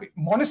 It was the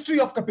monastery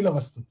of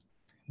Kapilavastu.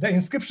 The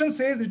inscription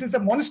says it is the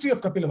monastery of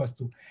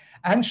Kapilavastu.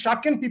 And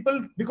Shakyan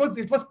people, because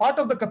it was part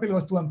of the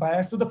Kapilavastu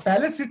empire, so the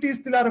palace city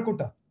is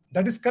Tilarakota.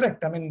 That is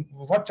correct. I mean,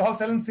 what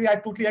Charles Allen say, I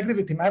totally agree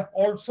with him. I have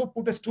also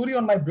put a story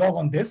on my blog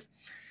on this,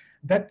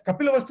 that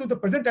Kapilavastu, the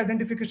present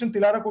identification,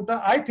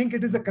 Tilarakota, I think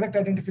it is the correct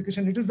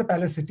identification. It is the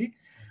palace city.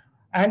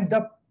 And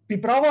the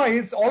Piprava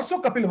is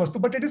also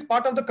Kapilavastu, but it is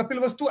part of the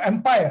Kapilavastu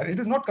empire. It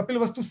is not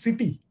Kapilavastu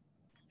city.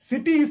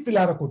 City is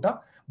Tilarakota,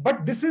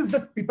 but this is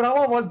the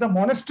Piprava was the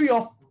monastery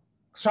of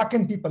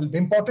Shakyan people, the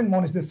important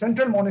monastery, the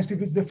central monastery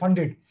which they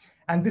funded.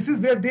 And this is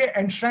where they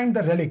enshrined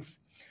the relics.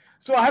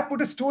 So I have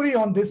put a story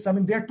on this. I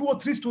mean, there are 2 or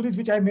 3 stories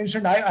which I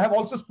mentioned. I have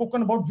also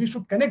spoken about, we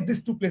should connect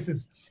these 2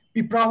 places,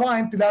 Piprava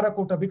and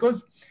Tilarakota,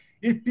 because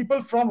if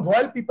people from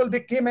royal people,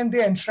 they came and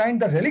they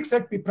enshrined the relics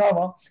at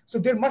Piprava, so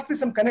there must be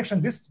some connection.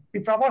 This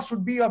Piprava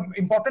should be an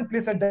important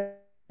place at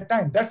that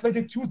time. That's why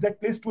they choose that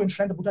place to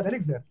enshrine the Buddha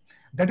relics there.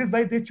 That is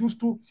why they choose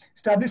to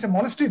establish a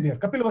monastery there,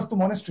 Kapilavastu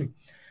monastery.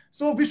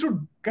 So we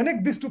should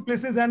connect these 2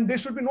 places, and there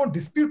should be no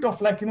dispute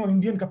of, like,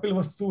 Indian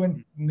Kapilavastu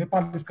and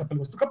Nepalese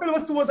Kapilavastu.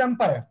 Kapilavastu was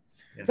empire.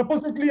 Yeah.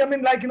 Supposedly, I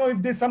mean, like,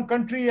 if there's some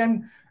country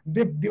and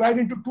they divide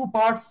into two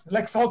parts,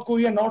 like South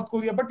Korea, North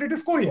Korea, but it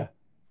is Korea.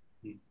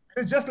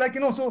 It's just like,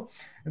 so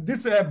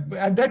this,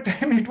 at that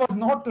time, it was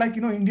not like,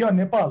 India or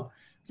Nepal.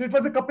 So it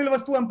was a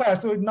Kapilavastu empire.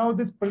 So now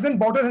this present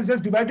border has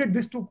just divided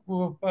this to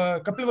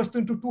Kapilavastu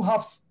into two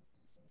halves.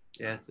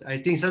 Yes, I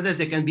think sometimes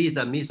there can be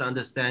some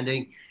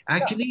misunderstanding.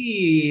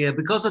 Actually,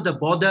 because of the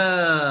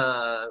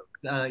border,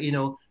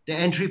 the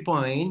entry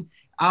point,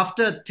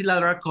 after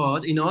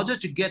Tilarakot, in order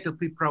to get to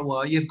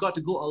Piprawa, you've got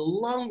to go a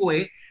long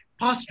way,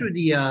 pass through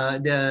the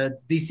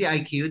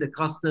DCIQ, the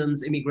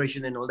customs,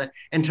 immigration, and all that,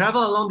 and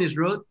travel along this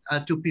road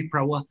to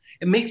Piprawa.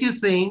 It makes you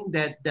think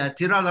that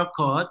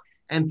Tilarakot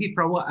and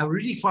Piprawa are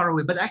really far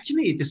away, but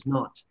actually it is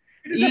not.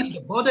 If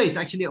the border is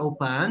actually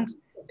opened,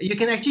 you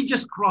can actually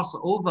just cross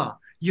over.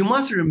 You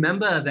must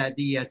remember that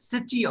the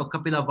city of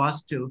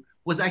Kapilavastu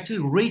was actually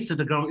razed to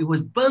the ground. It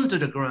was burned to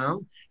the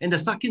ground, and the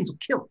Sakyans were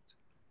killed,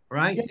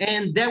 right? Yes.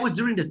 And that was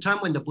during the time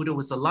when the Buddha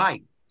was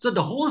alive. So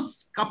the whole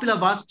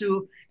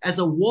Kapilavastu, as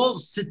a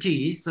walled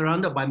city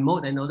surrounded by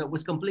moat and all that,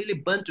 was completely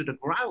burnt to the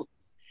ground.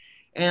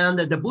 And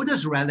the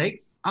Buddha's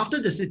relics,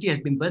 after the city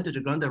had been burnt to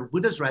the ground, the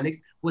Buddha's relics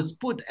was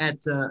put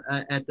at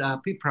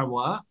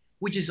Piprawa,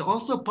 which is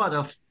also part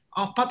of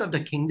the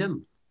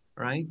kingdom,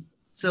 right?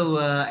 So,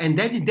 and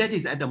that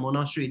is at the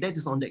monastery, that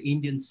is on the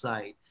Indian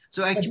side.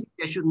 So actually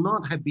there should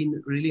not have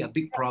been really a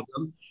big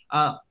problem,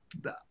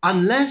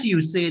 unless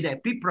you say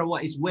that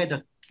Piprawa is where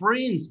the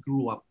prince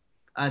grew up,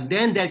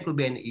 then that could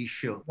be an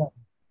issue.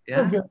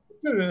 Yeah?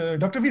 So,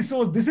 Dr. V,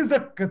 so this is the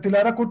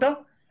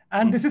Tilarakota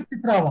and this is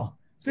Piprawa.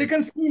 So you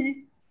can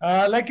see,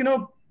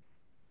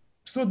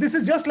 so this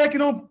is just like,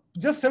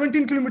 just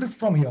 17 kilometers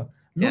from here.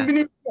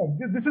 Lumbini,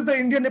 this is the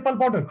India-Nepal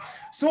border.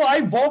 So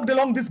I walked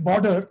along this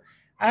border.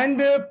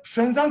 And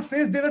Xuan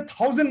says there are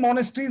 1,000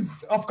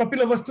 monasteries of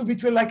Kapilavastu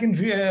which were like in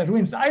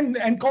ruins. I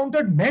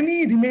encountered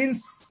many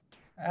remains,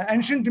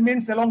 ancient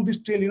remains along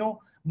this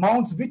trail,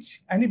 mounds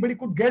which anybody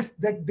could guess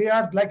that they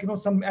are like,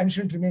 some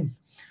ancient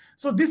remains.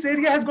 So this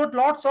area has got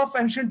lots of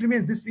ancient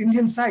remains, this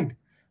Indian side.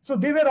 So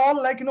they were all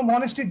like,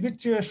 monasteries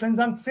which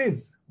Xuan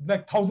says,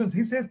 like thousands.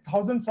 He says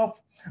thousands of,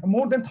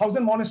 more than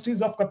 1,000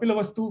 monasteries of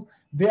Kapilavastu,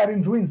 they are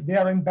in ruins, they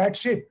are in bad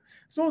shape.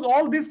 So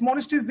all these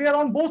monasteries, they are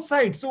on both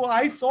sides. So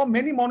I saw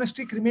many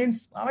monastic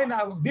remains. I mean,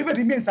 they were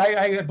remains.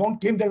 I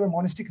don't claim they were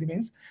monastic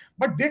remains,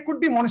 but they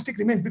could be monastic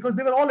remains because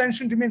they were all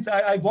ancient remains.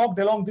 I walked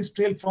along this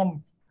trail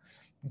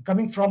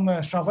coming from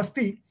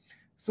Shravasti.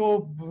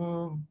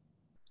 So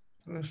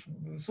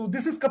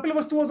this is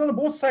Kapilavastu was on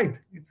both sides.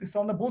 It's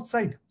on the both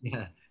side.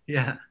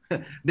 Yeah.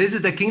 This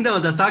is the kingdom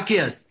of the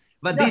Sakyas.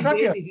 But these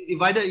days it is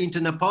divided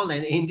into Nepal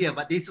and India,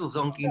 but this was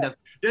one kingdom.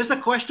 There's a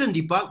question,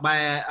 Deepak,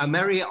 by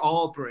Mary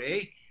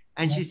Aubrey.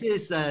 And she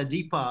says,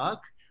 Deepak,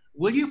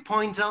 will you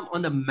point out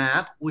on the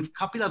map with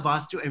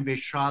Kapilavastu and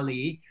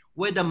Vaishali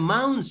where the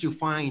mounds you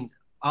find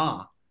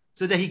are,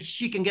 so that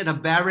she can get the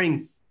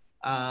bearings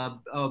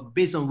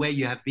based on where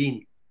you have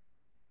been?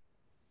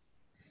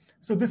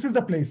 So this is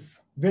the place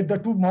where the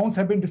two mounds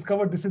have been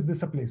discovered. This is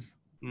the place.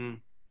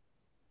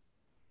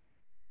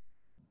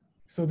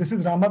 So this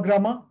is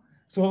Ramagrama.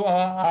 So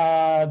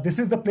this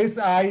is the place,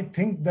 I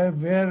think,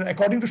 where,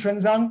 according to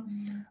Xuan,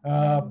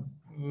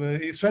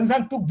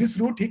 Xuan took this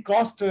route. He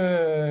crossed,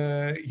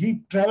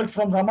 he traveled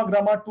from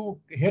Ramagrama to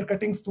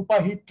haircutting stupa.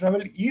 He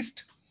traveled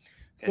east.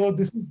 So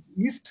this is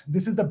east.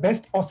 This is the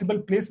best possible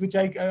place which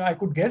I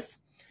could guess.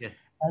 Yes.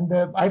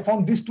 And I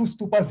found these two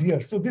stupas here.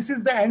 So this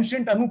is the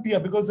ancient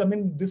Anupiya, because I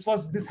mean this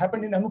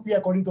happened in Anupiya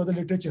according to other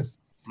literatures.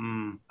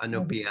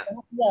 Anupiya.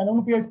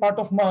 Anupiya is part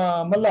of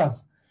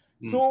Mallas.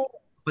 So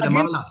but the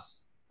Mallas.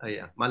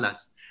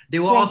 Mallas. They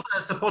were also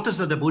supporters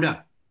of the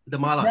Buddha, the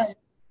Mallas.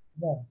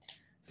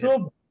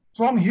 So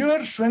from here,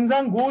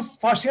 Xuan goes,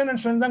 Fashion and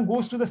Xuan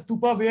goes to the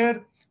stupa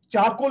where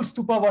charcoal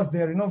stupa was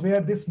there,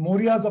 where this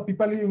Morias or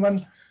people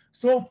even.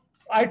 So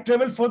I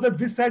traveled further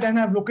this side and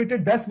I've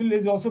located that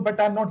village also, but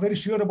I'm not very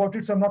sure about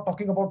it. So I'm not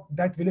talking about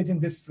that village in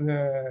this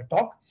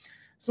talk.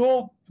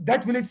 So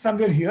that village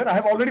somewhere here, I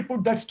have already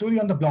put that story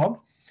on the blog.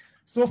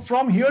 So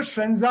from here,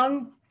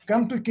 Xuan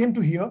came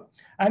to here.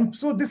 And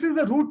so this is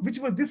the route,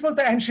 this was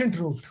the ancient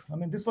route. I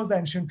mean, this was the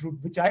ancient route,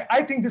 which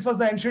I think this was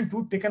the ancient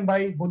route taken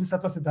by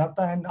Bodhisattva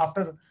Siddhartha. And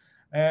after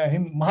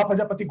him,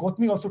 Mahapajapati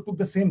Gautami also took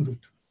the same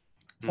route,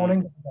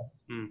 following the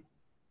Buddha.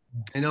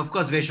 And of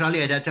course,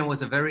 Vaishali at that time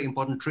was a very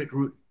important trading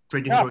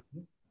route.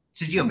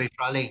 City of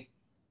Vaishali.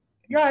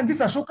 Yeah, and this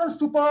Ashokan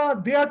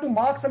Stupa, they are to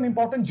mark some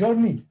important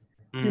journey,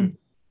 to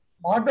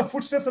mark the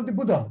footsteps of the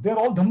Buddha. They are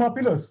all Dhamma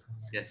pillars.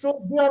 Yes.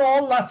 So they are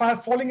all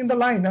falling in the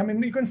line. I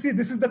mean, you can see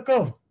this is the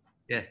curve.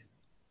 Yes.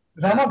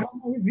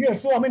 Ramagrama is here.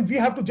 So, I mean, we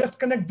have to just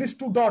connect this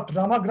two dots,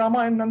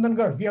 Ramagrama and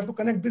Nandangarh. We have to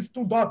connect this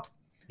two dots.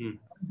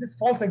 This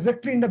falls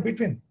exactly in the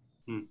between.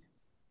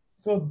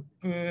 So,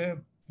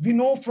 we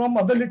know from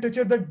other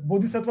literature that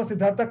Bodhisattva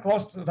Siddhartha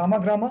crossed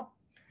Ramagrama.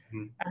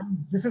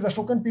 And this is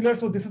Ashokan pillar.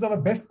 So, this is our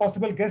best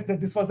possible guess that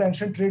this was the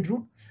ancient trade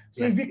route.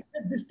 So, if we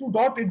connect this two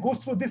dots, it goes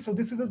through this. So,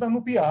 this is the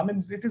Anupiya. I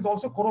mean, it is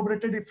also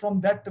corroborated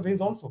from that ways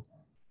also.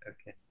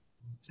 Okay.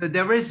 So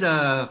there is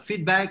a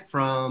feedback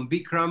from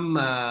Bikram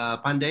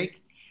Pandey,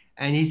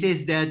 and he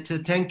says that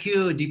thank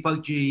you,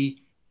 Deepak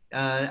ji.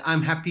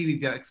 I'm happy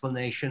with your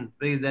explanation.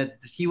 That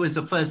he was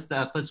the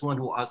first one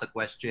who asked a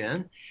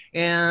question,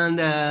 and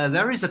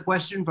there is a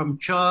question from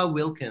Cha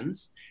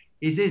Wilkins.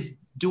 He says,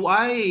 "Do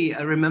I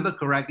remember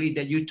correctly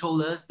that you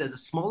told us that the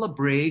smaller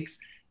bricks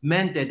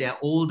meant that they're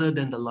older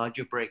than the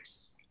larger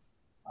bricks?"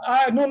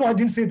 No, I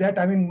didn't say that.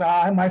 I mean,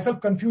 I'm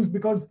myself confused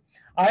because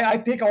I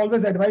take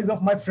always advice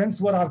of my friends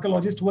who are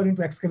archaeologists who are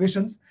into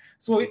excavations.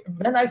 So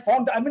when I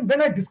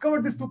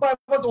discovered this stupa, I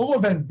was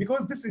overwhelmed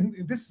because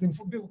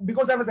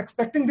because I was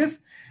expecting this,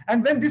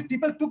 and when these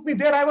people took me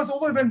there, I was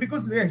overwhelmed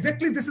because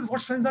exactly this is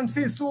what Xuan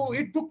says. So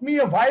it took me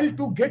a while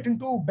to get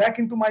back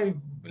into my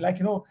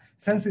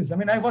senses. I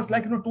mean, I was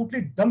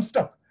totally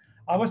dumbstruck.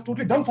 I was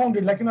totally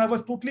dumbfounded. I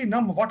was totally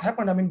numb. What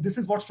happened? I mean, this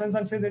is what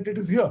Xuan says that it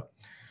is here.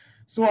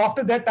 So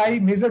after that, I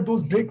measured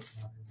those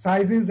bricks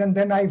sizes, and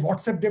then I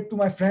WhatsApped it to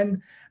my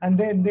friend, and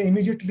then they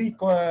immediately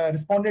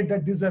responded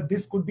that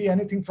this could be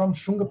anything from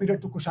Shunga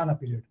period to Kushana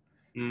period.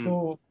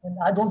 So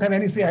I don't have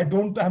any say.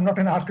 I'm not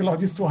an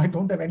archaeologist, so I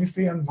don't have any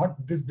say on what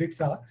these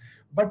bricks are.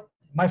 But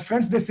my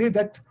friends, they say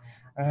that,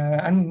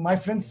 and my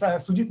friend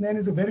Sujit Nain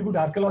is a very good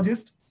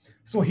archaeologist.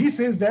 So he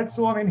says that.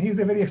 So I mean, he's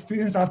a very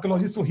experienced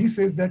archaeologist. So he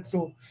says that.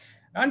 So,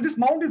 and this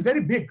mound is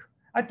very big.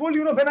 I told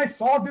you, when I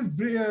saw this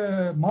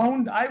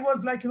mound, I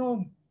was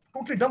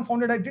totally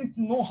dumbfounded. I didn't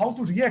know how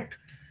to react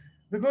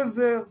because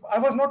I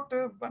was not,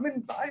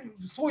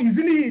 so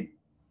easily,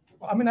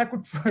 I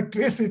could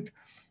trace it.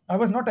 I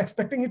was not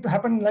expecting it to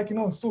happen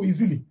so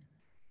easily.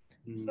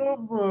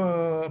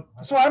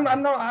 So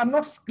I'm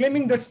not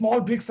claiming that small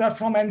bricks are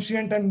from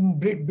ancient and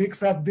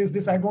bricks are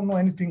this. I don't know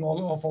anything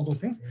of all those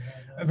things.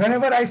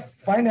 Whenever I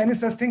find any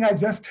such thing, I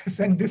just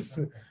send this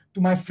to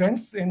my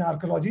friends in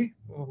archaeology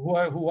who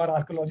are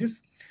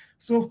archaeologists.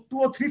 So 2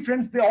 or 3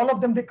 friends, all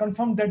of them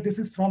confirmed that this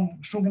is from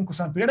Shung and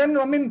Kushan period. And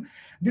I mean,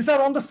 these are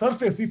on the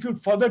surface. If you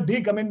further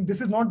dig, I mean,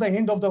 this is not the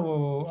end of the.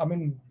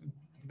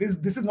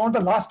 This is not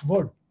the last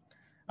word.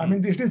 I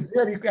mean, it is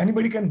there.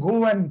 Anybody can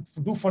go and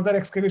do further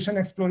excavation,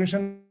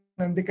 exploration,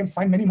 and they can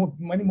find many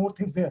more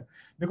things there.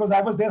 Because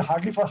I was there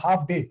hardly for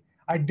half day.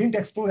 I didn't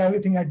explore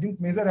everything. I didn't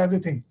measure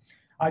everything.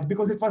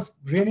 Because it was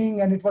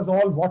raining and it was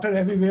all water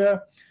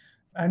everywhere,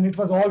 and it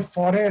was all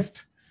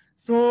forest.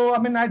 So, I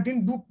mean, I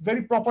didn't do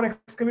very proper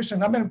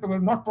excavation. I mean,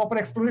 not proper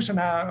exploration.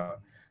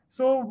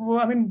 So,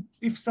 I mean,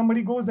 if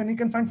somebody goes, then he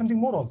can find something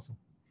more also.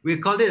 We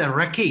call it a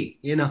recce,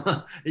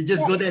 You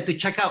just go there to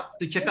check out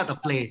the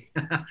place.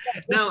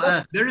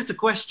 Now, there is a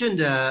question,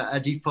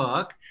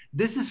 Deepak.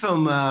 This is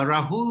from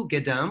Rahul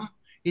Gedam.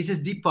 He says,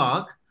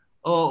 Deepak,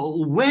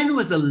 when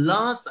was the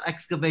last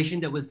excavation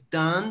that was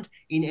done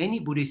in any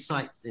Buddhist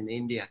sites in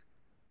India?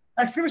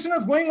 Excavation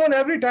is going on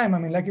every time. I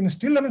mean,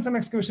 still, some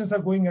excavations are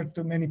going at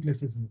many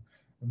places.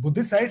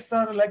 Buddhist sites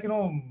are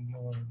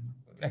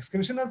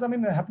excavation is,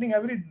 happening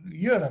every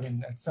year.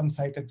 At some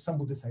site, at some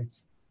Buddhist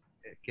sites.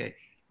 Okay.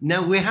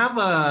 Now we have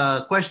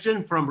a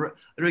question from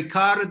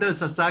Ricardo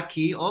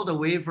Sasaki, all the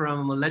way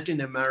from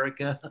Latin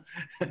America.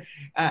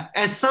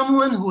 As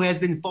someone who has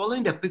been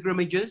following the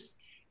pilgrimages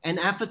and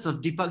efforts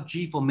of Deepak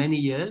Ji for many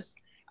years,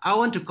 I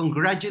want to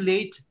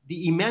congratulate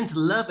the immense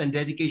love and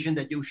dedication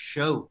that you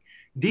show.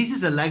 This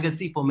is a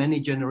legacy for many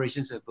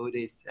generations of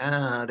Buddhists.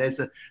 There's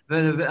a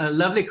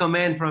lovely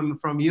comment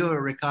from you,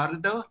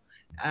 Ricardo.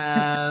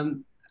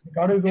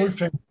 Ricardo is old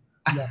friend.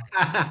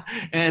 Yeah.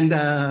 And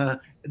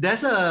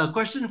there's a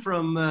question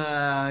from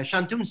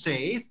Shantum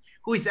Saith,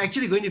 who is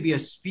actually going to be a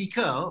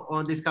speaker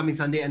on this coming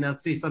Sunday, and I'll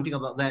say something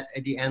about that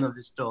at the end of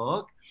this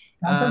talk.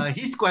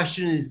 His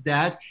question is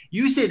that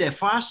you say that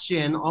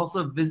Xian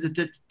also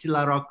visited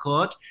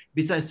Tilarakot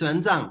besides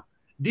Zang.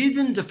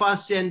 Didn't the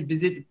Xian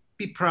visit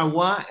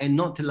Piprawa and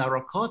not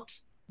Tilarakot?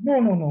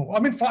 No. I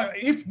mean,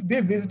 if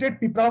they visited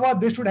Piprawa,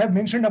 they should have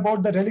mentioned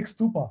about the relic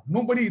stupa.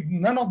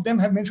 None of them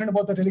have mentioned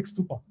about the relic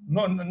stupa.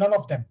 No, none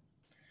of them.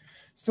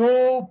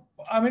 So,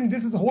 I mean,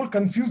 this is a whole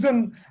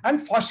confusion. And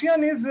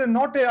Xian is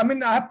not,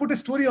 I have put a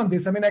story on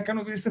this.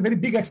 It's a very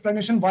big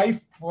explanation why,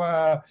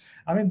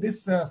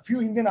 this few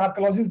Indian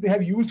archaeologists, they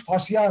have used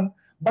Xian,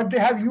 but they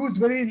have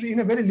used in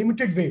a very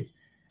limited way.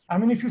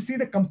 If you see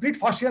the complete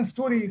Xian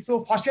story,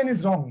 so Xian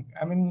is wrong.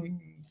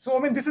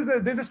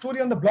 There's a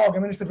story on the blog.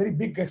 It's a very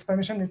big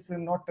explanation. It's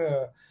not,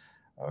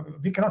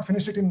 we cannot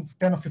finish it in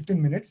 10 or 15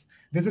 minutes.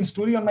 There's a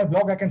story on my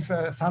blog.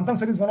 Santam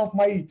sir is one of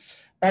my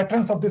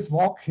patrons of this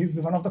walk. He's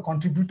one of the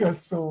contributors.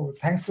 So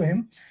thanks to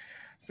him.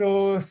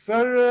 So,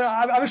 sir,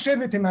 I will share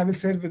with him. I will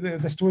share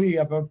with the story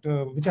about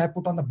which I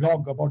put on the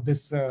blog about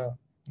this,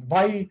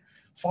 why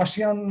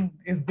Xian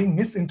is being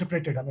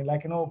misinterpreted.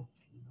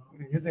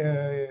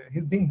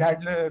 He's being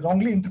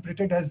wrongly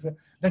interpreted as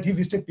that he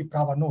visited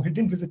Piprawa. No, he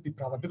didn't visit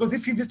Piprawa, because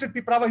if he visited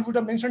Piprawa, he would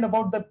have mentioned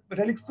about the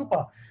relic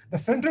stupa. The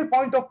central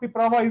point of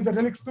Piprawa is the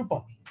relic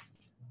stupa.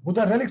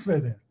 Buddha relics were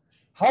there.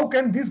 How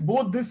can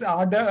both this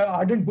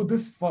ardent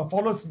Buddhist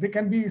followers, they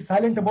can be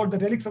silent about the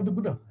relics of the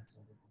Buddha?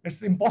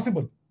 It's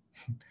impossible.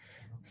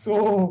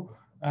 So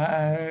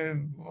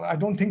I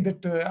don't think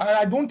that,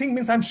 I don't think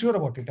means I'm sure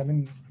about it. I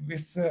mean,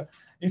 it's,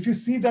 if you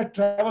see that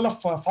travel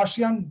of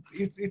Fashian,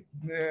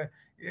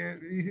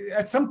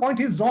 at some point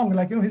he's wrong,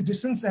 like, his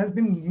distance has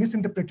been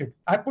misinterpreted.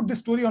 I put this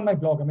story on my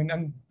blog, I mean,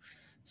 and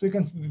so you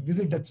can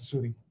visit that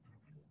story.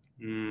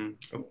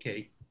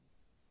 Okay.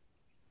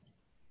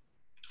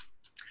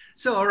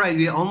 So, all right,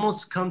 we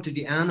almost come to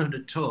the end of the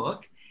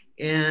talk.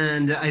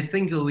 And I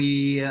think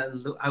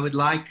I would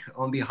like,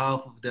 on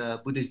behalf of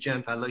the Buddhist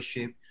Gem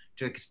Fellowship,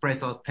 to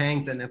express our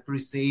thanks and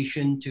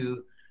appreciation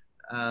to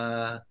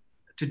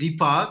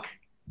Deepak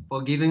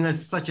for giving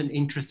us such an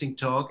interesting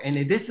talk. And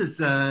this is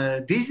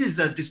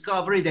a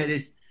discovery that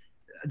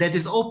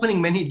is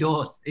opening many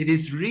doors. It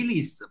is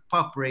really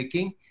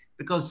path-breaking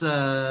because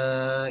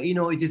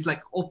it is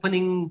like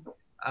opening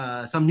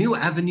some new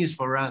avenues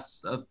for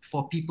us,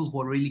 for people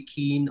who are really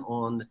keen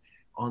on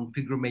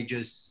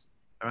pilgrimages.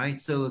 All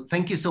right, so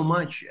thank you so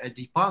much,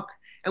 Deepak,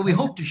 and we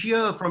hope to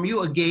hear from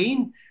you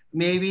again,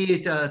 maybe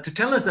to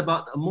tell us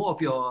about more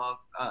of your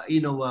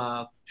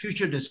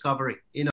future discovery.